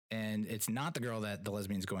 And it's not the girl that the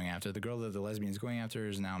lesbian's going after. The girl that the lesbian's going after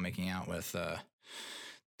is now making out with the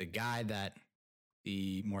guy that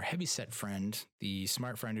the more heavyset friend, the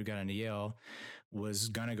smart friend who got into Yale, was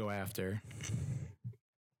going to go after.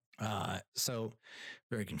 So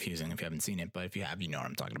very confusing if you haven't seen it, but if you have, you know what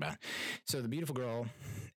I'm talking about. So the beautiful girl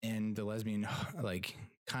and the lesbian like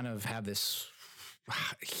kind of have this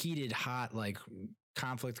heated, hot, like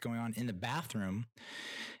conflict going on in the bathroom.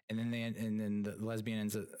 And then the lesbian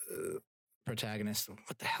ends up, protagonist,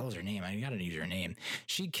 what the hell is her name? I gotta use her name.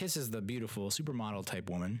 She kisses the beautiful supermodel type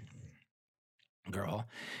girl,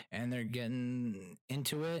 and they're getting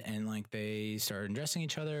into it, and like they start undressing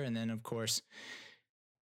each other. And then of course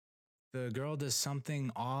the girl does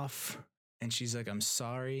something off and she's like, I'm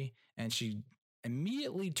sorry. And she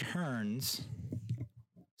immediately turns.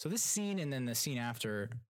 So this scene and then the scene after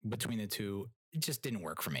between the two, it just didn't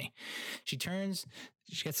work for me. She turns,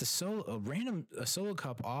 she gets a solo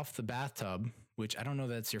cup off the bathtub, which I don't know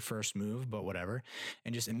that's your first move, but whatever,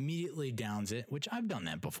 and just immediately downs it, which I've done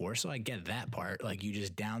that before, so I get that part. Like you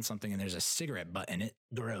just down something and there's a cigarette butt in it,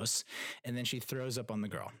 gross, and then she throws up on the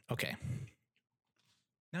girl. Okay.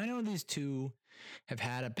 Now I know these two have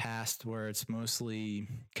had a past where it's mostly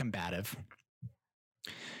combative,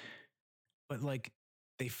 but like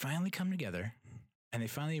they finally come together and they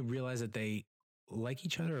finally realize that they like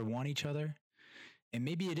each other or want each other. And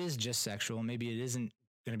maybe it is just sexual. Maybe it isn't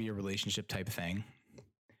going to be a relationship type thing.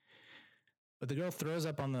 But the girl throws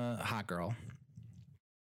up on the hot girl.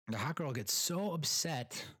 The hot girl gets so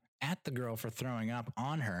upset at the girl for throwing up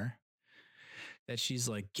on her that she's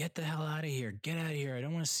like, get the hell out of here. Get out of here. I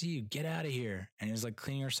don't want to see you. Get out of here. And is like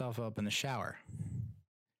cleaning herself up in the shower.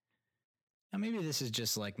 Now, maybe this is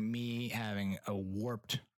just like me having a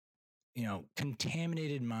warped,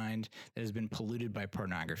 contaminated mind that has been polluted by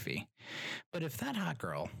pornography. But if that hot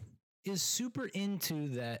girl is super into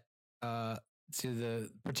that, to the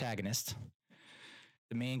protagonist,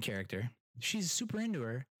 the main character, she's super into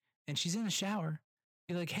her and she's in the shower,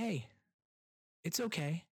 be like, hey, it's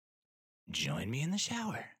okay. Join me in the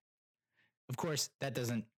shower. Of course, that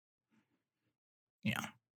doesn't,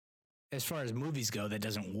 as far as movies go, that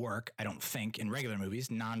doesn't work. I don't think in regular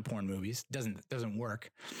movies, non-porn movies, doesn't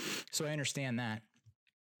work. So I understand that.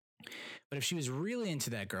 But if she was really into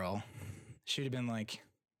that girl, she would have been like,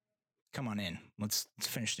 come on in. Let's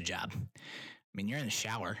finish the job. I mean, you're in the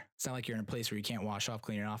shower. It's not like you're in a place where you can't wash off,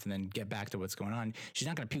 clean it off, and then get back to what's going on. She's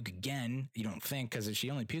not going to puke again, you don't think, because if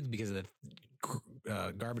she only puked because of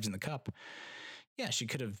the garbage in the cup, yeah, she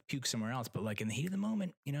could have puked somewhere else. But like in the heat of the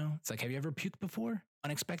moment, it's like, have you ever puked before?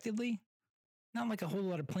 Unexpectedly? Not like a whole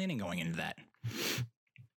lot of planning going into that.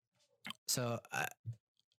 So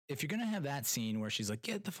if you're going to have that scene where she's like,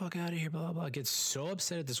 get the fuck out of here, blah, blah, blah, gets so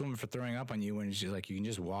upset at this woman for throwing up on you when she's like, you can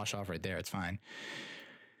just wash off right there. It's fine.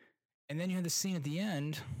 And then you have the scene at the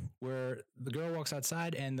end where the girl walks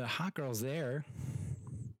outside and the hot girl's there.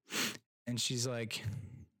 And she's like,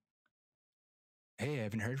 hey, I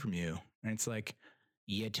haven't heard from you. And it's like,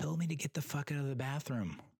 you told me to get the fuck out of the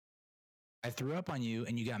bathroom. I threw up on you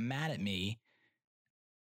and you got mad at me.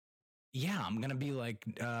 Yeah, I'm going to be like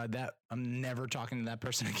that. I'm never talking to that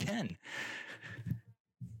person again.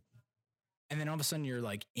 And then all of a sudden you're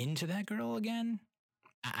like into that girl again.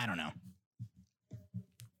 I don't know.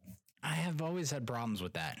 I have always had problems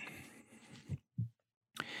with that.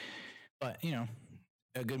 But,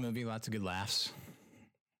 a good movie, lots of good laughs,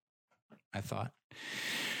 I thought.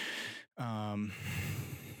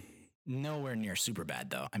 Nowhere near Superbad,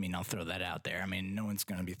 though. I mean, I'll throw that out there. I mean, no one's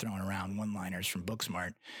going to be throwing around one-liners from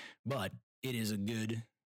Booksmart, but it is a good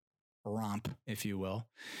romp, if you will,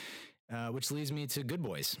 which leads me to Good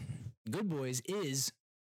Boys. Good Boys is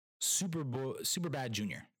Superbad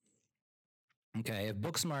Junior. Okay, if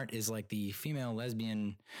Booksmart is like the female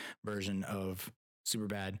lesbian version of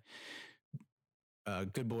Superbad,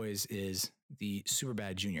 Good Boys is the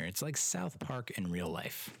Superbad Junior. It's like South Park in real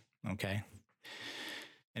life, okay?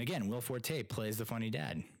 And again, Will Forte plays the funny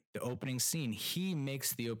dad. The opening scene, he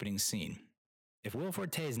makes the opening scene. If Will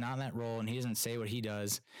Forte is not in that role and he doesn't say what he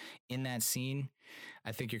does in that scene,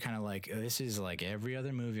 I think you're kind of like, this is like every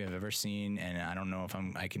other movie I've ever seen, and I don't know if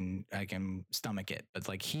I can stomach it. But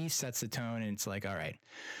like he sets the tone, and it's like, all right,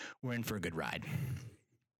 we're in for a good ride.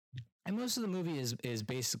 And most of the movie is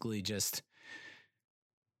basically just,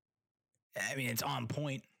 I mean, it's on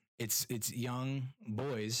point. It's young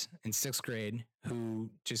boys in 6th grade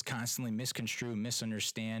who just constantly misconstrue,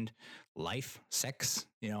 misunderstand life, sex,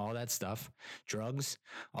 all that stuff, drugs,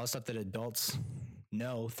 all the stuff that adults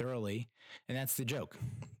know thoroughly. And that's the joke.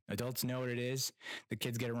 Adults know what it is. The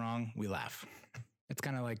kids get it wrong. We laugh. It's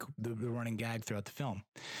kind of like the running gag throughout the film.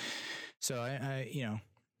 So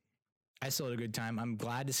I still had a good time. I'm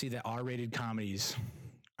glad to see that R-rated comedies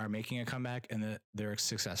are making a comeback and that they're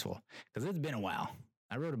successful, because it's been a while.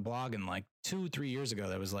 I wrote a blog in like 2-3 years ago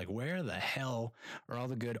that was like, where the hell are all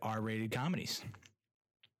the good R-rated comedies?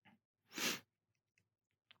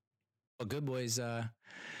 Well, Good Boys,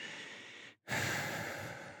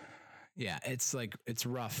 yeah, it's like, it's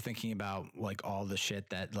rough thinking about like all the shit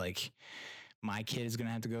that like my kid is going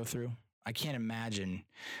to have to go through. I can't imagine.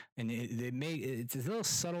 And it's a little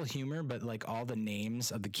subtle humor, but like all the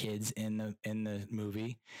names of the kids in the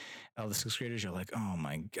movie, all the 6th graders, you're like, oh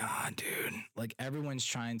my God, dude. Like everyone's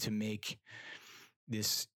trying to make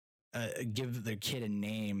this, give their kid a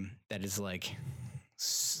name that is like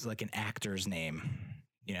like an actor's name,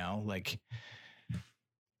 you know, like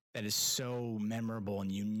that is so memorable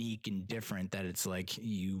and unique and different that it's like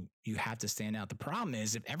you have to stand out. The problem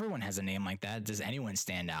is if everyone has a name like that, does anyone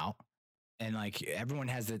stand out? And like everyone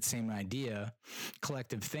has that same idea,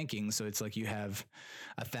 collective thinking. So it's like you have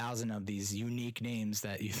 1,000 of these unique names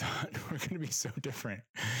that you thought were going to be so different,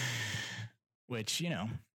 which, you know,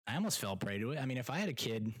 I almost fell prey to it. I mean, if I had a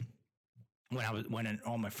kid when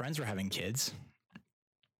all my friends were having kids,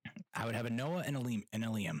 I would have a Noah and a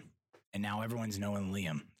Liam. And now everyone's Noah and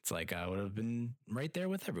Liam. It's like I would have been right there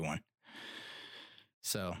with everyone.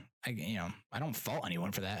 So I don't fault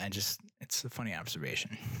anyone for that. It's a funny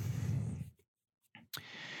observation.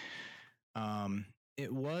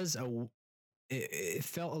 It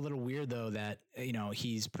felt a little weird though that, you know,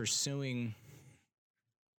 he's pursuing,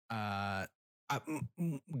 going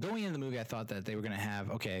into the movie, I thought that they were going to have,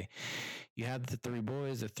 okay, you have the 3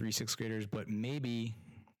 boys, the 3 6th graders, but maybe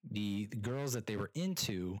the girls that they were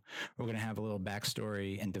into were going to have a little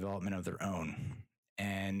backstory and development of their own.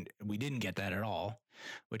 And we didn't get that at all,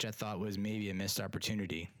 which I thought was maybe a missed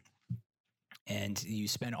opportunity. And you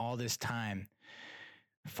spend all this time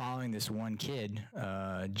following this one kid,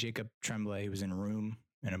 Jacob Tremblay, who was in Room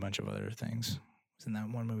and a bunch of other things. Was in that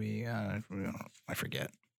one movie? I forget.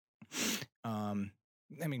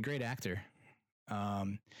 I mean, great actor.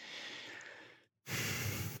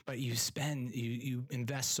 But you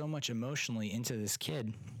invest so much emotionally into this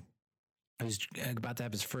kid who's about to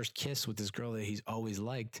have his first kiss with this girl that he's always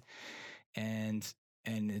liked. And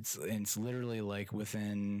it's literally like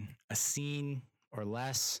within a scene or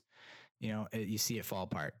less, you know, you see it fall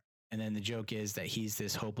apart. And then the joke is that he's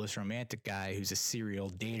this hopeless romantic guy who's a serial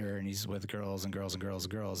dater and he's with girls and girls and girls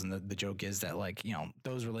and girls. And the joke is that, like, you know,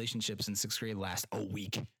 those relationships in 6th grade last a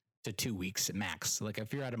week to 2 weeks at max. Like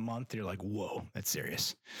if you're at a month, you're like, whoa, that's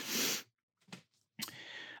serious.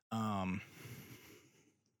 I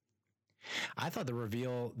thought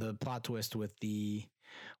the plot twist with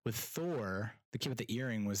Thor, the kid with the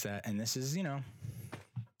earring, was that, and this is, you know,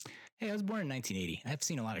 hey, I was born in 1980. I've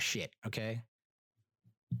seen a lot of shit. Okay.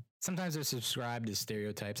 Sometimes they're subscribed as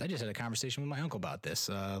stereotypes. I just had a conversation with my uncle about this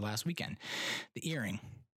last weekend. The earring,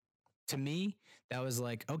 to me, that was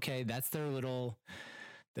like, okay, that's their little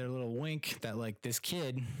wink that, like, this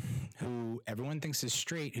kid who everyone thinks is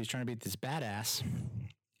straight, who's trying to be this badass,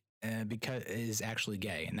 because is actually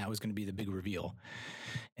gay, and that was going to be the big reveal.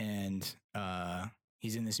 And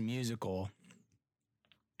he's in this musical,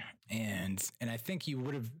 and I think you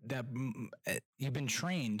would have that you've been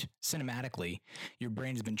trained cinematically. Your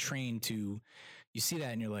brain has been trained to. You see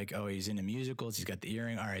that and you're like, oh, he's into musicals. He's got the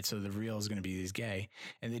earring. All right, so the real is going to be he's gay,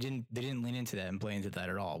 and they didn't lean into that and play into that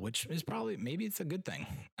at all, which is probably maybe it's a good thing.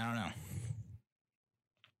 I don't know.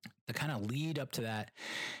 The kind of lead up to that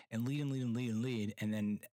and lead, and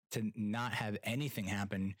then to not have anything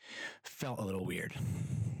happen felt a little weird.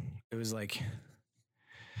 It was like,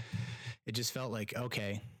 it just felt like,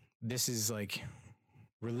 okay, this is like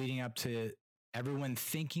we're leading up to everyone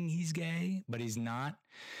thinking he's gay, but he's not.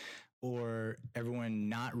 Or everyone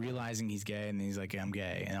not realizing he's gay and he's like, I'm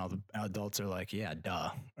gay. And all the adults are like, yeah, duh.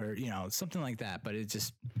 Or, you know, something like that. But it's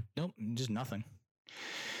just, nope, just nothing.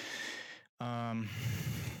 I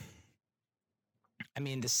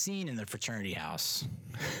mean, the scene in the fraternity house,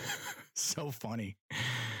 so funny.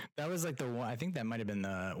 That was like the one, I think that might have been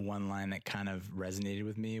the one line that kind of resonated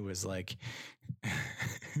with me was like,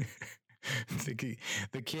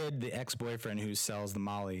 the kid, the ex-boyfriend who sells the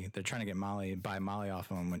Molly, they're trying to get buy Molly off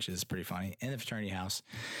of him, which is pretty funny, in the fraternity house.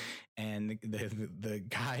 And the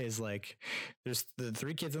guy is like, there's the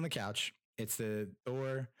 3 kids on the couch. It's the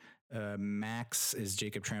Thor, Max is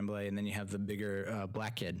Jacob Tremblay, and then you have the bigger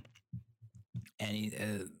black kid. And he,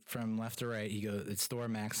 from left to right, he goes, it's Thor,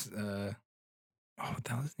 Max, what the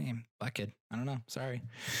hell is his name? Black kid. I don't know. Sorry.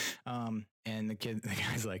 And the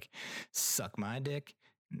guy's like, suck my dick.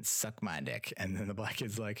 Suck my dick. And then the black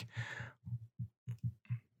kid's like,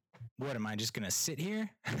 what, am I just gonna sit here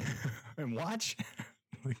and watch?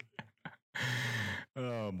 Like,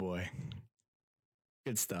 oh boy,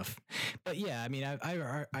 good stuff. But yeah, I mean,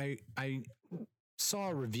 I saw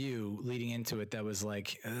a review leading into it that was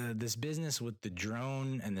like, this business with the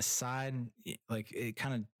drone and the side, like it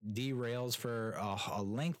kind of derails for a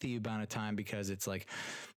lengthy amount of time, because it's like,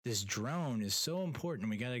 this drone is so important.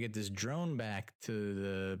 We got to get this drone back to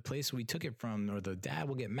the place we took it from, or the dad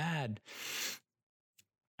will get mad.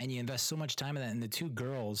 And you invest so much time in that. And the 2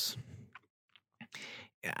 girls,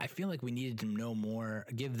 I feel like we needed to know more,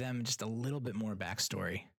 give them just a little bit more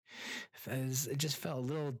backstory. It just felt a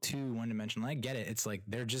little too one-dimensional. I get it. It's like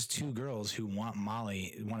they're just 2 girls who want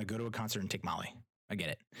Molly, want to go to a concert and take Molly. I get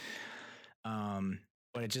it.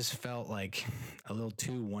 but it just felt like a little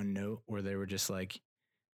too one note where they were just like,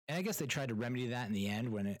 and I guess they tried to remedy that in the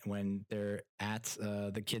end when they're at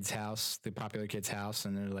the kid's house, the popular kid's house,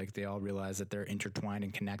 and they're like, they all realize that they're intertwined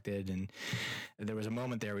and connected. And there was a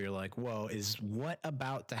moment there where you're like, whoa, is what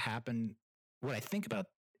about to happen? What I think about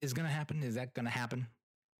is going to happen. Is that going to happen?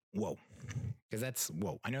 Whoa. Because that's,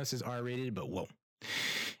 whoa. I know this is R-rated, but whoa.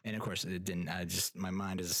 And of course it didn't, my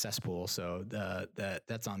mind is a cesspool. So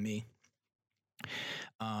that's on me.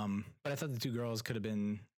 But I thought the two girls could have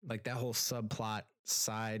been like that whole subplot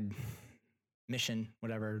side mission,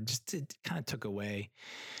 whatever, just it kind of took away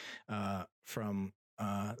from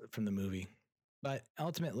the movie. But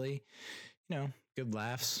ultimately, you know, good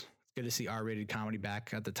laughs. It's good to see R-rated comedy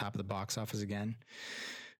back at the top of the box office again.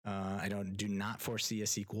 I do not foresee a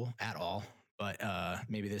sequel at all, but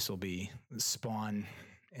maybe this will be spawn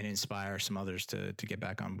and inspire some others to get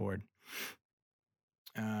back on board.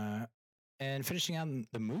 And finishing out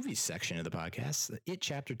the movies section of the podcast, It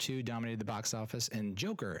Chapter 2 dominated the box office, and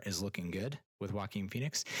Joker is looking good with Joaquin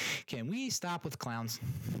Phoenix. Can we stop with clowns?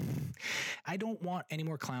 I don't want any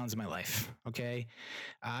more clowns in my life, okay?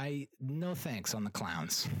 No thanks on the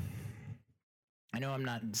clowns. I know I'm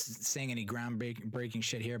not saying any groundbreaking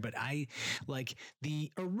shit here, but I like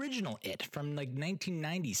the original It from like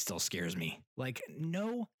 1990 still scares me. Like,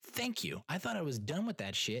 no, thank you. I thought I was done with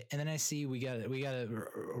that shit, and then I see we got a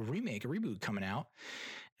reboot coming out,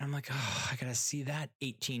 and I'm like, oh, I gotta see that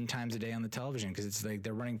 18 times a day on the television because it's like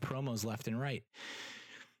they're running promos left and right,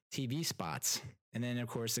 TV spots. And then, of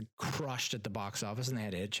course, it crushed at the box office and they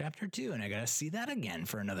had It Chapter 2. And I got to see that again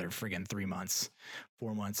for another friggin' 3 months,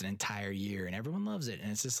 4 months, an entire year. And everyone loves it.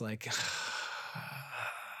 And it's just like,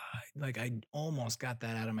 like I almost got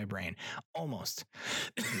that out of my brain. Almost.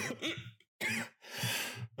 Yeah.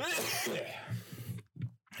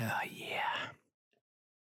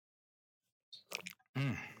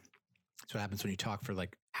 That's what happens when you talk for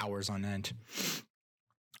like hours on end.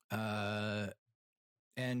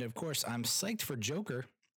 And of course, I'm psyched for Joker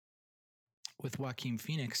with Joaquin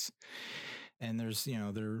Phoenix. And there's,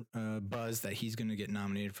 buzz that he's going to get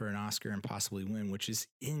nominated for an Oscar and possibly win, which is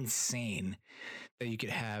insane that you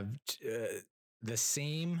could have the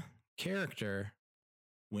same character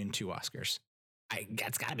win 2 Oscars.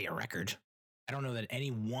 That's got to be a record. I don't know that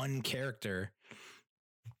any one character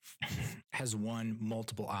has won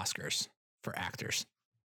multiple Oscars for actors.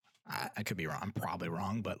 I could be wrong. I'm probably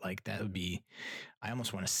wrong, but like that would be, I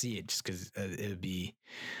almost want to see it just because it would be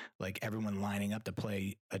like everyone lining up to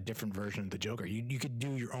play a different version of the Joker. You could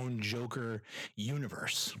do your own Joker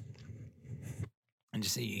universe and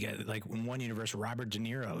just see, you got like in one universe, Robert De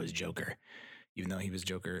Niro is Joker, even though he was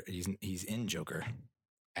Joker. He's in Joker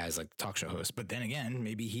as like the talk show host. But then again,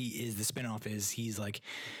 maybe he is the spinoff he's like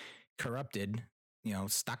corrupted,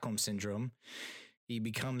 Stockholm syndrome. He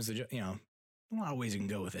becomes a lot of ways you can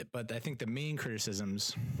go with it, but I think the main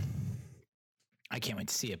criticisms, I can't wait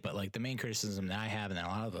to see it, but like the main criticism that I have and that a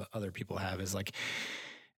lot of other people have is like,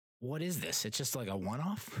 what is this? It's just like a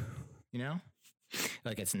one-off,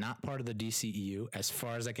 like it's not part of the DCEU as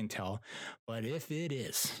far as I can tell, but if it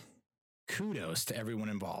is, kudos to everyone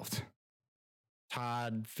involved.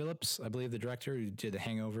 Todd Phillips, I believe the director who did the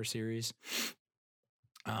Hangover series,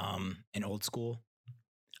 and Old School.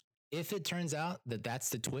 If it turns out that that's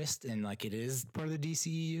the twist and like it is part of the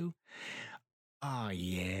DCEU, oh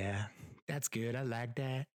yeah, that's good. I like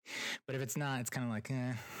that. But if it's not, it's kind of like,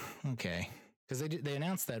 okay. Because they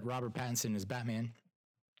announced that Robert Pattinson is Batman.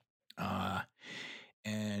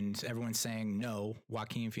 And everyone's saying, no,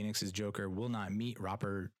 Joaquin Phoenix's Joker will not meet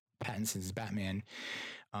Robert Pattinson's Batman.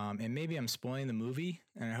 And maybe I'm spoiling the movie,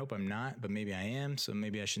 and I hope I'm not, but maybe I am, so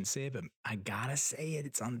maybe I shouldn't say it, but I gotta say it.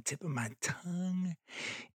 It's on the tip of my tongue.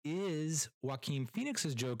 Is Joaquin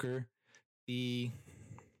Phoenix's Joker the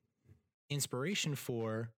inspiration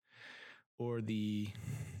for, or the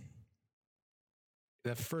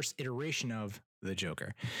first iteration of the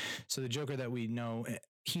Joker? So the Joker that we know,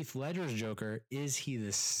 Heath Ledger's Joker, is he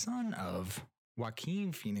the son of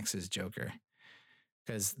Joaquin Phoenix's Joker?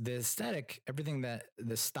 Because the aesthetic,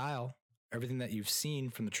 the style, everything that you've seen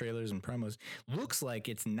from the trailers and promos looks like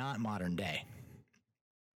it's not modern day.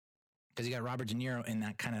 Because you got Robert De Niro in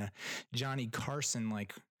that kind of Johnny Carson,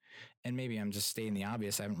 like, and maybe I'm just stating the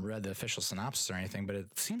obvious. I haven't read the official synopsis or anything, but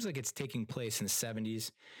it seems like it's taking place in the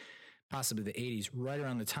 70s, possibly the 80s, right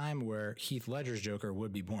around the time where Heath Ledger's Joker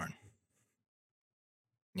would be born.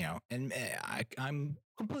 And I'm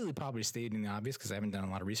completely probably stating the obvious because I haven't done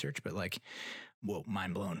a lot of research, but like, whoa,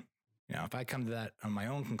 mind blown. If I come to that on my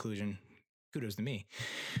own conclusion, kudos to me.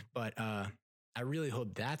 But I really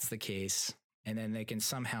hope that's the case. And then they can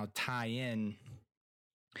somehow tie in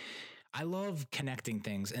I love connecting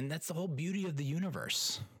things, and that's the whole beauty of the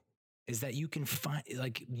universe. Is that you can find,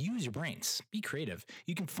 like, use your brains, be creative.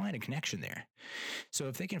 You can find a connection there. So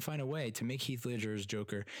if they can find a way to make Heath Ledger's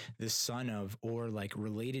Joker the son of, or like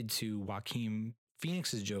related to Joaquin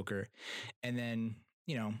Phoenix's Joker, and then,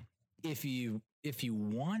 you know, if you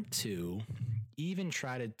want to even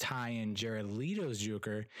try to tie in Jared Leto's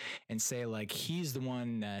Joker and say like he's the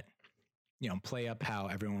one that, you know, play up how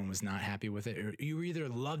everyone was not happy with it, or you either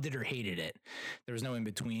loved it or hated it. There was no in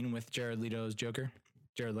between with Jared Leto's Joker.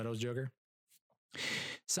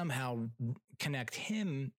 Somehow connect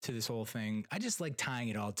him to this whole thing. I just like tying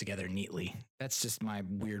it all together neatly. That's just my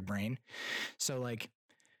weird brain. So like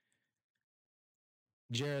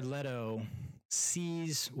Jared Leto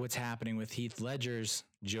sees what's happening with Heath Ledger's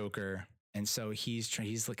Joker, and so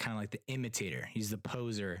he's like kind of like the imitator. He's the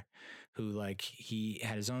poser who like he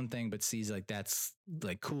had his own thing, but sees like that's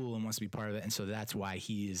like cool and wants to be part of it, and so that's why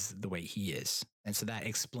he is the way he is, and so that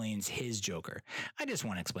explains his Joker. I just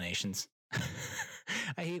want explanations.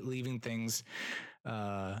 I hate leaving things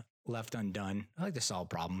left undone. I like to solve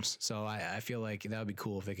problems. So I feel like that would be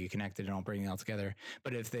cool if they could connect it and all bring it all together.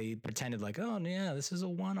 But if they pretended like, oh yeah, this is a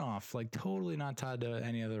one-off, like totally not tied to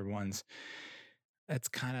any other ones, that's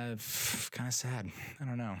kind of sad. I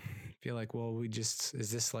don't know. I feel like, well, is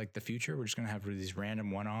this like the future? We're just going to have these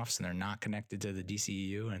random one-offs and they're not connected to the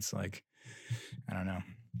DCEU. And it's like, I don't know.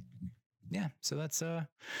 Yeah. So that's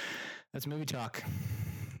movie talk.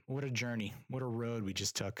 What a journey. What a road we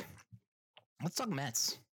just took. Let's talk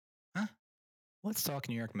Mets. Huh? Let's talk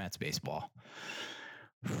New York Mets baseball.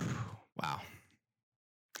 Wow.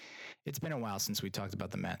 It's been a while since we talked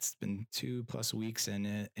about the Mets. It's been 2+ weeks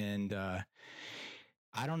and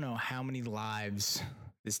I don't know how many lives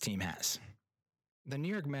this team has. The New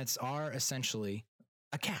York Mets are essentially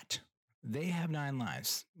a cat. They have 9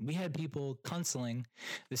 lives. We had people canceling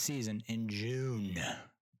the season in June.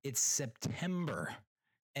 It's September.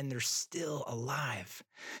 And they're still alive,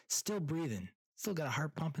 still breathing, still got a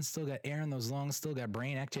heart pumping, still got air in those lungs, still got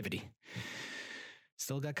brain activity,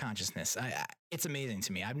 still got consciousness. It's amazing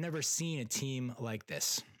to me. I've never seen a team like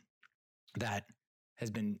this that has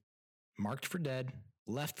been marked for dead,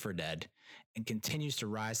 left for dead, and continues to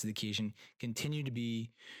rise to the occasion, continue to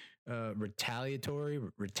be retaliate,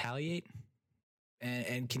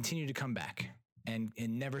 and continue to come back and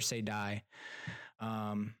never say die.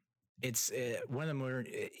 It's one of the more,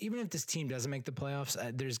 even if this team doesn't make the playoffs,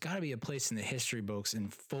 there's got to be a place in the history books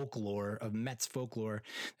and folklore of Mets folklore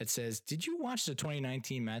that says, did you watch the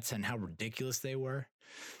 2019 Mets and how ridiculous they were?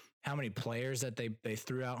 How many players that they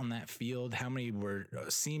threw out on that field? How many were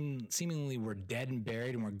seemingly were dead and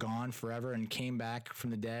buried and were gone forever and came back from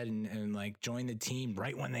the dead and like joined the team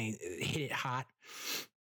right when they hit it hot?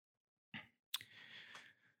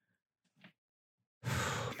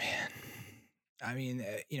 Oh, man. I mean,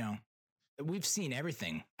 you know, we've seen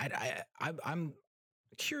everything. I'm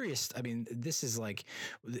curious. I mean, this is like,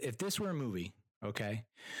 if this were a movie, okay,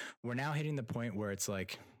 we're now hitting the point where it's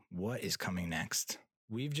like, what is coming next?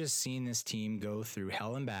 We've just seen this team go through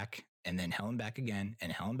hell and back, and then hell and back again,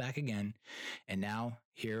 and hell and back again. And now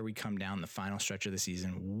here we come down the final stretch of the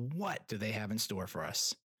season. What do they have in store for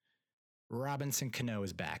us? Robinson Cano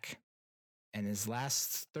is back. And his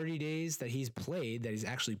last 30 days that he's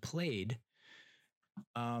actually played,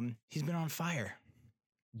 he's been on fire.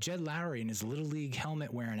 Jed Lowry in his little league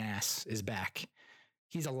helmet wearing ass is back.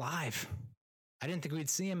 He's alive. I didn't think we'd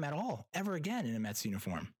see him at all ever again in a Mets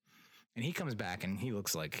uniform. And he comes back and he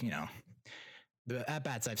looks like, you know, the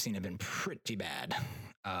at-bats I've seen have been pretty bad.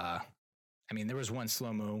 I mean, there was one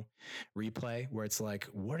slow-mo replay where it's like,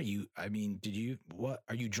 what are you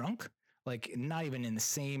drunk? Like not even in the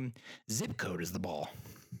same zip code as the ball.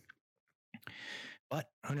 But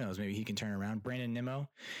who knows? Maybe he can turn around. Brandon Nimmo,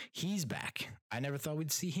 he's back. I never thought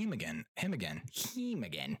we'd see him again.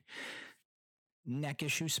 Neck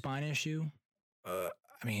issue, spine issue.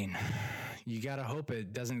 I mean, you got to hope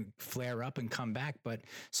it doesn't flare up and come back. But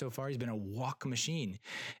so far, he's been a walk machine.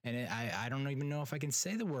 And I don't even know if I can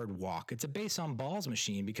say the word walk. It's a base on balls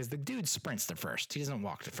machine because the dude sprints to first. He doesn't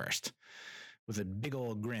walk to first with a big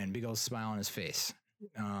old grin, big old smile on his face.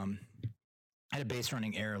 I had a base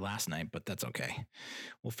running error last night, but that's okay.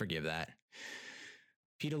 We'll forgive that.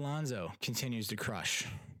 Pete Alonso continues to crush.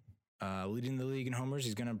 Leading the league in homers,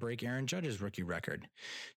 he's going to break Aaron Judge's rookie record.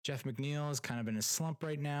 Jeff McNeil is kind of in a slump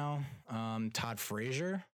right now. Todd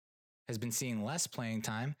Frazier has been seeing less playing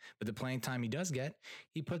time, but the playing time he does get,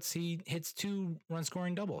 he hits 2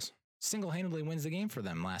 run-scoring doubles. Single-handedly wins the game for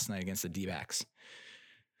them last night against the D-backs.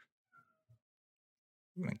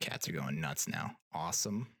 My cats are going nuts now.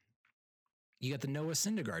 Awesome. You got the Noah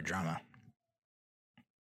Syndergaard drama.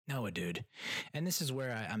 Noah, dude. And this is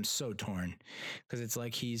where I'm so torn because it's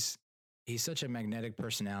like he's such a magnetic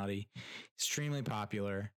personality, extremely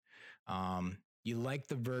popular. You like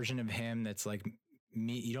the version of him that's like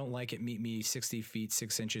me. You don't like it. Meet me 60 feet,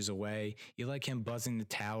 6 inches away. You like him buzzing the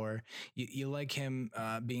tower. You like him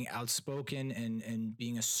being outspoken and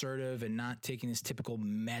being assertive and not taking this typical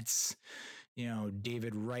Mets,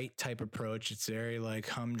 David Wright type approach. It's very like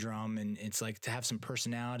humdrum, and it's like to have some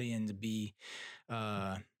personality and to be,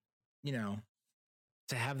 to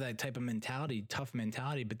have that type of mentality, tough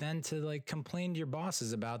mentality, but then to like complain to your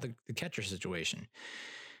bosses about the catcher situation.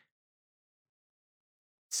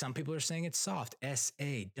 Some people are saying it's soft,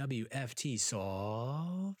 SAWFT,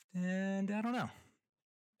 soft. And I don't know.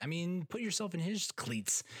 I mean, put yourself in his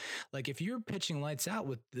cleats. Like if you're pitching lights out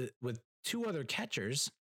with two other catchers,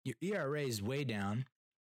 your ERA is way down.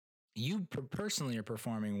 You personally are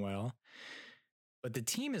performing well, but the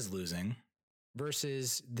team is losing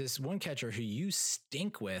versus this one catcher who you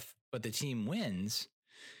stink with, but the team wins.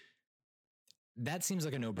 That seems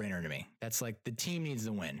like a no-brainer to me. That's like the team needs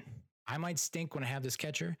to win. I might stink when I have this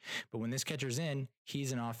catcher, but when this catcher's in,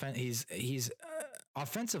 he's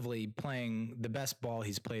offensively playing the best ball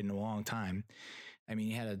he's played in a long time. I mean,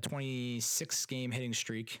 he had a 26 game hitting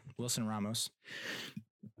streak, Wilson Ramos,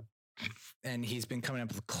 and he's been coming up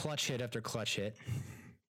with clutch hit after clutch hit,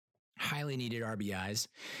 highly needed RBIs.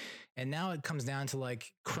 And now it comes down to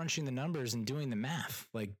like crunching the numbers and doing the math.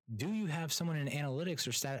 Like, do you have someone in analytics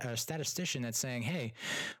or a statistician that's saying, hey,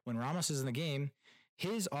 when Ramos is in the game,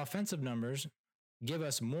 his offensive numbers give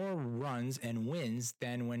us more runs and wins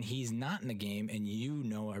than when he's not in the game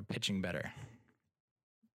and are pitching better.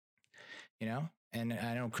 And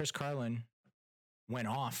I know Chris Carlin went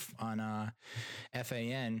off on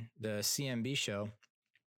FAN, the CMB show,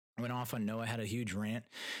 went off on Noah, had a huge rant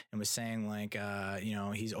and was saying like,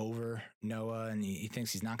 he's over Noah and he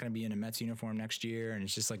thinks he's not going to be in a Mets uniform next year. And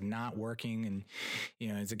it's just like not working. And,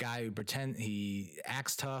 it's a guy who he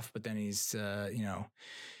acts tough, but then he's,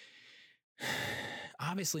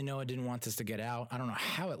 obviously Noah didn't want this to get out. I don't know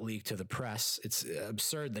how it leaked to the press. It's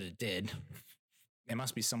absurd that it did. It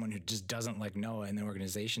must be someone who just doesn't like Noah in the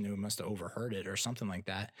organization who must have overheard it or something like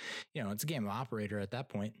that. It's a game of operator at that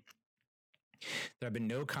point. There have been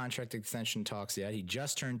no contract extension talks yet. He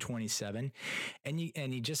just turned 27, and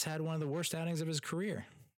he just had one of the worst outings of his career,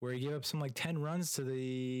 where he gave up some like 10 runs to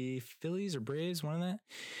the Phillies or Braves, one of that.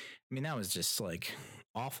 I mean, that was just like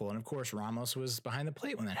awful. And of course, Ramos was behind the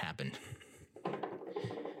plate when that happened.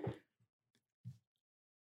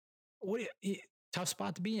 Tough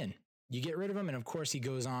spot to be in. You get rid of him, and of course, he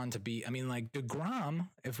goes on to be. I mean, like DeGrom.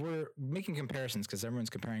 If we're making comparisons, because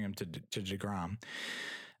everyone's comparing him to DeGrom.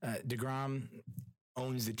 DeGrom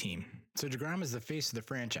owns the team. So DeGrom is the face of the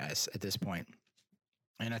franchise at this point.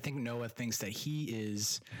 And I think Noah thinks that he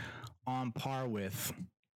is on par with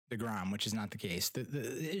DeGrom, which is not the case.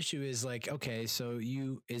 The issue is like, okay, so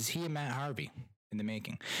is he a Matt Harvey in the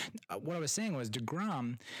making? What I was saying was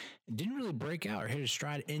DeGrom didn't really break out or hit his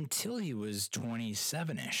stride until he was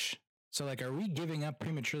 27-ish. So like, are we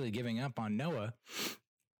prematurely giving up on Noah,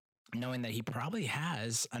 knowing that he probably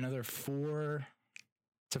has another 4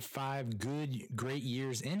 to 5 great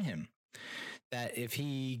years in him, that if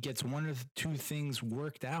he gets one of 2 things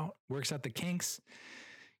works out the kinks,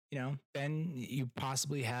 then you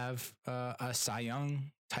possibly have a Cy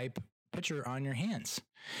Young type pitcher on your hands.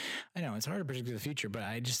 I know it's hard to predict the future, but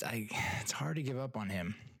it's hard to give up on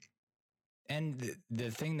him. And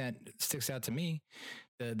the thing that sticks out to me,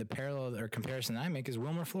 the parallel or comparison that I make is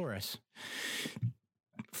Wilmer Flores.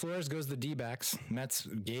 Flores goes to the D-backs. Mets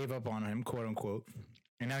gave up on him, quote unquote.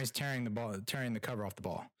 And now he's tearing the cover off the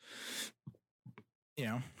ball.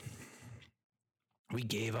 We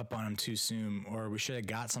gave up on him too soon, or we should have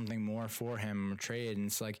got something more for him or traded. And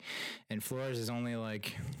it's like, and Flores is only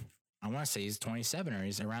like, I want to say he's 27 or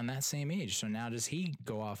he's around that same age. So now does he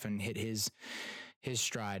go off and hit his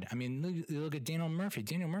stride? I mean, look at Daniel Murphy.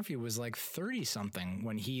 Daniel Murphy was like 30 something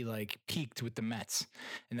when he like peaked with the Mets,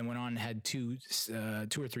 and then went on and had 2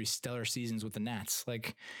 or 3 stellar seasons with the Nats.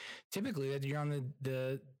 Like typically you're on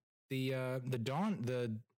the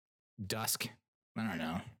dusk. I don't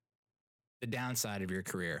know, the downside of your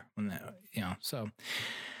career when so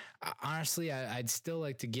honestly, I'd still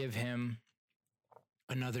like to give him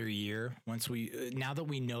another year now that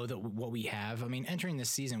we know that what we have. I mean, entering this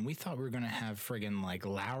season, we thought we were going to have friggin' like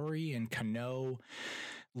Lowry and Cano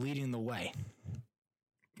leading the way.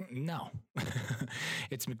 No,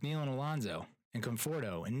 it's McNeil and Alonso and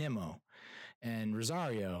Conforto and Nimmo and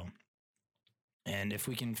Rosario. And if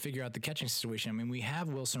we can figure out the catching situation, I mean, we have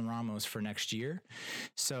Wilson Ramos for next year.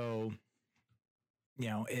 So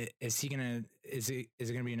is it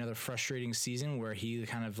going to be another frustrating season where he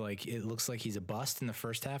kind of like, it looks like he's a bust in the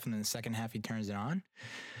first half and then the second half he turns it on?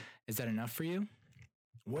 Is that enough for you?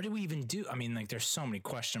 What do we even do? I mean, like, there's so many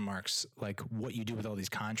question marks, like what you do with all these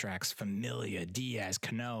contracts: Familia, Diaz,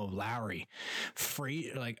 Cano, Lowry,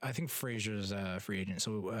 I think Frazier's a free agent.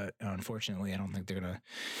 So unfortunately, I don't think they're going to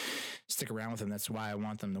stick around with him. That's why I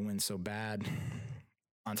want them to win so bad.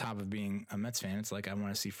 On top of being a Mets fan, it's like, I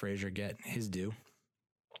want to see Frazier get his due.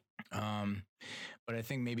 But I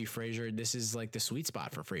think maybe Frazier, this is like the sweet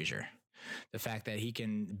spot for Frazier. The fact that he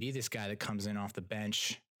can be this guy that comes in off the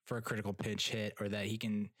bench for a critical pitch hit, or that he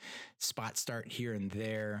can spot start here and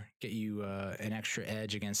there, get you an extra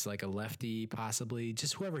edge against like a lefty, possibly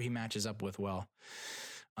just whoever he matches up with well.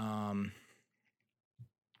 I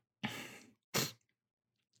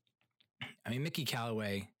mean, Mickey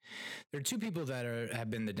Callaway, there are two people that have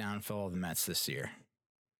been the downfall of the Mets this year.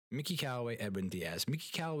 Mickey Callaway, Edwin Diaz. Mickey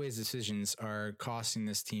Callaway's decisions are costing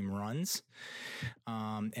this team runs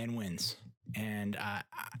and wins. And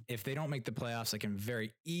if they don't make the playoffs, I can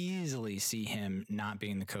very easily see him not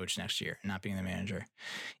being the coach next year, not being the manager.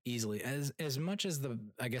 Easily. As much as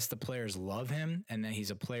I guess the players love him and that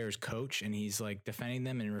he's a player's coach and he's like defending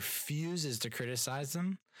them and refuses to criticize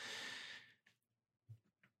them,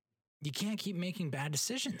 you can't keep making bad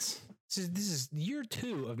decisions. This is year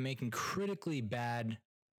 2 of making critically bad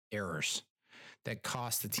errors that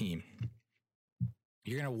cost the team.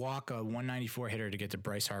 You're going to walk a 194 hitter to get to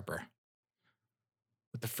Bryce Harper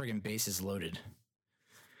with the friggin' bases loaded.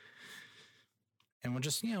 And we'll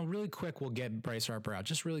just, really quick, we'll get Bryce Harper out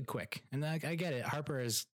just really quick. And I get it. Harper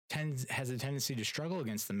has a tendency to struggle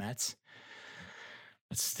against the Mets,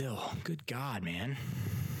 but still, good God, man.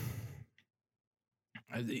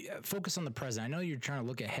 Focus on the present. I know you're trying to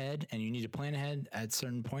look ahead and you need to plan ahead at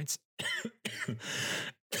certain points.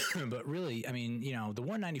 But really, I mean, the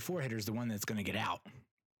 194 hitter is the one that's going to get out.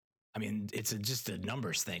 I mean, it's just a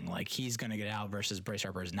numbers thing. Like, he's going to get out versus Bryce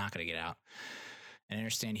Harper is not going to get out. And I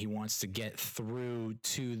understand he wants to get through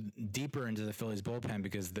to deeper into the Phillies bullpen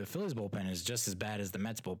because the Phillies bullpen is just as bad as the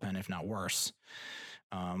Mets bullpen, if not worse.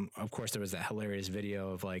 Of course, there was that hilarious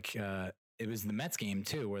video of like, it was the Mets game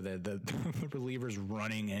too, where the relievers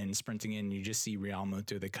running and sprinting in. You just see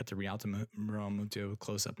Realmuto. They cut to Realmuto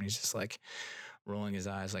close up, and he's just like rolling his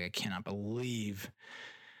eyes, like, I cannot believe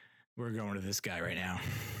we're going to this guy right now.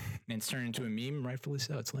 And it's turned into a meme, rightfully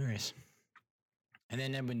so. It's hilarious. And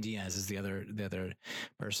then Edwin Diaz is the other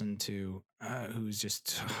person who's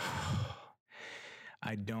just.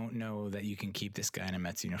 I don't know that you can keep this guy in a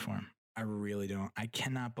Mets uniform. I really don't. I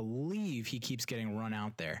cannot believe he keeps getting run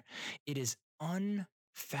out there. It is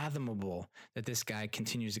unfathomable that this guy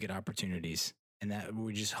continues to get opportunities, and that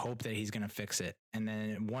we just hope that he's going to fix it. And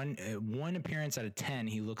then one appearance out of 10,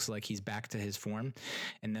 he looks like he's back to his form,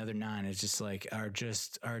 and the other 9 is just like are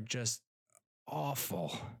just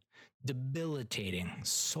awful, debilitating,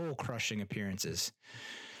 soul-crushing appearances.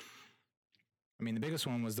 I mean, the biggest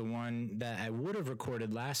one was the one that I would have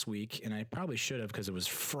recorded last week, and I probably should have because it was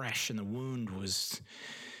fresh and the wound was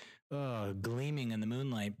gleaming in the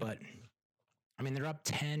moonlight. But, I mean, they're up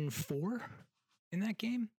 10-4 in that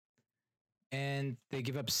game, and they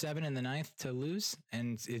give up 7 in the 9th to lose.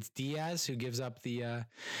 And it's Diaz who gives up the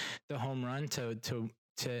home run to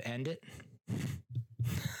end it.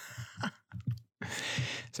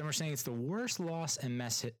 Some are saying it's the worst loss in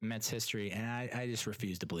Mets history, and I just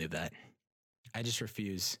refuse to believe that. I just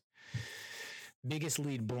refuse. Biggest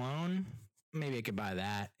lead blown? Maybe I could buy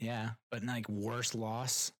that. Yeah. But like worst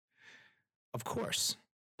loss? Of course.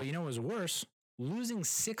 But you know what was worse? Losing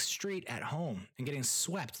 6 straight at home and getting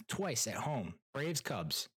swept twice at home. Braves,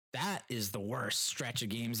 Cubs. That is the worst stretch of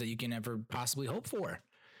games that you can ever possibly hope for.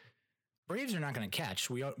 Braves are not going to catch.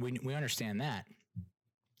 We understand that.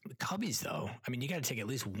 The Cubbies, though, I mean, you got to take at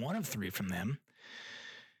least 1 of 3 from them.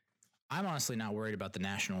 I'm honestly not worried about the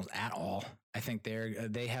Nationals at all. I think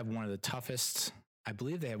they have one of the toughest. I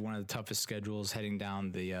believe they have one of the toughest schedules heading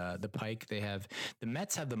down the pike. The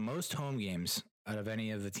Mets have the most home games out of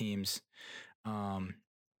any of the teams in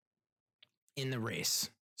the race.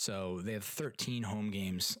 So they have 13 home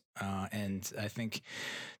games, and I think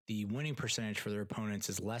the winning percentage for their opponents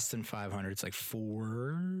is less than 500. It's like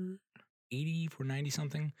 480, 490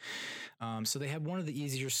 something. So they have one of the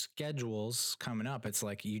easier schedules coming up. It's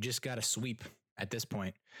like you just got to sweep at this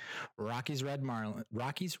point. Rockies, Reds,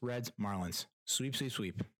 Marlins.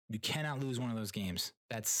 Sweep. You cannot lose one of those games.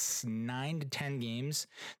 That's 9 to 10 games.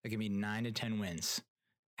 That can be 9 to 10 wins.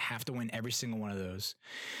 Have to win every single one of those.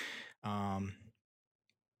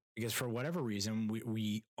 Because for whatever reason,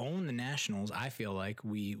 we own the Nationals. I feel like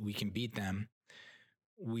we can beat them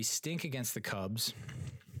we stink against the Cubs.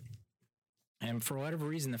 And for whatever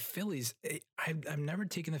reason, the Phillies, I've never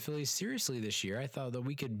taken the Phillies seriously this year. I thought that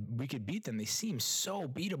we could beat them. They seem so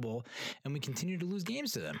beatable, and we continue to lose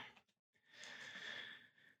games to them.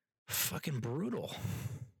 Fucking brutal.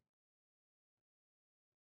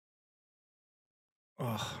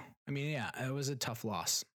 Oh, I mean, yeah, it was a tough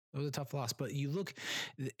loss. But you look,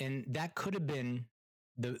 and that could have been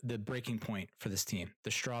the breaking point for this team,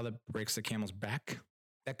 the straw that breaks the camel's back.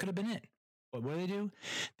 That could have been it. But what did they do?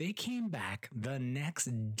 They came back the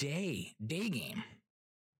next day game,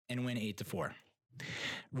 and win 8-4.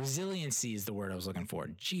 Resiliency is the word I was looking for.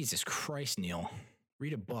 Jesus Christ, Neil.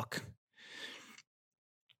 Read a book.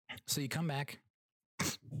 So you come back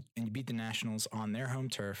and you beat the Nationals on their home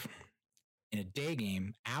turf in a day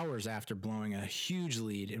game, hours after blowing a huge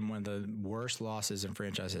lead in one of the worst losses in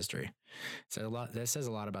franchise history. So that says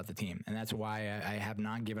a lot about the team, and that's why I have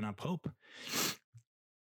not given up hope.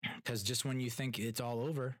 Because just when you think it's all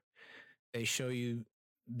over, they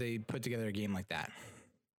put together a game like that.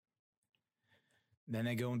 Then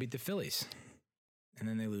they go and beat the Phillies, and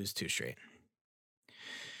then they lose 2 straight.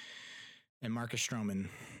 And Marcus Stroman,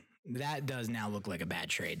 that does now look like a bad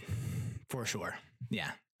trade, for sure.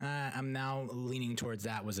 Yeah. I'm now leaning towards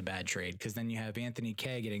that was a bad trade, because then you have Anthony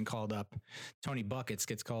Kay getting called up. Tony Buckets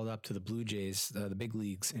gets called up to the Blue Jays, the big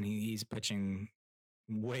leagues, and he's pitching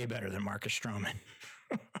way better than Marcus Stroman.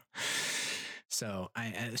 So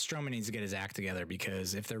Stroman needs to get his act together,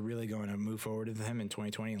 because if they're really going to move forward with him in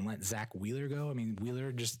 2020 and let Zach Wheeler go, I mean,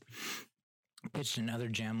 Wheeler just pitched another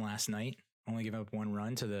gem last night, only giving up 1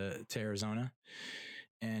 run to Arizona.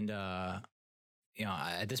 And, at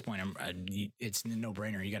this point, it's a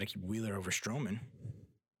no-brainer. You got to keep Wheeler over Stroman,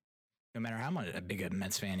 no matter how much a big a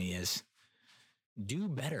Mets fan he is. Do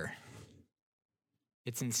better.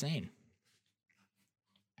 It's insane.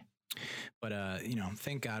 But,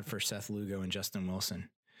 thank God for Seth Lugo and Justin Wilson.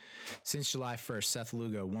 Since July 1st, Seth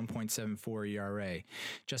Lugo, 1.74 ERA.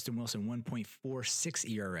 Justin Wilson, 1.46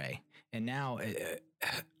 ERA. And now,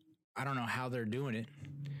 I don't know how they're doing it,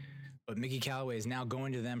 but Mickey Callaway is now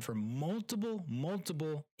going to them for multiple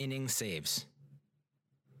inning saves.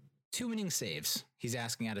 2 inning saves he's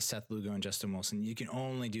asking out of Seth Lugo and Justin Wilson. You can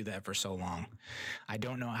only do that for so long. I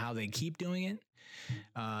don't know how they keep doing it.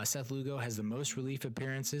 Seth Lugo has the most relief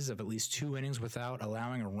appearances of at least 2 innings without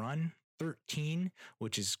allowing a run, 13,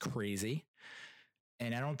 which is crazy.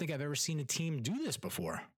 And I don't think I've ever seen a team do this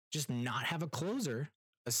before. Just not have a closer,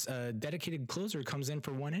 a dedicated closer comes in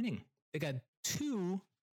for 1 inning. They got 2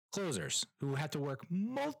 closers who had to work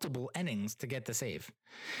multiple innings to get the save.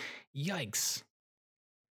 Yikes.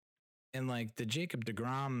 And like the Jacob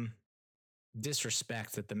deGrom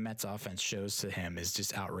disrespect that the Mets offense shows to him is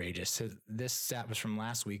just outrageous. So this stat was from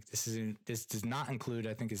last week. This does not include,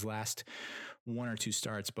 I think, his last 1 or 2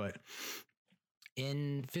 starts, but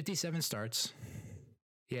in 57 starts,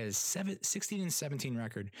 he has 16-17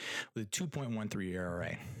 record with a 2.13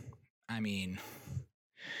 ERA. I mean,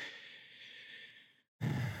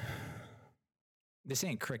 this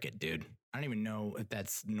ain't cricket, dude. I don't even know if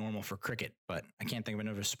that's normal for cricket, but I can't think of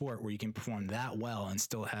another sport where you can perform that well and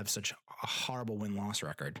still have such a horrible win-loss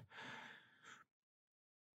record.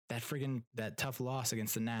 That tough loss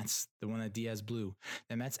against the Nats, the one that Diaz blew,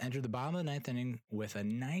 the Mets entered the bottom of the 9th inning with a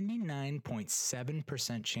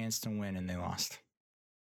 99.7% chance to win, and they lost.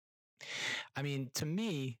 I mean, to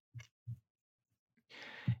me,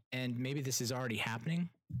 and maybe this is already happening,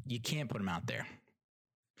 you can't put them out there.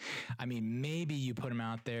 I mean, maybe you put him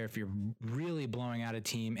out there if you're really blowing out a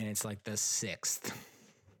team and it's like the 6th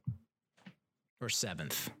or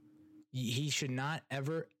 7th. He should not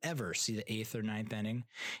ever see the 8th or 9th inning,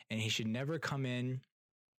 and he should never come in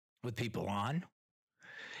with people on.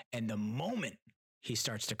 And the moment he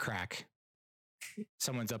starts to crack,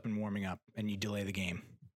 someone's up and warming up, and you delay the game.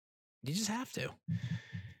 You just have to.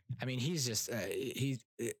 I mean, he's just,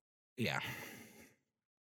 yeah.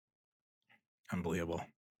 Unbelievable.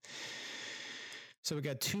 So we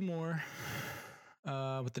got 2 more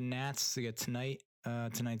with the Nats. We got tonight.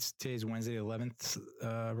 Today's Wednesday, the 11th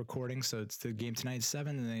recording. So it's the game tonight,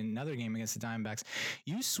 7, and then another game against the Diamondbacks.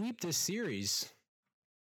 You sweep this series.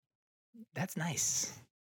 That's nice.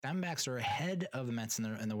 Diamondbacks are ahead of the Mets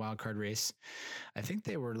in the wild card race. I think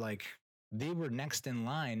they were next in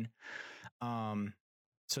line.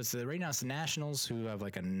 So right now it's the Nationals, who have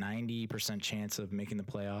like a 90% chance of making the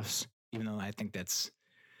playoffs, even though I think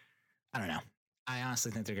I don't know. I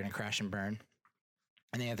honestly think they're going to crash and burn.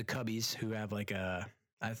 And they have the Cubbies, who have like a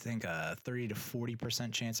I think a 30 to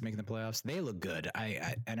 40% chance of making the playoffs. They look good.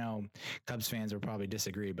 I know Cubs fans will probably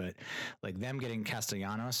disagree, but like them getting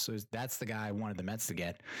Castellanos, so that's the guy I wanted the Mets to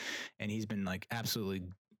get, and he's been like absolutely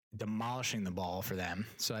demolishing the ball for them.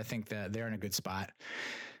 So I think that they're in a good spot.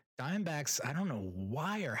 Diamondbacks, I don't know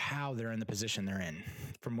why or how they're in the position they're in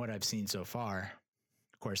from what I've seen so far.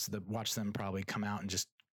 Of course, watch them probably come out and just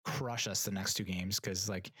crush us the next two games because,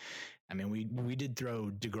 like, I mean, we did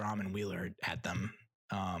throw DeGrom and Wheeler at them.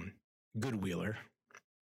 Good Wheeler.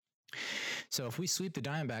 So if we sweep the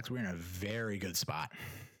Diamondbacks, we're in a very good spot.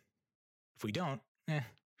 If we don't,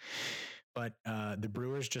 But the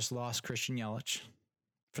Brewers just lost Christian Yelich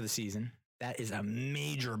for the season. That is a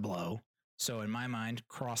major blow. So in my mind,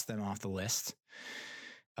 cross them off the list.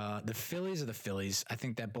 The Phillies are the Phillies. I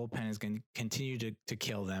think that bullpen is going to continue to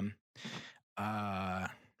kill them.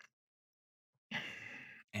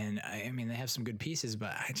 And I mean, they have some good pieces,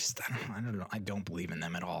 but I don't know. I don't believe in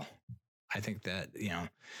them at all. I think that,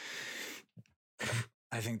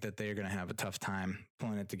 I think that they're going to have a tough time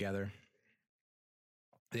pulling it together.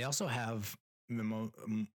 They also have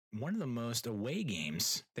one of the most away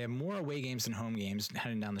games. They have more away games than home games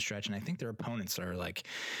heading down the stretch. And I think their opponents are like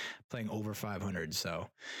playing over 500. So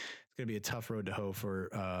it's going to be a tough road to hoe for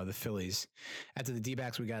the Phillies. After the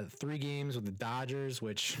D-backs, we got 3 games with the Dodgers,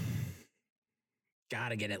 which got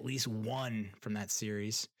to get at least one from that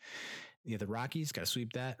series. Yeah, the Rockies got to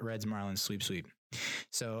sweep that. Reds, Marlins, sweep.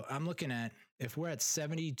 So I'm looking at, if we're at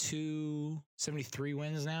 72, 73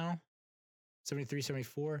 wins now, 73,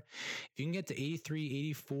 74, if you can get to 83,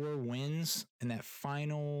 84 wins in that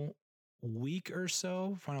final week or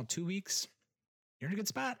so, final 2 weeks, you're in a good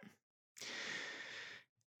spot.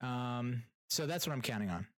 So that's what I'm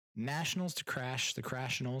counting on. Nationals to crash, the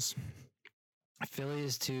Crashionals.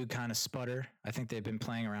 Phillies to kind of sputter. I think they've been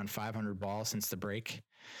playing around 500 balls since the break,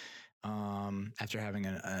 after having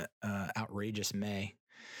an outrageous May,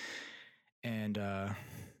 and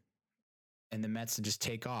the Mets to just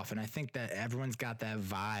take off. And I think that everyone's got that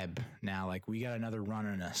vibe now. Like, we got another run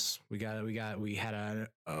on us. We had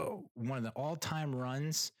one of the all-time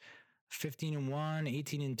runs, 15-1,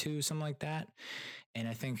 18-2, something like that. And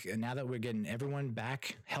I think now that we're getting everyone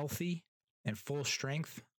back healthy and full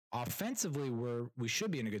strength, offensively, we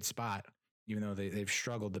should be in a good spot, even though they've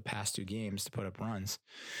struggled the past 2 games to put up runs.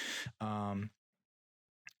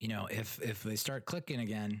 If they start clicking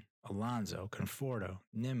again, Alonso, Conforto,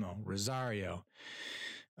 Nimmo, Rosario,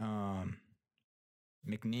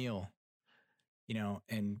 McNeil,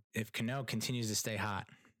 and if Cano continues to stay hot,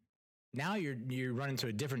 now you're running into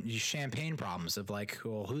a different champagne problems of like,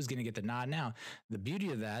 well, who's going to get the nod now? The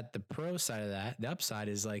beauty of that, the pro side of that, the upside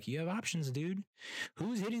is like, you have options, dude.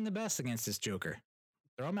 Who's hitting the best against this Joker?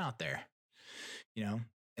 Throw them out there,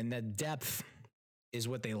 and that depth is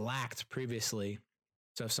what they lacked previously.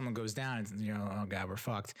 So if someone goes down, oh God, we're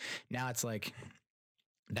fucked. Now it's like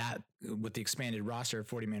that with the expanded roster,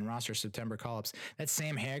 40-man roster, September call-ups. That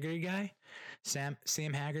Sam Haggerty guy, Sam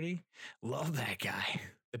Haggerty, love that guy.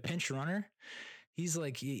 The pinch runner, he's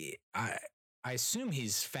like, I assume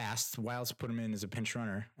he's fast. Wilds put him in as a pinch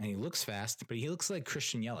runner, and he looks fast, but he looks like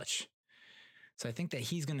Christian Yelich. So I think that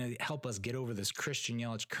he's going to help us get over this Christian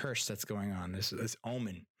Yelich curse that's going on, this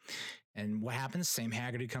omen. And what happens? Sam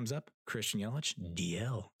Haggerty comes up, Christian Yelich,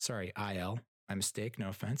 IL. My mistake, no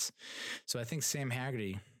offense. So I think Sam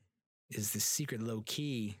Haggerty is the secret low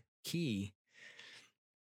key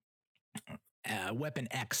weapon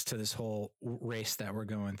X to this whole race that we're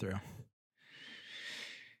going through.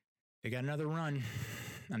 They got another run.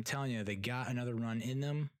 I'm telling you, they got another run in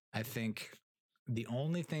them. I think the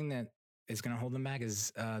only thing that is going to hold them back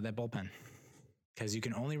is that bullpen, because you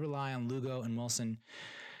can only rely on Lugo and Wilson.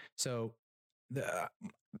 So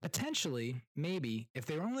potentially, maybe if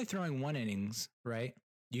they were only throwing 1 innings, right,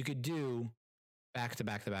 you could do back to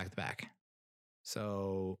back.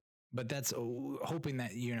 So, but that's hoping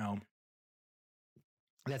that,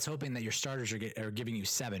 that's hoping that your starters are giving you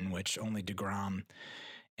 7, which only DeGrom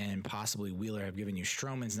and possibly Wheeler have given you.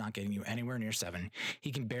 Stroman's not getting you anywhere near 7.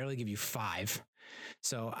 He can barely give you 5.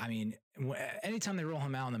 So, I mean, anytime they roll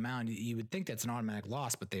him out on the mound, you would think that's an automatic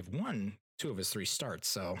loss, but they've won 2 of his 3 starts.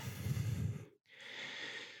 So,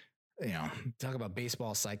 talk about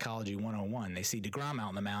baseball psychology 101. They see DeGrom out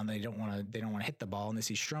on the mound. They don't want to hit the ball, and they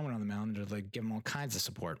see Stroman on the mound. They're like, give him all kinds of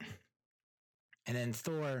support. And then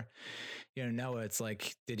Thor, Noah, it's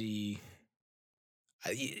like, did he,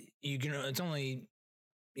 it's only,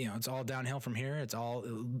 it's all downhill from here. It's all,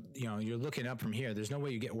 you're looking up from here. There's no way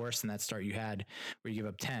you get worse than that start you had where you give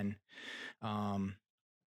up 10.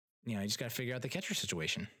 You just got to figure out the catcher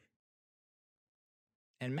situation.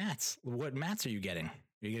 And what Mats are you getting?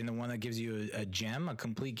 Are you getting the one that gives you a gem, a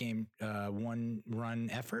complete game, one run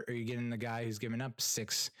effort? Or are you getting the guy who's giving up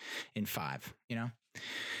 6 in 5? You know,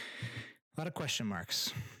 a lot of question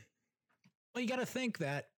marks. Well, you got to think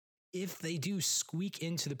that if they do squeak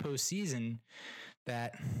into the postseason,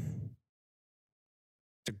 that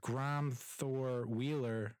DeGrom, Thor,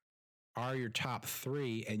 Wheeler are your top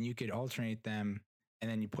 3, and you could alternate them,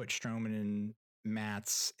 and then you put Stroman and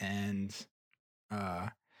Matz and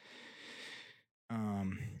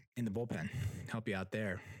in the bullpen, help you out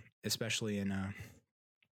there, especially in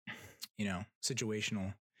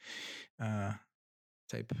situational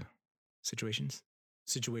type situations.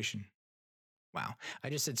 Situation. Wow, I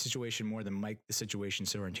just said situation more than Mike the Situation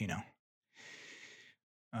Sorrentino.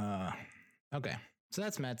 Okay, so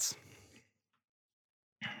that's Mets.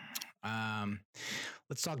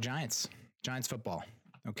 Let's talk Giants. Giants football.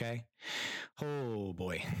 Okay. Oh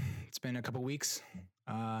boy, it's been a couple weeks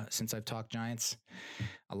since I've talked Giants.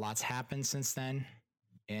 A lot's happened since then,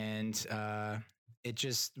 and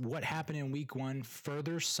what happened in week 1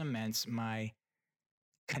 further cements my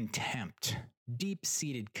contempt,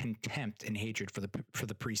 deep-seated contempt and hatred for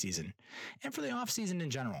the preseason and for the offseason in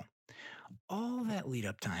general. All that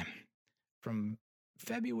lead-up time from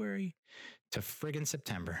February to friggin'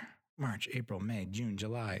 September, March, April, May, June,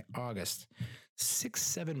 July, August,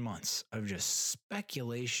 6-7 months of just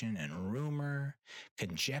speculation and rumor,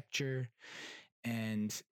 conjecture,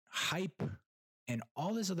 and hype, and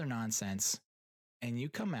all this other nonsense. And you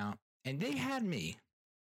come out, and they had me.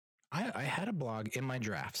 I had a blog in my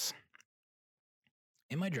drafts.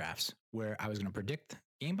 Where I was going to predict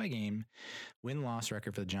game by game win-loss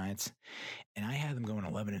record for the Giants, and I had them going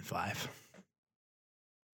 11-5.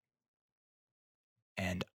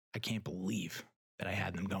 And I can't believe that I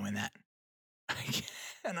had them going that. I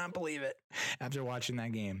cannot believe it after watching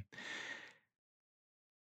that game.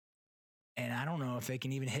 And I don't know if they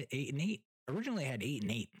can even hit 8-8. Originally I had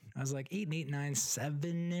 8-8. I was like 8-8,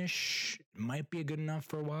 9-7-ish might be good enough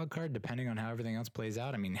for a wild card, depending on how everything else plays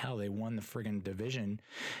out. I mean, hell, they won the friggin' division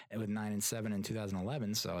with 9-7 in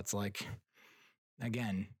 2011. So it's like,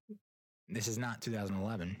 again, this is not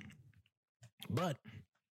 2011, but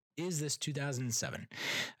is this 2007?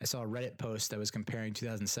 I saw a Reddit post that was comparing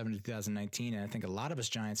 2007 to 2019, and I think a lot of us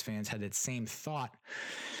Giants fans had that same thought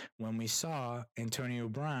when we saw Antonio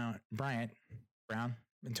Brown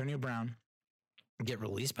get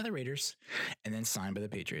released by the Raiders and then signed by the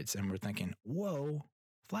Patriots. And we're thinking, whoa,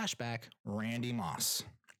 flashback, Randy Moss.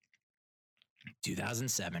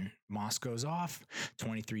 2007, Moss goes off,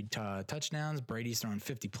 23 touchdowns. Brady's throwing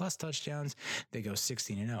 50-plus touchdowns. They go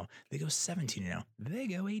 16-0. They go 17-0. They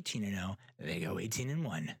go 18-0. They go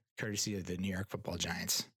 18-1, courtesy of the New York Football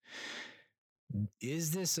Giants.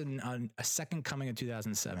 Is this a second coming of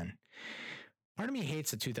 2007? Part of me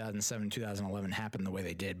hates that 2007, 2011 happened the way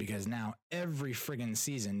they did, because now every friggin'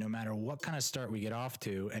 season, no matter what kind of start we get off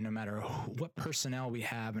to, and no matter what personnel we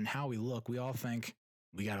have and how we look, we all think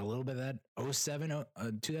we got a little bit of that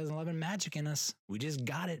 2011 magic in us. We just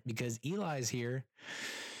got it because Eli's here.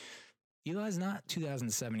 Eli's not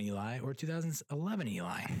 2007 Eli or 2011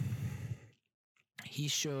 Eli. He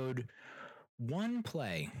showed one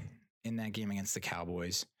play in that game against the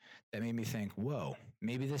Cowboys that made me think, whoa,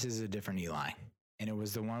 maybe this is a different Eli. And it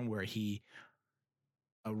was the one where he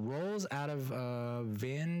rolls out of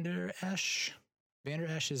Van Der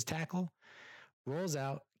Esch's tackle, rolls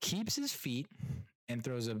out, keeps his feet, and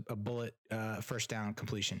throws a bullet first down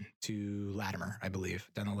completion to Latimer, I believe,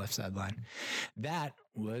 down the left sideline. That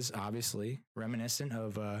was obviously reminiscent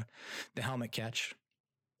of the helmet catch.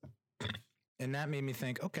 And that made me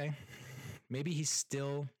think, okay, maybe he's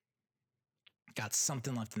still got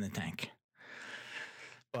something left in the tank.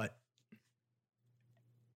 But,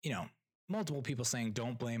 multiple people saying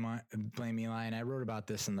don't blame Eli, and I wrote about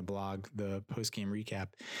this in the blog, the post-game recap.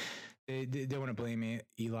 They want to blame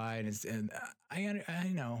Eli, and I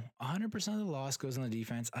know 100% of the loss goes on the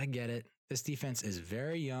defense. I get it. This defense is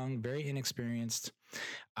very young, very inexperienced.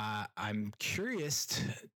 I'm curious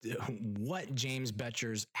what James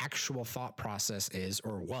Bettcher's actual thought process is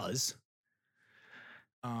or was.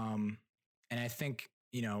 And I think,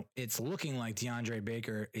 it's looking like DeAndre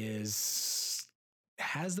Baker has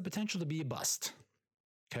the potential to be a bust,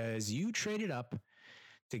 because you traded up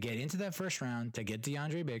to get into that first round to get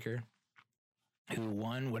DeAndre Baker, who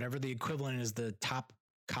won whatever the equivalent is, the top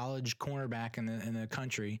college cornerback in the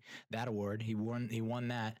country, that award. He won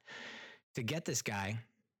that to get this guy.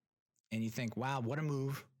 And you think, wow, what a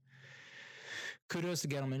move. Kudos to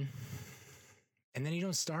Gettleman. And then you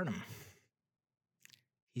don't start him.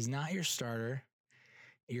 He's not your starter.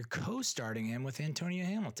 You're co-starting him with Antonio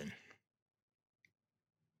Hamilton.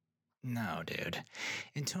 No, dude.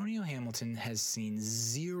 Antonio Hamilton has seen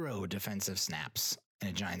 0 defensive snaps in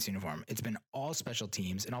a Giants uniform. It's been all special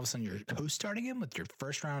teams, and all of a sudden you're co-starting him with your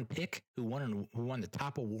first round pick who won the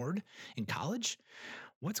top award in college.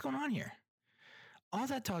 What's going on here? All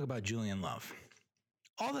that talk about Julian Love,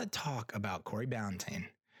 all that talk about Corey Ballentine.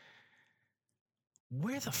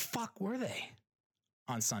 Where the fuck were they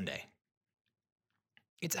on Sunday?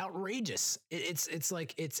 It's outrageous. It's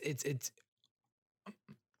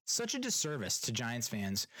such a disservice to Giants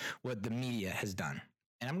fans what the media has done.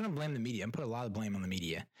 And I'm going to blame the media. I'm put a lot of blame on the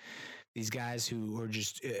media. These guys who are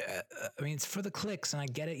just, I mean, it's for the clicks, and I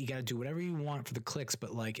get it. You got to do whatever you want for the clicks.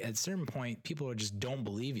 But like at a certain point, people just don't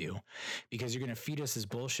believe you because you're going to feed us this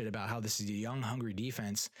bullshit about how this is a young, hungry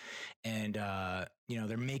defense. And,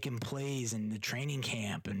 they're making plays in the training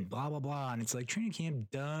camp and blah, blah, blah. And it's like training camp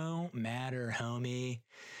don't matter, homie.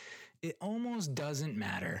 It almost doesn't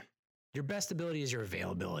matter. Your best ability is your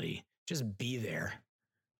availability. Just be there.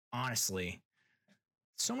 Honestly.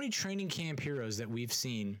 So many training camp heroes that we've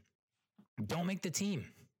seen don't make the team.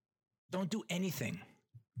 Don't do anything.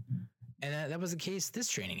 And that was the case this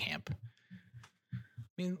training camp. I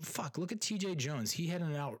mean, fuck, look at TJ Jones. He had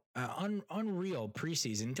an unreal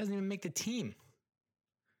preseason. He doesn't even make the team.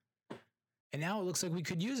 And now it looks like we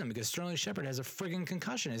could use him because Sterling Shepard has a friggin'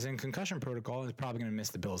 concussion. He's in concussion protocol and is probably going to miss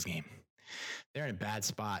the Bills game. They're in a bad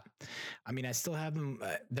spot. I mean, I still have them.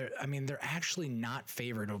 They're actually not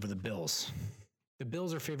favored over the Bills. The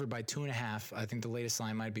Bills are favored by 2.5. I think the latest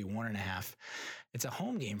line might be 1.5. It's a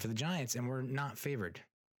home game for the Giants, and we're not favored.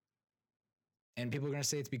 And people are going to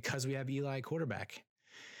say it's because we have Eli quarterback.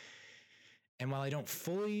 And while I don't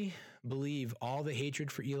fully believe all the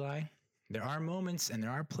hatred for Eli, there are moments and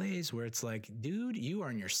there are plays where it's like, dude, you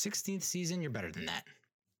are in your 16th season. You're better than that.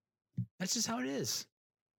 That's just how it is.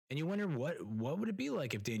 And you wonder what would it be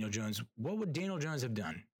like if what would Daniel Jones have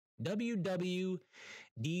done? WWDJD.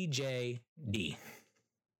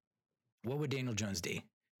 What would Daniel Jones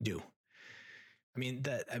do? Dan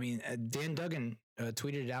Duggan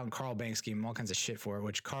tweeted it out, and Carl Banks gave him all kinds of shit for it,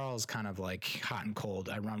 which Carl's kind of like hot and cold.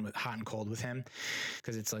 I run with hot and cold with him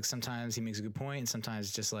because it's like sometimes he makes a good point and sometimes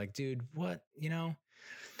it's just like, dude, what,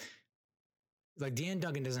 Like Dan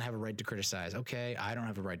Duggan doesn't have a right to criticize. Okay, I don't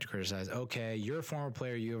have a right to criticize. Okay, you're a former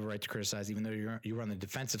player. You have a right to criticize, even though you're on the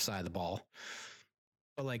defensive side of the ball.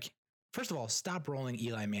 But like, first of all, stop rolling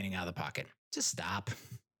Eli Manning out of the pocket. Just stop.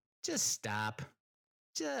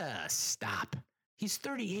 He's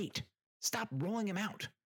 38. Stop rolling him out.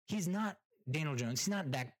 He's not Daniel Jones. He's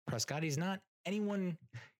not Dak Prescott. He's not anyone.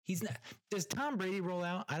 He's not. Does Tom Brady roll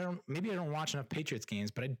out? Maybe I don't watch enough Patriots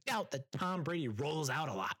games, but I doubt that Tom Brady rolls out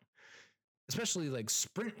a lot. Especially like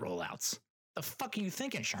sprint rollouts. The fuck are you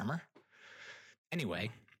thinking, Shermer?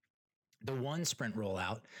 Anyway, the one sprint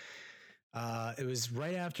rollout, it was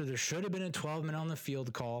right after there should have been a 12-minute on the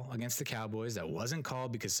field call against the Cowboys that wasn't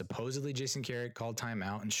called because supposedly Jason Garrett called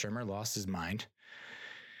timeout and Shermer lost his mind.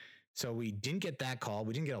 So we didn't get that call.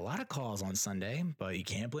 We didn't get a lot of calls on Sunday, but you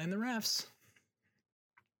can't blame the refs.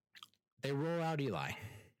 They roll out Eli,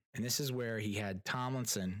 and this is where he had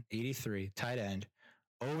Tomlinson, 83, tight end,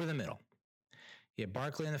 over the middle. He had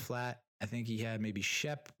Barkley in the flat. I think he had maybe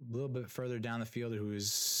Shep a little bit further down the field who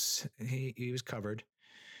was covered.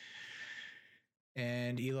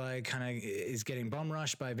 And Eli kind of is getting bum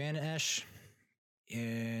rushed by Van Esch.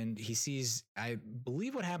 And he sees, I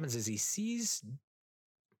believe what happens is he sees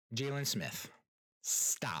Jalen Smith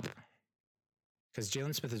stop. Because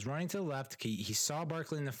Jalen Smith is running to the left. He saw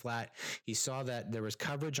Barkley in the flat. He saw that there was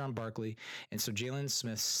coverage on Barkley. And so Jalen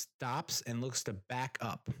Smith stops and looks to back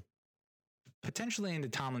up, potentially into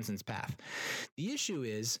Tomlinson's path. The issue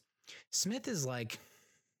is Smith is like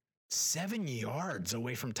 7 yards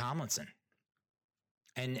away from Tomlinson.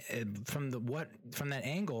 And from that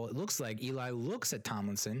angle, it looks like Eli looks at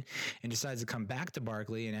Tomlinson and decides to come back to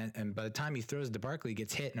Barkley. And by the time he throws it to Barkley, he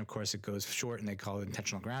gets hit. And of course it goes short and they call it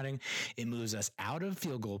intentional grounding. It moves us out of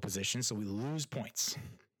field goal position. So we lose points.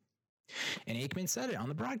 And Aikman said it on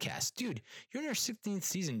the broadcast. Dude, you're in your 16th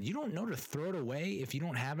season. You don't know to throw it away if you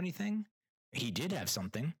don't have anything. He did have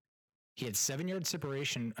something. He had 7-yard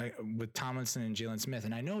separation with Tomlinson and Jalen Smith.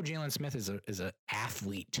 And I know Jalen Smith is an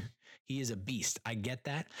athlete. He is a beast. I get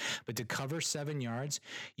that. But to cover 7 yards,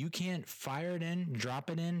 you can't fire it in, drop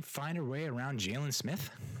it in, find a way around Jalen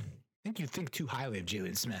Smith. I think you think too highly of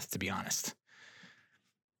Jalen Smith, to be honest.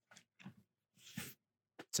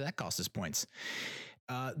 So that cost us points.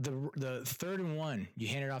 The 3rd and 1, you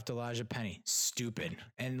hand it off to Elijah Penny. Stupid.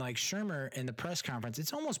 And like Shurmur in the press conference,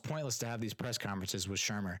 it's almost pointless to have these press conferences with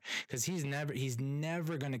Shurmur because he's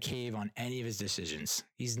never going to cave on any of his decisions.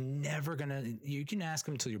 He's never going to. You can ask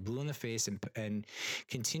him till you're blue in the face and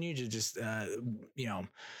continue to just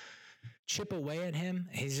chip away at him.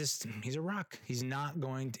 He's a rock. He's not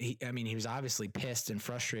going to. He was obviously pissed and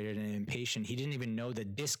frustrated and impatient. He didn't even know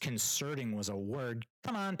that disconcerting was a word.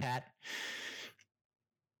 Come on, Pat.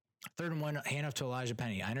 3rd and 1, hand off to Elijah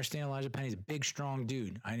Penny. I understand Elijah Penny's a big, strong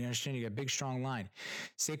dude. I understand you got a big, strong line.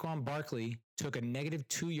 Saquon Barkley took a negative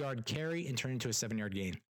 2-yard carry and turned into a 7-yard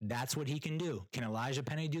gain. That's what he can do. Can Elijah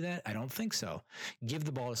Penny do that? I don't think so. Give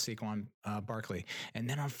the ball to Saquon Barkley. And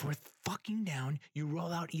then on 4th fucking down, you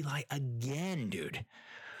roll out Eli again, dude.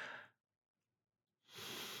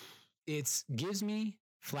 It gives me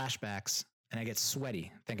flashbacks, and I get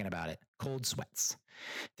sweaty thinking about it. Cold sweats.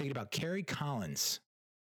 Thinking about Kerry Collins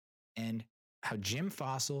and how Jim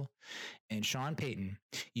Fossil and Sean Payton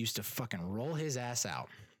used to fucking roll his ass out.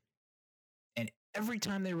 And every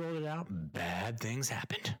time they rolled it out, bad things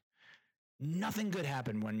happened. Nothing good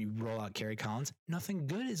happened when you roll out Kerry Collins. Nothing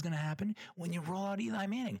good is going to happen when you roll out Eli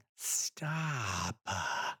Manning. Stop.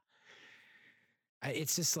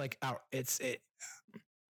 It's just like, it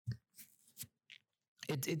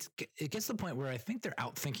gets to the point where I think they're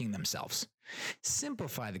outthinking themselves.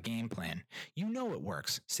 Simplify the game plan. You know it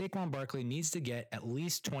works. Saquon Barkley needs to get at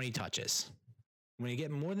least 20 touches. When you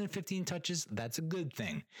get more than 15 touches, that's a good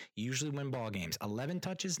thing. You usually win ball games. 11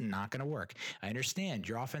 touches, not going to work. I understand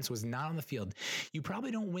your offense was not on the field. You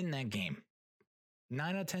probably don't win that game.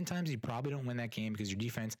 9 out of 10 times, you probably don't win that game because your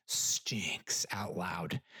defense stinks out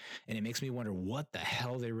loud. And it makes me wonder what the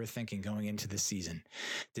hell they were thinking going into the season.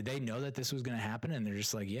 Did they know that this was going to happen? And they're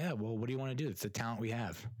just like, yeah, well, what do you want to do? It's the talent we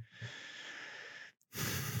have.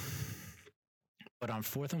 But on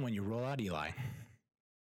 4th and 1, you roll out Eli.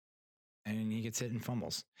 And he gets hit and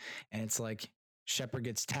fumbles. And it's like Shepard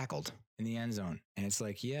gets tackled in the end zone. And it's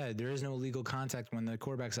like, yeah, there is no illegal contact when the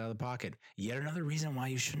quarterback's out of the pocket. Yet another reason why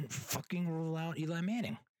you shouldn't fucking roll out Eli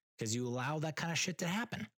Manning. Because you allow that kind of shit to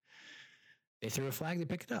happen. They threw a flag, they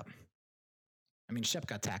pick it up. I mean, Shep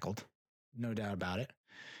got tackled. No doubt about it.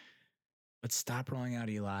 But stop rolling out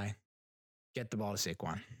Eli. Get the ball to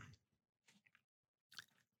Saquon.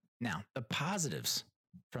 Now, the positives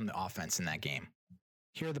from the offense in that game.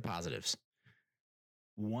 Here are the positives.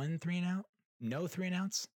 1 3-and-out, no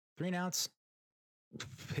 3-and-outs, 3-and-outs,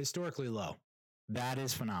 historically low. That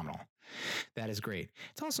is phenomenal. That is great.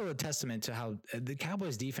 It's also a testament to how the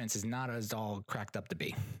Cowboys defense is not as all cracked up to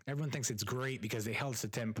be. Everyone thinks it's great because they held us to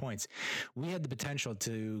 10 points. We had the potential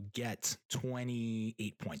to get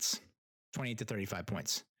 28 points, 28 to 35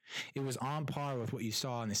 points. It was on par with what you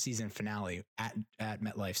saw in the season finale at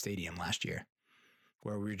MetLife Stadium last year,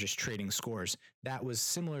 where we were just trading scores. That was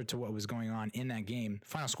similar to what was going on in that game.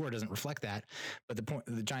 Final score doesn't reflect that, but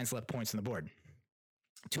the Giants left points on the board.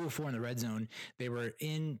 2 of 4 in the red zone. They were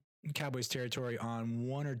in Cowboys territory on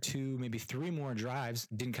 1 or 2, maybe 3 more drives,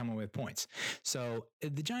 didn't come away with points. So the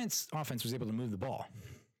Giants offense was able to move the ball.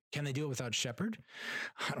 Can they do it without Shepard?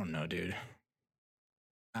 I don't know, dude.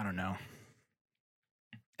 I don't know.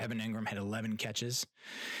 Evan Engram had 11 catches.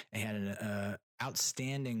 He had an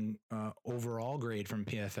outstanding overall grade from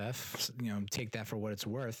PFF. Take that for what it's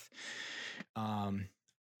worth.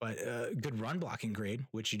 But good run blocking grade,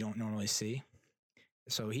 which you don't normally see.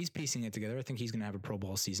 So he's piecing it together. I think he's going to have a Pro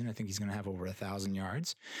Bowl season. I think he's going to have over 1,000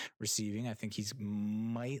 yards receiving. I think he's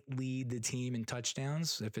might lead the team in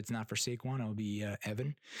touchdowns. If it's not for Saquon, it'll be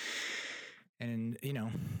Evan. And,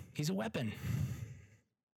 he's a weapon.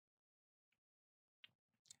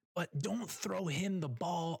 But don't throw him the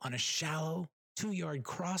ball on a shallow 2-yard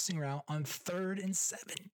crossing route on 3rd and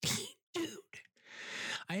 17, dude.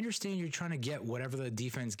 I understand you're trying to get whatever the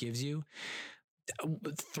defense gives you.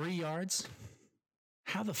 3 yards?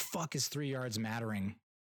 How the fuck is 3 yards mattering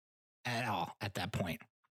at all at that point?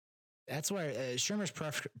 That's why Shurmur's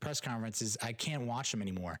press conferences, I can't watch them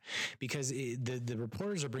anymore because the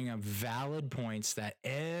reporters are bringing up valid points that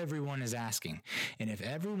everyone is asking. And if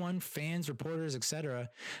everyone, fans, reporters, etc.,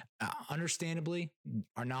 understandably,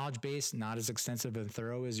 our knowledge base, not as extensive and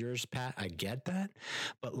thorough as yours, Pat, I get that.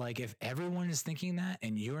 But if everyone is thinking that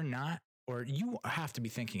and you're not, or you have to be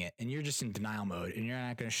thinking it and you're just in denial mode and you're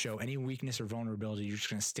not going to show any weakness or vulnerability, you're just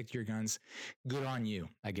going to stick to your guns, good on you,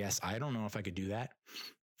 I guess. I don't know if I could do that.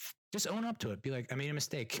 Just own up to it. Be like, I made a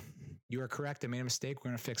mistake. You are correct. I made a mistake.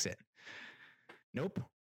 We're going to fix it. Nope.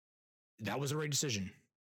 That was the right decision.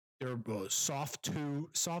 They're soft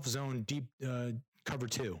zone, deep cover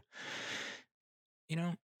 2.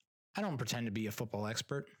 I don't pretend to be a football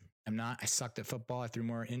expert. I'm not. I sucked at football. I threw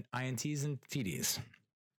more INTs and TDs.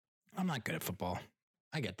 I'm not good at football.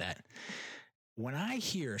 I get that. When I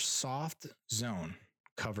hear soft zone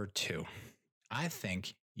cover 2, I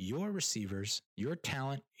think your receivers, your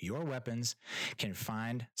talent, your weapons can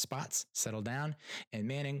find spots, settle down, and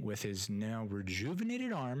Manning, with his now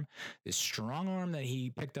rejuvenated arm, this strong arm that he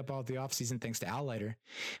picked up off the offseason thanks to Al Leiter,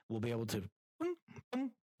 will be able to boom,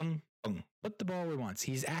 boom, boom, boom, put the ball where he wants.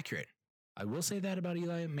 He's accurate. I will say that about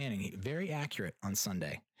Eli Manning. Very accurate on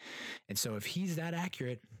Sunday. And so if he's that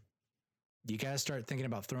accurate, you got to start thinking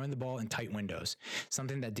about throwing the ball in tight windows,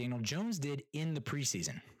 something that Daniel Jones did in the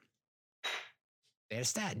preseason. They had a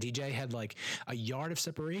stat. DJ had like a yard of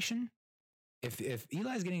separation. If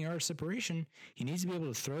Eli's getting a yard of separation, he needs to be able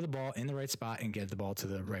to throw the ball in the right spot and get the ball to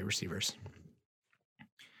the right receivers.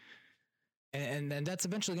 And then that's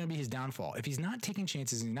eventually going to be his downfall. If he's not taking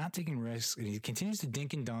chances, he's not taking risks, and he continues to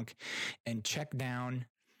dink and dunk and check down,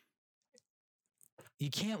 you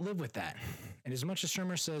can't live with that. And as much as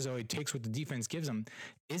Shurmur says, he takes what the defense gives him,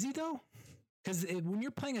 is he though? Because when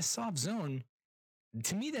you're playing a soft zone,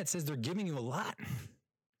 to me, that says they're giving you a lot.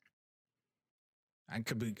 I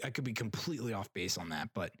could be completely off base on that,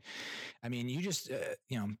 but I mean, you just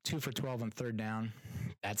 2 for 12 on third down,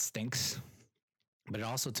 that stinks. But it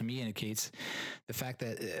also, to me, indicates the fact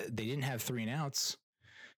that they didn't have 3 and outs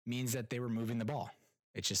means that they were moving the ball.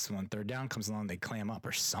 It's just when third down comes along, they clam up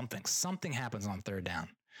or something. Something happens on third down,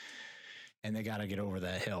 and they got to get over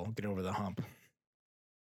that hill, get over the hump.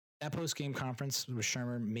 That post-game conference with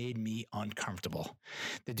Shurmur made me uncomfortable.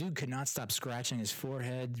 The dude could not stop scratching his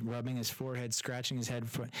forehead, rubbing his forehead, scratching his head.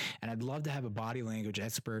 And I'd love to have a body language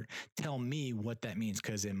expert tell me what that means,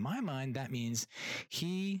 because in my mind, that means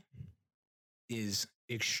he is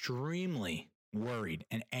extremely worried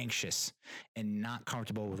and anxious and not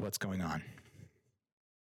comfortable with what's going on.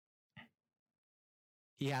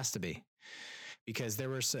 He has to be. Because there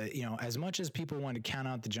were, as much as people wanted to count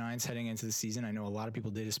out the Giants heading into the season, I know a lot of people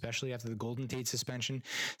did, especially after the Golden Tate suspension,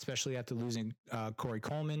 especially after losing Corey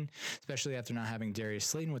Coleman, especially after not having Darius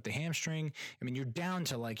Slayton with the hamstring. I mean, you're down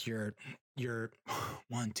to like your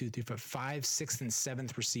 1, 2, 3, 4, 5, 6th, and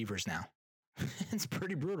 7th receivers now. It's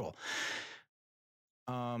pretty brutal.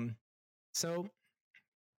 So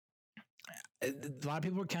a lot of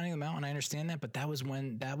people were counting them out, and I understand that, but that was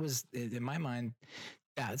in my mind,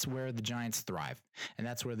 that's where the Giants thrive. And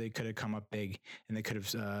that's where they could have come up big, and they could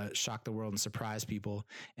have shocked the world and surprised people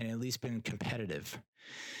and at least been competitive.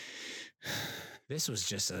 This was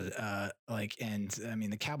just and I mean,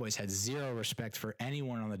 the Cowboys had zero respect for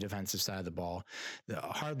anyone on the defensive side of the ball.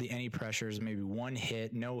 Hardly any pressures, maybe one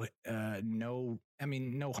hit, no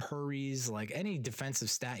hurries, like any defensive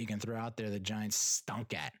stat you can throw out there, the Giants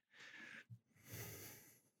stunk at.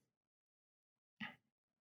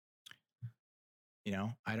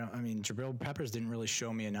 Jabril Peppers didn't really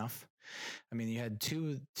show me enough. I mean, you had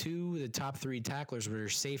two of the top 3 tacklers were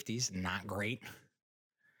safeties, not great.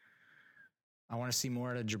 I want to see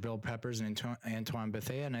more out of Jabril Peppers and Antoine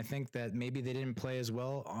Bethea, and I think that maybe they didn't play as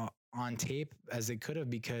well on tape as they could have,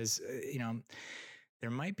 because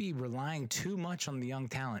there might be relying too much on the young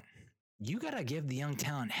talent. You got to give the young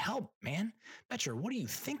talent help, man. Betcher, what are you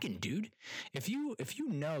thinking, dude? If you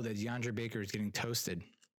know that DeAndre Baker is getting toasted,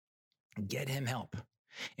 get him help.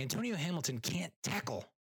 Antonio Hamilton can't tackle.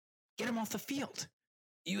 Get him off the field.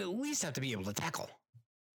 You at least have to be able to tackle.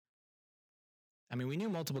 I mean, we knew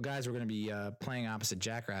multiple guys were going to be playing opposite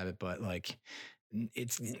Jackrabbit, but like,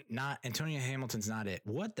 it's not, Antonio Hamilton's not it.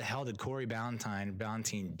 What the hell did Corey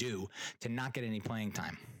Ballentine do to not get any playing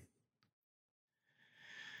time?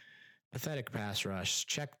 Pathetic pass rush,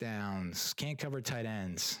 check downs, can't cover tight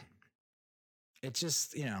ends. It's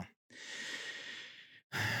just,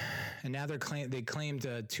 and now they claimed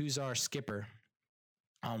Tuzar Skipper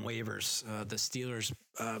on waivers. The Steelers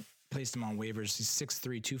placed him on waivers. He's 6'3",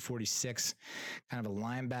 246, kind of a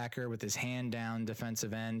linebacker with his hand down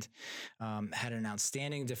defensive end. Had an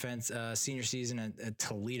outstanding senior season at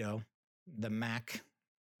Toledo, the MAC.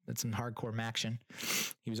 That's some hardcore action.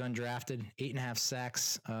 He was undrafted, 8.5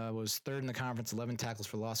 sacks, was 3rd in the conference, 11 tackles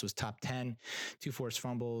for loss, was top 10, 2 forced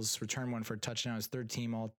fumbles, returned 1 for a touchdown, his 3rd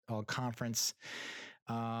team all conference.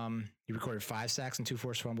 He recorded 5 sacks and 2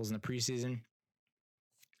 forced fumbles in the preseason.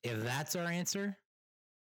 If that's our answer,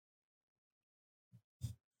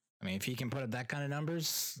 I mean, if he can put up that kind of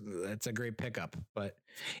numbers, that's a great pickup. But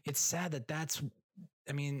it's sad that's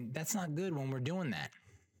not good when we're doing that.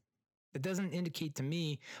 It doesn't indicate to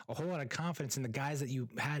me a whole lot of confidence in the guys that you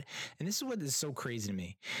had. And this is what is so crazy to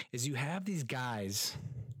me, is you have these guys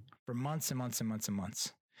for months and months and months and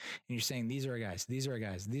months. and you're saying, these are our guys, these are our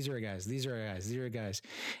guys, these are our guys, these are our guys, these are our guys.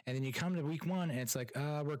 And then you come to week one and it's like,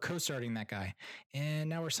 we're co-starting that guy. And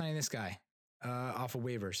now we're signing this guy off of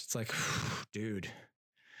waivers. It's like, dude,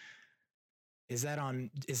 is that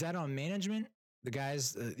on management? The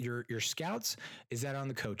guys, your scouts? Is that on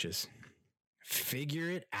the coaches? Figure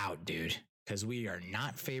it out, dude. Because we are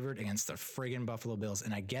not favored against the friggin' Buffalo Bills.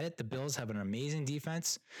 And I get it. The Bills have an amazing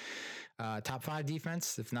defense, top 5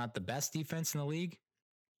 defense, if not the best defense in the league.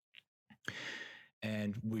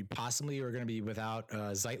 And we possibly are going to be without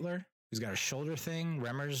Zeitler, who's got a shoulder thing.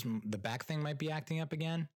 Remmers, the back thing might be acting up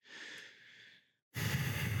again.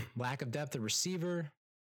 Lack of depth at receiver.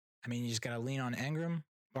 I mean, you just got to lean on Engram,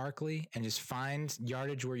 Barkley, and just find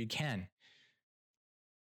yardage where you can.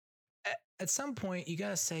 At some point, you got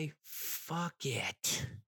to say, fuck it.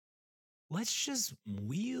 Let's just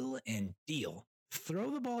wheel and deal. Throw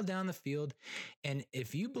the ball down the field. And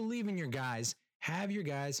if you believe in your guys, have your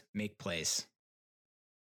guys make plays.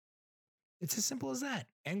 It's as simple as that.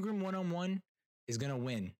 Engram one-on-one is going to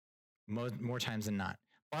win more times than not.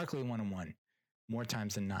 Barkley one-on-one more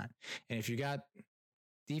times than not. And if you got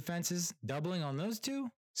defenses doubling on those two,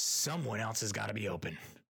 someone else has got to be open.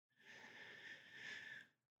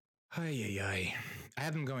 I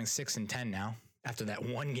have them going 6-10 now after that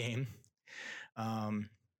one game. And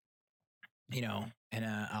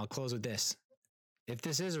I'll close with this. If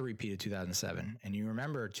this is a repeat of 2007, and you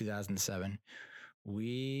remember 2007,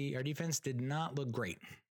 our defense did not look great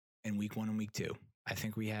in week 1 and week 2. I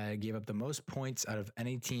think we gave up the most points out of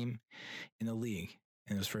any team in the league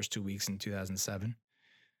in those first 2 weeks in 2007.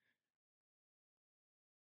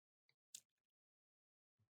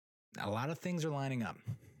 A lot of things are lining up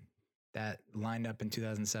that lined up in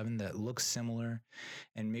 2007 that looks similar.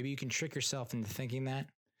 And maybe you can trick yourself into thinking that.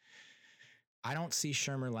 I don't see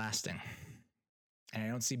Shurmur lasting. And I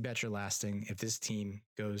don't see Bettcher lasting if this team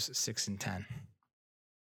goes 6-10.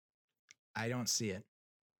 I don't see it.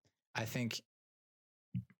 I think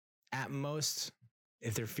at most,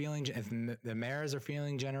 if the Maras are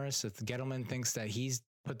feeling generous, if Gettleman thinks that he's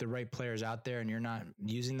put the right players out there and you're not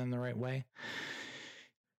using them the right way,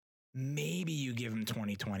 maybe you give them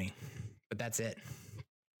 20-20, but that's it.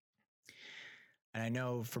 And I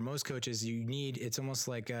know for most coaches, it's almost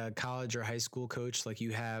like a college or high school coach. Like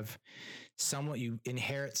you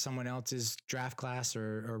inherit someone else's draft class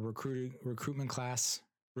or recruitment class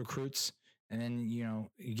recruits. And then, you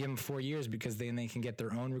give them 4 years because then they can get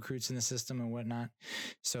their own recruits in the system and whatnot.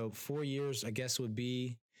 So 4 years, I guess, would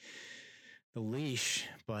be the leash,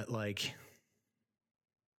 but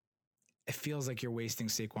it feels like you're wasting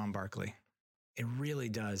Saquon Barkley. It really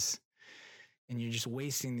does. And you're just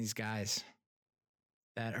wasting these guys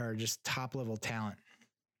that are just top level talent.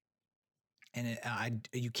 And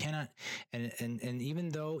you cannot, and even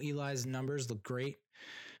though Eli's numbers look great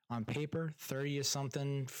on paper, 30 or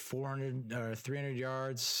something, 400 or 300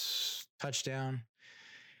 yards, touchdown,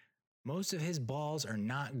 most of his balls are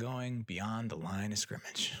not going beyond the line of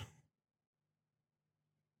scrimmage.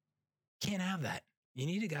 Can't have that. You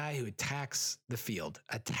need a guy who attacks the field,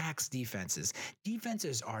 attacks defenses.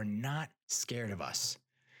 Defenses are not scared of us,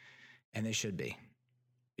 and they should be,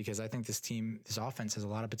 because I think this offense has a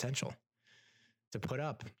lot of potential to put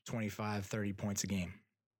up 25, 30 points a game.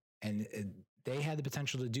 And they had the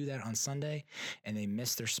potential to do that on Sunday, and they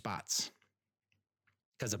missed their spots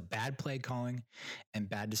because of bad play calling and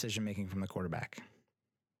bad decision-making from the quarterback.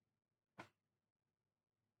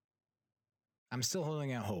 I'm still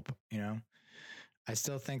holding out hope, I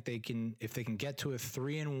still think if they can get to a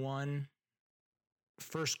 3-1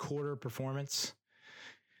 first quarter performance,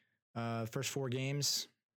 first 4 games,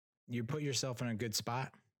 you put yourself in a good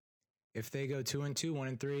spot. If they go 2-2,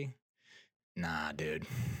 1-3, nah, dude.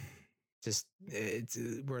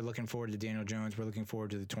 We're looking forward to Daniel Jones. We're looking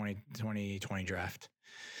forward to the 2020 draft.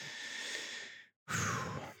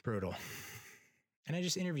 Brutal. And I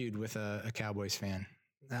just interviewed with a Cowboys fan.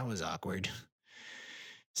 That was awkward.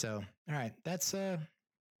 So, all right, that's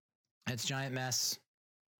Giant Mess.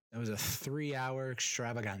 That was a 3-hour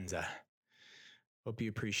extravaganza. Hope you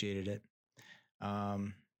appreciated it.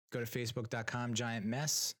 Go to facebook.com, Giant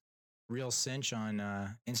Mess. Real Cinch on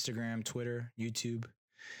Instagram, Twitter, YouTube.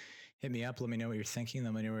 Hit me up. Let me know what you're thinking.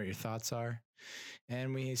 Let me know what your thoughts are.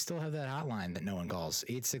 And we still have that hotline that no one calls,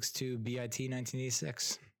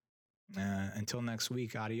 862-BIT-1986. Until next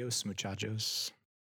week, adios, muchachos.